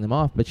just brushing them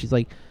off. But she's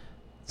like,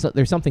 so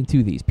there's something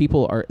to these.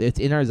 It's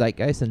in our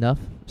zeitgeist enough.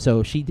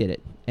 So she did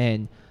it.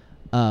 And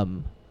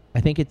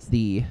I think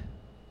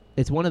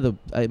it's one of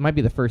it might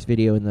be the first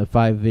video in the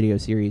 5 video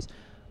series.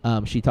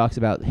 She talks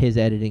about his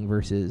editing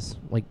versus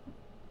like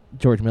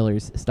George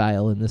Miller's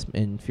style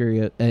in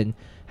Fury, and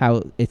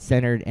how it's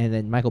centered, and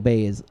then Michael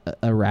Bay is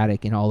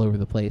erratic and all over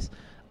the place.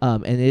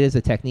 And it is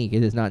a technique.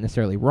 It is not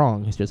necessarily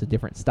wrong. It's just a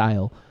different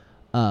style.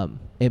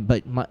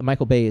 But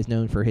Michael Bay is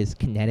known for his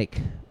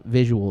kinetic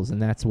visuals, and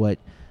that's what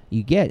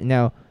you get.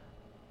 Now,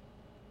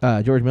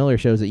 George Miller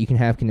shows that you can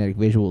have kinetic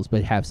visuals,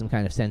 but have some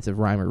kind of sense of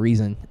rhyme or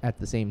reason at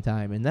the same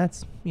time, and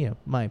that's,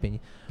 my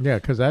opinion. Yeah,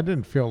 because I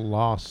didn't feel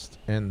lost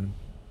in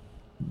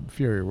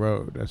Fury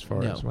Road as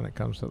far as when it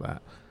comes to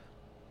that.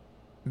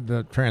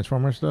 The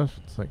Transformer stuff,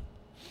 it's like,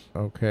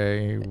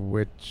 okay,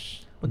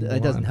 which Well,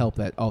 it doesn't help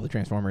that all the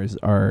Transformers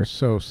are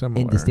so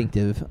similar,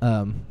 indistinctive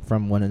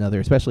from one another,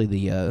 especially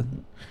the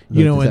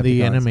in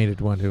the animated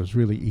one, it was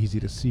really easy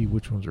to see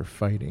which ones were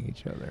fighting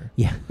each other.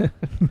 Yeah,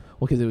 well,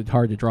 because it was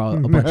hard to draw a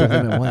bunch of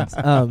them at once.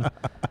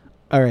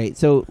 All right,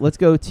 so let's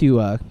go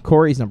to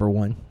Corey's number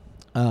one.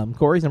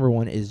 Corey's number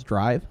one is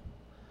Drive,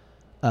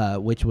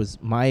 which was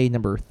my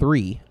number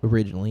 3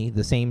 originally,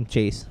 the same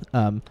chase.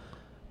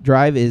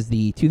 Drive is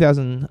the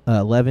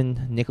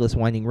 2011 Nicholas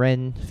Winding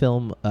Refn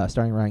film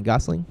starring Ryan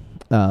Gosling.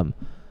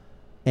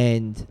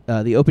 And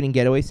the opening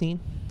getaway scene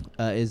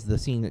is the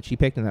scene that she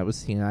picked, and that was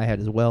the scene I had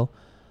as well.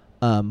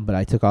 But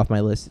I took off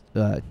my list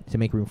to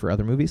make room for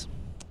other movies.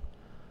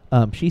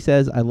 She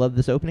says, I love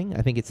this opening.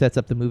 I think it sets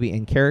up the movie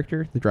and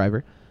character, the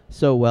driver,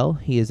 so well.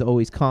 He is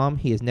always calm.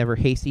 He is never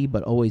hasty,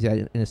 but always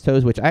in his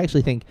toes, which I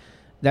actually think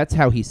that's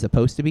how he's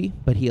supposed to be.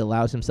 But he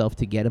allows himself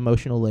to get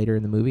emotional later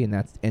in the movie, and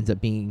that ends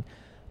up being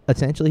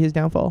essentially his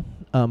downfall.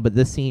 But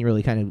this scene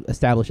really kind of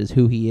establishes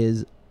who he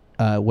is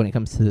when it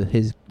comes to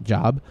his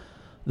job.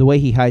 The way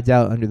he hides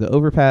out under the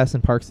overpass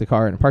and parks the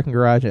car in a parking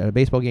garage at a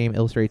baseball game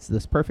illustrates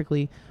this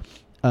perfectly.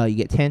 You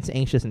get tense,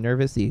 anxious, and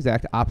nervous, the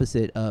exact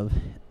opposite of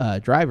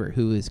Driver,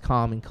 who is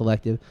calm and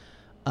collective.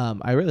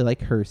 I really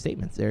like her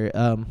statements there.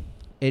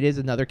 It is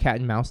another cat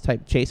and mouse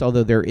type chase,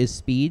 although there is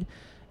speed.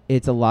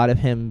 It's a lot of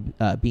him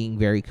being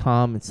very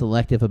calm and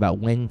selective about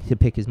when to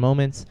pick his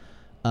moments,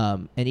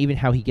 and even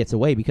how he gets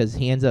away, because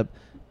he ends up,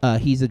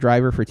 he's a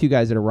driver for 2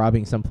 guys that are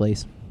robbing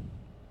someplace.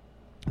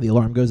 The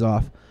alarm goes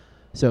off,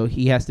 so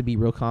he has to be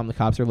real calm. The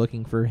cops are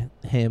looking for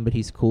him, but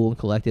he's cool and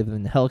collective, and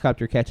then the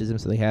helicopter catches him,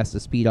 so he has to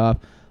speed off,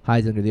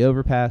 hides under the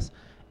overpass.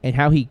 And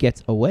how he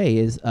gets away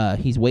is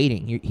he's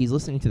waiting. He's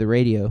listening to the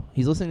radio.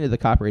 He's listening to the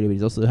cop radio, but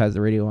he also has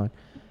the radio on.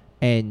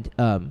 And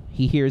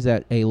he hears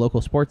at a local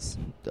sports,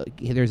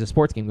 there's a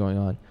sports game going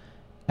on.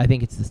 I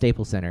think it's the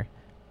Staples Center.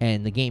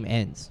 And the game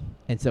ends.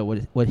 And so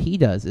what he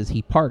does is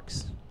he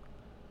parks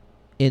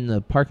in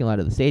the parking lot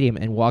of the stadium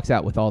and walks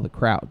out with all the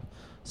crowd.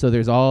 So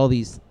there's all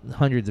these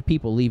hundreds of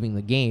people leaving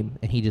the game,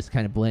 and he just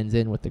kind of blends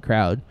in with the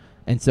crowd,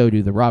 and so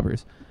do the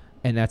robbers.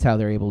 And that's how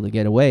they're able to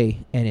get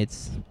away. And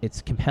it's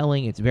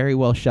compelling. It's very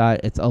well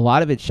shot. It's a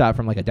lot of it's shot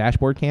from like a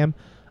dashboard cam,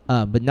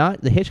 but not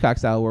the Hitchcock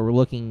style where we're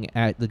looking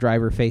at the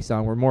driver face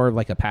on. We're more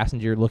like a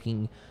passenger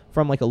looking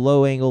from like a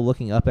low angle,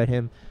 looking up at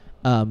him.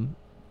 And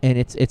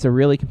it's a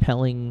really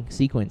compelling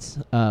sequence.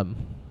 One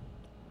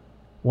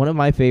of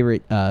my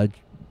favorite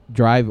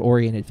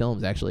Drive-oriented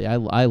films, actually.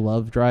 I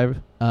love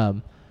Drive.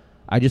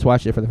 I just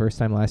watched it for the first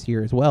time last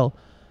year as well.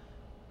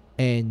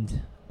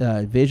 And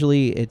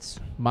visually, it's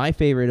my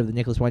favorite of the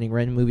Nicholas Winding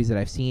Refn movies that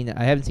I've seen.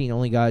 I haven't seen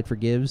Only God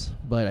Forgives,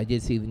 but I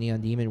did see The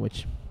Neon Demon,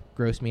 which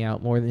grossed me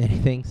out more than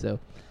anything. So,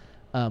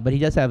 but he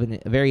does have a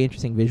very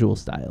interesting visual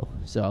style,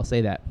 so I'll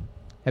say that.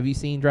 Have you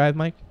seen Drive,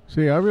 Mike?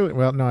 See,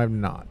 no, I've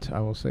not. I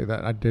will say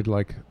that I did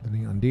like The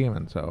Neon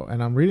Demon,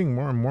 and I'm reading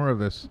more and more of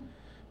this.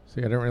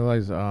 See, I didn't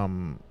realize,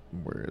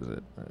 where is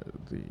it?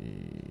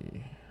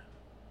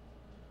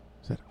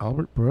 Is that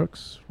Albert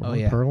Brooks? Ron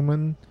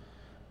Perlman?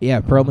 Yeah,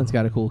 Perlman's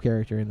got a cool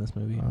character in this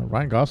movie.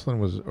 Ryan Gosling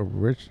was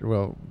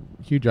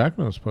Hugh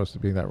Jackman was supposed to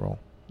be that role.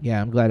 Yeah,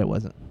 I'm glad it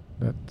wasn't.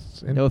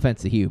 No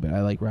offense to Hugh, but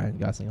I like Ryan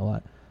Gosling a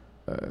lot.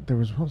 There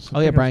was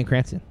Bryan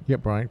Cranston. Yeah,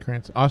 Bryan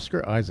Cranston.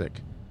 Oscar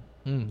Isaac.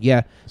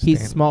 Yeah,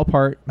 he's a small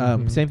part.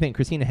 Same thing.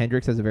 Christina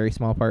Hendricks has a very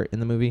small part in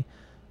the movie.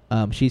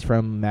 She's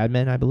from Mad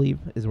Men, I believe,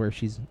 is where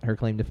her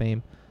claim to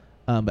fame.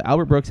 But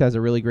Albert Brooks has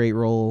a really great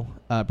role.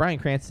 Bryan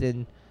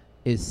Cranston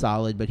is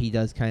solid, but he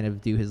does kind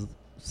of do his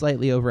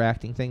slightly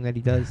overacting thing that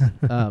he does.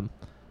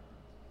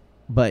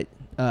 But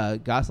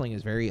Gosling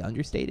is very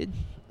understated,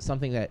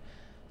 something that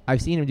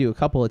I've seen him do a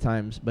couple of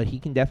times, but he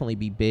can definitely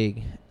be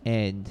big,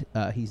 and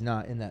he's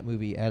not in that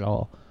movie at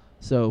all.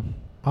 So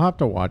I'll have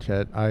to watch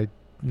it. I'm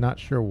not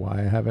sure why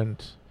I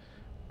haven't.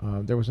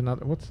 There was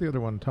another. What's the other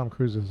one? Tom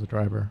Cruise is the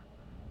driver.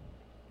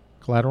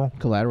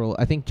 Collateral.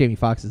 I think Jamie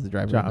Foxx is the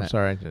driver. I'm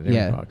sorry, Jamie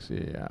Foxx.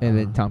 Yeah. And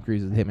then Tom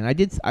Cruise is him.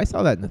 And I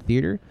saw that in the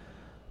theater,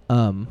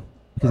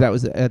 because that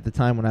was at the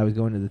time when I was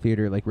going to the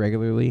theater like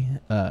regularly.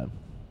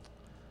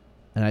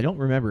 And I don't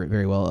remember it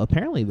very well.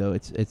 Apparently, though,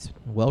 it's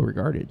well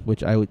regarded,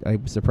 which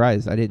I'm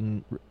surprised. I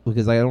didn't,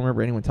 because I don't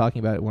remember anyone talking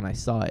about it when I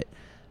saw it.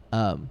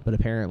 But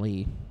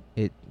apparently,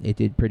 it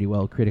did pretty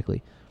well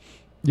critically.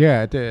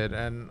 Yeah, it did.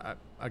 And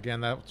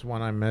again, that's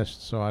one I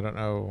missed, so I don't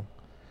know.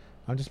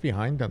 I'm just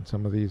behind on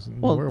some of these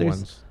newer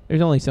ones.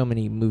 There's only so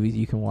many movies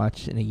you can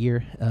watch in a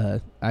year.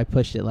 I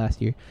pushed it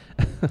last year,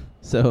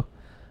 so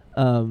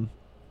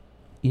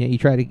you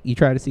try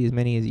to see as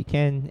many as you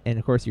can, and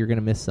of course you're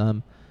gonna miss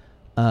some.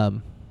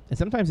 And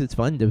sometimes it's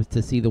fun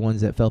to see the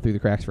ones that fell through the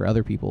cracks for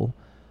other people.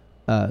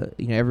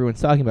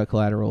 Everyone's talking about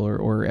Collateral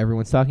or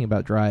everyone's talking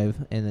about Drive,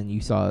 and then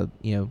you saw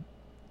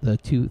the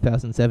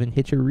 2007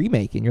 Hitcher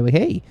remake, and you're like,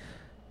 hey.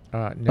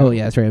 No. Oh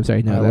yeah, that's right. I'm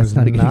sorry. No, that's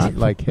not a good example.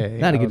 Like hey.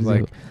 Not a good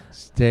example. Like,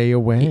 stay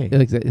away.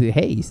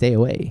 Hey, stay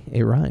away.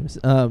 It rhymes.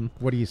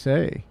 What do you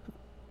say?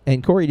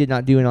 And Corey did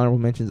not do an honorable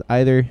mentions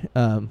either.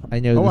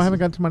 I know. I haven't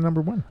got to my number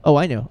one. Oh,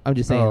 I know. I'm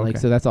just saying.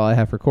 So that's all I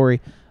have for Corey.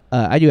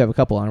 I do have a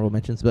couple honorable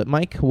mentions, but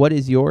Mike, what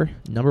is your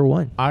number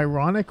one?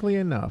 Ironically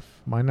enough,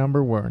 my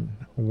number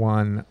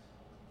one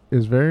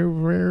is very,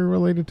 very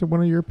related to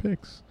one of your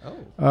picks.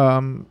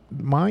 Oh.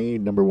 My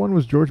number one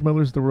was George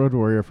Miller's The Road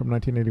Warrior from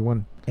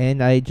 1981.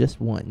 And I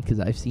just won because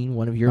I've seen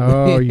one of your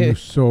Oh, you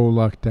so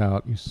lucked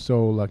out.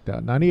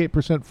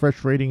 98%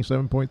 fresh rating,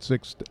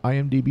 7.6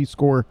 IMDb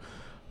score,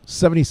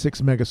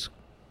 76 meta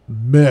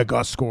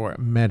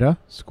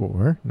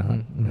score,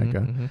 not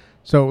mega.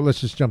 So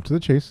let's just jump to the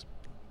chase.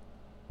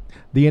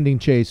 The ending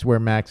chase where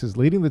Max is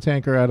leading the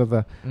tanker out of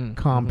the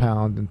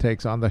compound and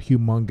takes on the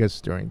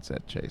humongous during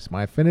said chase.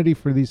 My affinity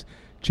for these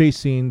chase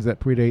scenes that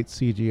predate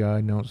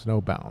CGI knows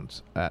no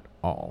bounds at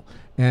all.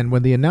 And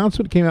when the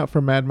announcement came out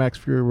for Mad Max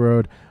Fury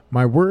Road,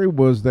 my worry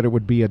was that it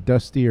would be a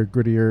dustier,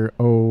 grittier,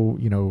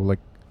 like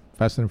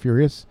Fast and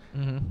Furious.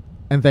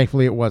 And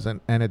thankfully it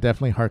wasn't. And it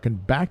definitely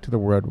harkened back to the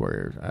Road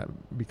Warriors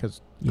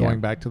because going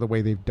back to the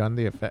way they've done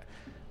the effect,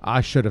 I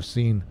should have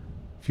seen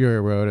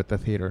Fury Road at the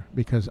theater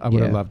because I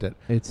would have loved it.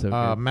 It's so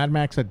good. Mad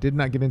Max I did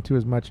not get into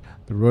as much.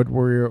 The Road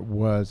Warrior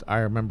was, I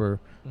remember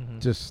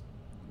just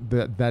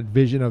that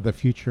vision of the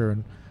future.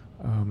 And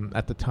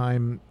at the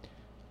time,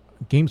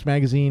 Games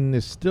Magazine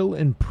is still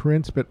in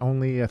print, but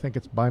only, I think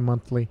it's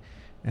bi-monthly.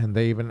 And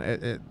they even,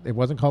 it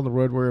wasn't called The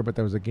Road Warrior, but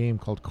there was a game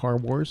called Car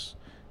Wars.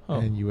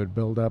 And you would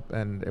build up,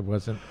 and it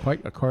wasn't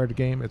quite a card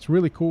game. It's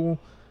really cool.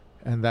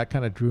 And that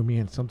kind of drew me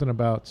in. Something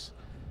about,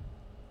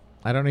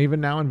 I don't know,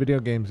 even now in video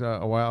games,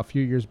 a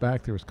few years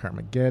back, there was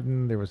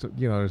Carmageddon. There was,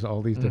 there's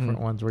all these different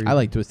ones where you... I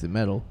like Twisted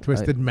Metal.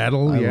 Twisted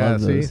Metal, I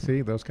love those.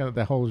 See, those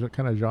that whole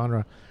kind of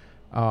genre.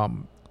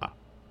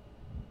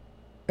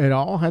 It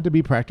all had to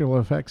be practical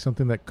effects,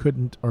 something that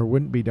couldn't or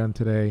wouldn't be done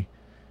today,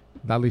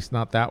 at least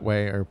not that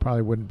way, or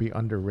probably wouldn't be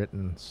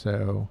underwritten.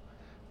 So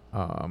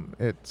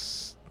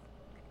it's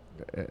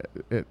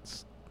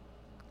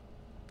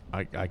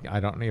I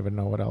don't even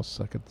know what else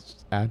I could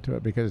add to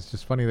it, because it's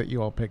just funny that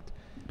you all picked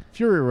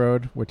Fury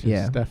Road, which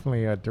is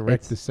definitely a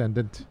direct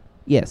descendant.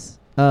 Yes.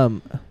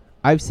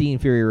 I've seen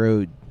Fury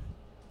Road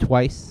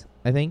twice,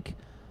 I think,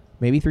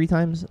 maybe 3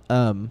 times.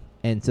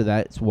 And so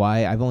that's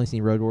why I've only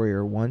seen Road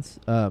Warrior once.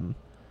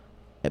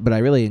 But I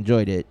really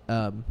enjoyed it.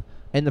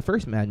 And the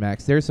first Mad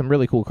Max, there's some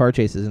really cool car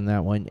chases in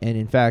that one. And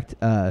in fact,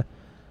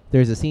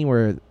 there's a scene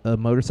where a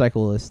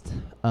motorcyclist,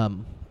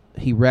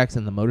 he wrecks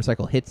and the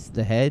motorcycle hits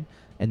the head.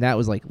 And that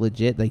was like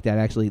legit, like that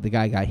actually the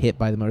guy got hit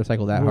by the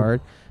motorcycle that hard.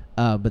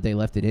 But they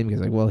left it in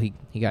because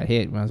he got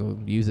hit, might as well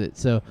use it.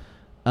 So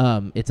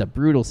it's a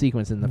brutal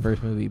sequence in the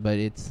first movie, but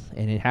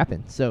it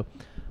happened. So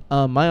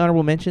my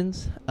honorable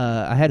mentions,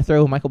 I had to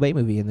throw a Michael Bay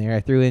movie in there.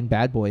 I threw in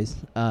Bad Boys.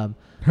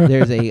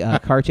 There's a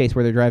car chase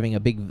where they're driving a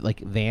big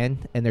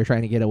van and they're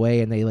trying to get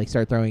away, and they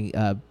start throwing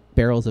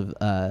barrels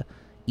of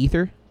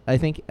ether, I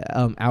think,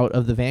 out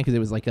of the van, because it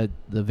was like the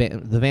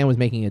van was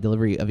making a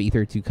delivery of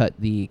ether to cut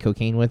the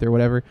cocaine with or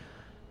whatever.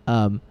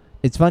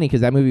 It's funny because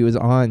that movie was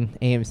on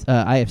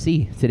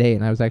IFC today,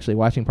 and I was actually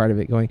watching part of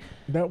it going...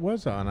 That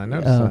was on, I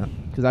noticed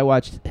that. Because I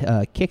watched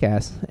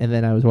Kick-Ass, and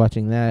then I was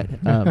watching that.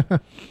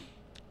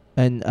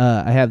 And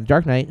I have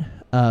Dark Knight.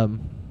 I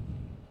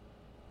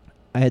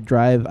had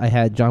Drive. I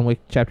had John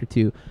Wick Chapter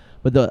 2.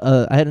 But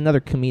I had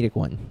another comedic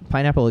one,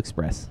 Pineapple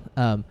Express.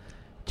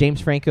 James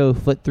Franco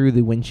foot through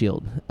the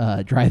windshield,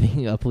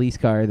 driving a police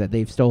car that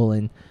they've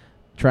stolen,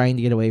 trying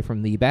to get away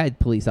from the bad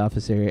police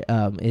officer.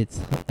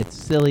 It's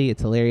silly,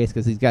 it's hilarious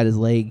because he's got his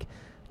leg,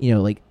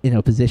 like in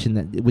a position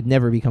that it would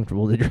never be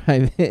comfortable to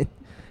drive in,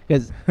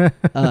 because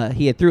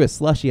he had threw a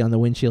slushie on the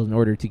windshield in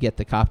order to get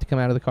the cop to come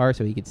out of the car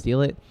so he could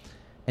steal it,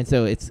 and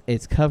so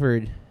it's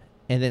covered,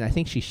 and then I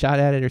think she shot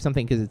at it or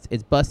something because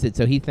it's busted.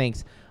 So he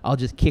thinks, I'll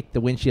just kick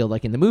the windshield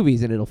like in the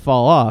movies and it'll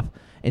fall off.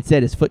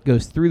 Instead, his foot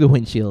goes through the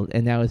windshield,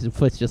 and now his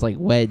foot's just like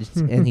wedged,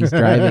 and he's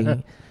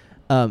driving.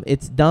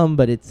 It's dumb,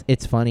 but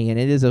it's funny, and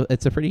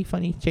it's a pretty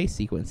funny chase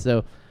sequence.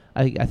 So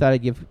I thought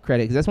I'd give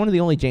credit, because that's one of the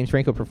only James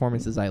Franco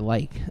performances I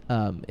like,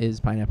 is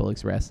Pineapple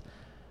Express.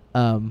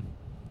 I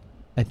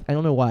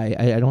don't know why.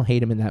 I don't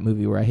hate him in that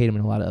movie, where I hate him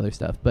in a lot of other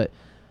stuff. But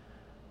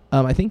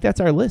I think that's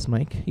our list,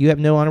 Mike. You have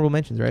no honorable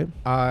mentions, right?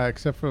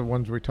 Except for the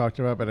ones we talked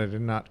about, but I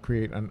did not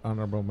create an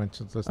honorable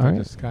mentions list. All I right.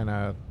 just kind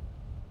of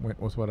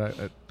went with what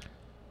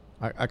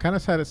I kind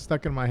of had it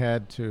stuck in my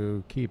head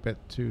to keep it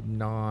to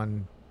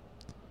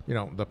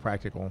the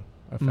practical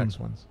effects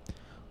ones.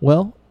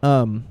 Well,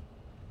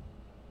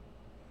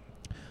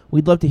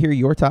 we'd love to hear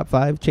your top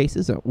 5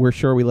 chases. We're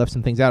sure we left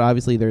some things out.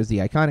 Obviously, there's the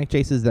iconic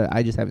chases that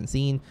I just haven't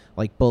seen,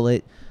 like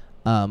Bullet.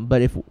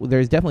 But if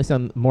there's definitely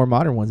some more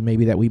modern ones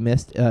maybe that we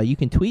missed, you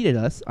can tweet at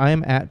us. I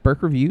am at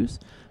Burke Reviews.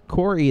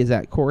 Corey is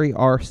at Corey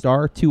R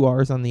Star, 2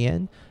 R's on the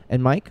end.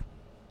 And Mike?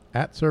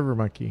 At Server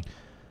Monkey.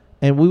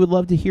 And we would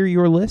love to hear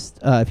your list.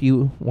 If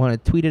you want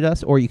to tweet at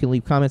us, or you can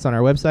leave comments on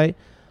our website.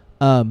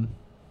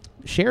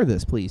 Share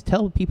this, please.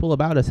 Tell people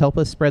about us. Help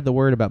us spread the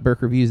word about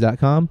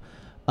BurkeReviews.com.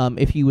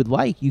 If you would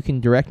like, you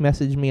can direct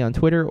message me on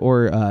Twitter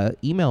or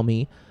email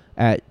me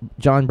at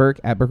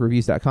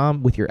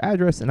johnburke@BurkeReviews.com with your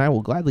address, and I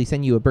will gladly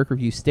send you a Burke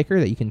Review sticker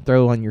that you can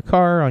throw on your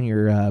car, on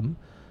your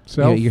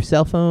your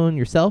cell phone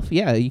yourself.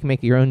 Yeah, you can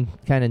make your own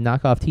kind of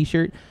knockoff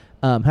T-shirt.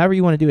 However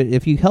you want to do it.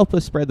 If you help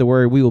us spread the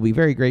word, we will be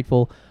very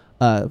grateful.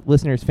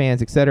 Listeners,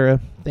 fans, etc.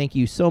 Thank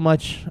you so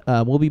much.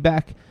 We'll be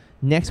back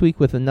next week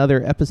with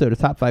another episode of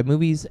Top 5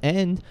 Movies.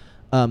 And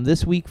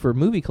this week for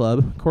Movie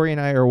Club, Corey and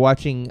I are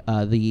watching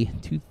I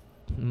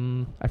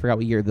forgot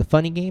what year, the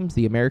Funny Games,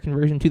 the American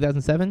version,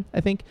 2007, I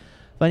think.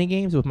 Funny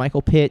Games with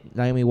Michael Pitt,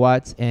 Naomi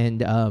Watts,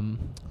 and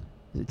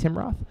is it Tim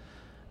Roth?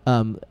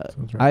 Right.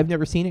 I've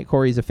never seen it.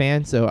 Corey's a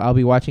fan, so I'll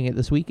be watching it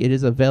this week. It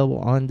is available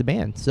on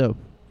demand. So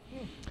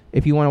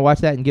if you want to watch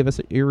that and give us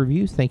your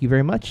reviews, thank you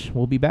very much.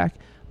 We'll be back.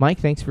 Mike,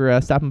 thanks for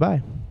stopping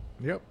by.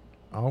 Yep.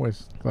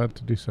 Always glad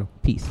to do so.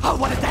 Peace. Oh,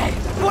 what a day!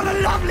 What a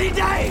lovely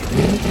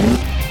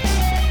day!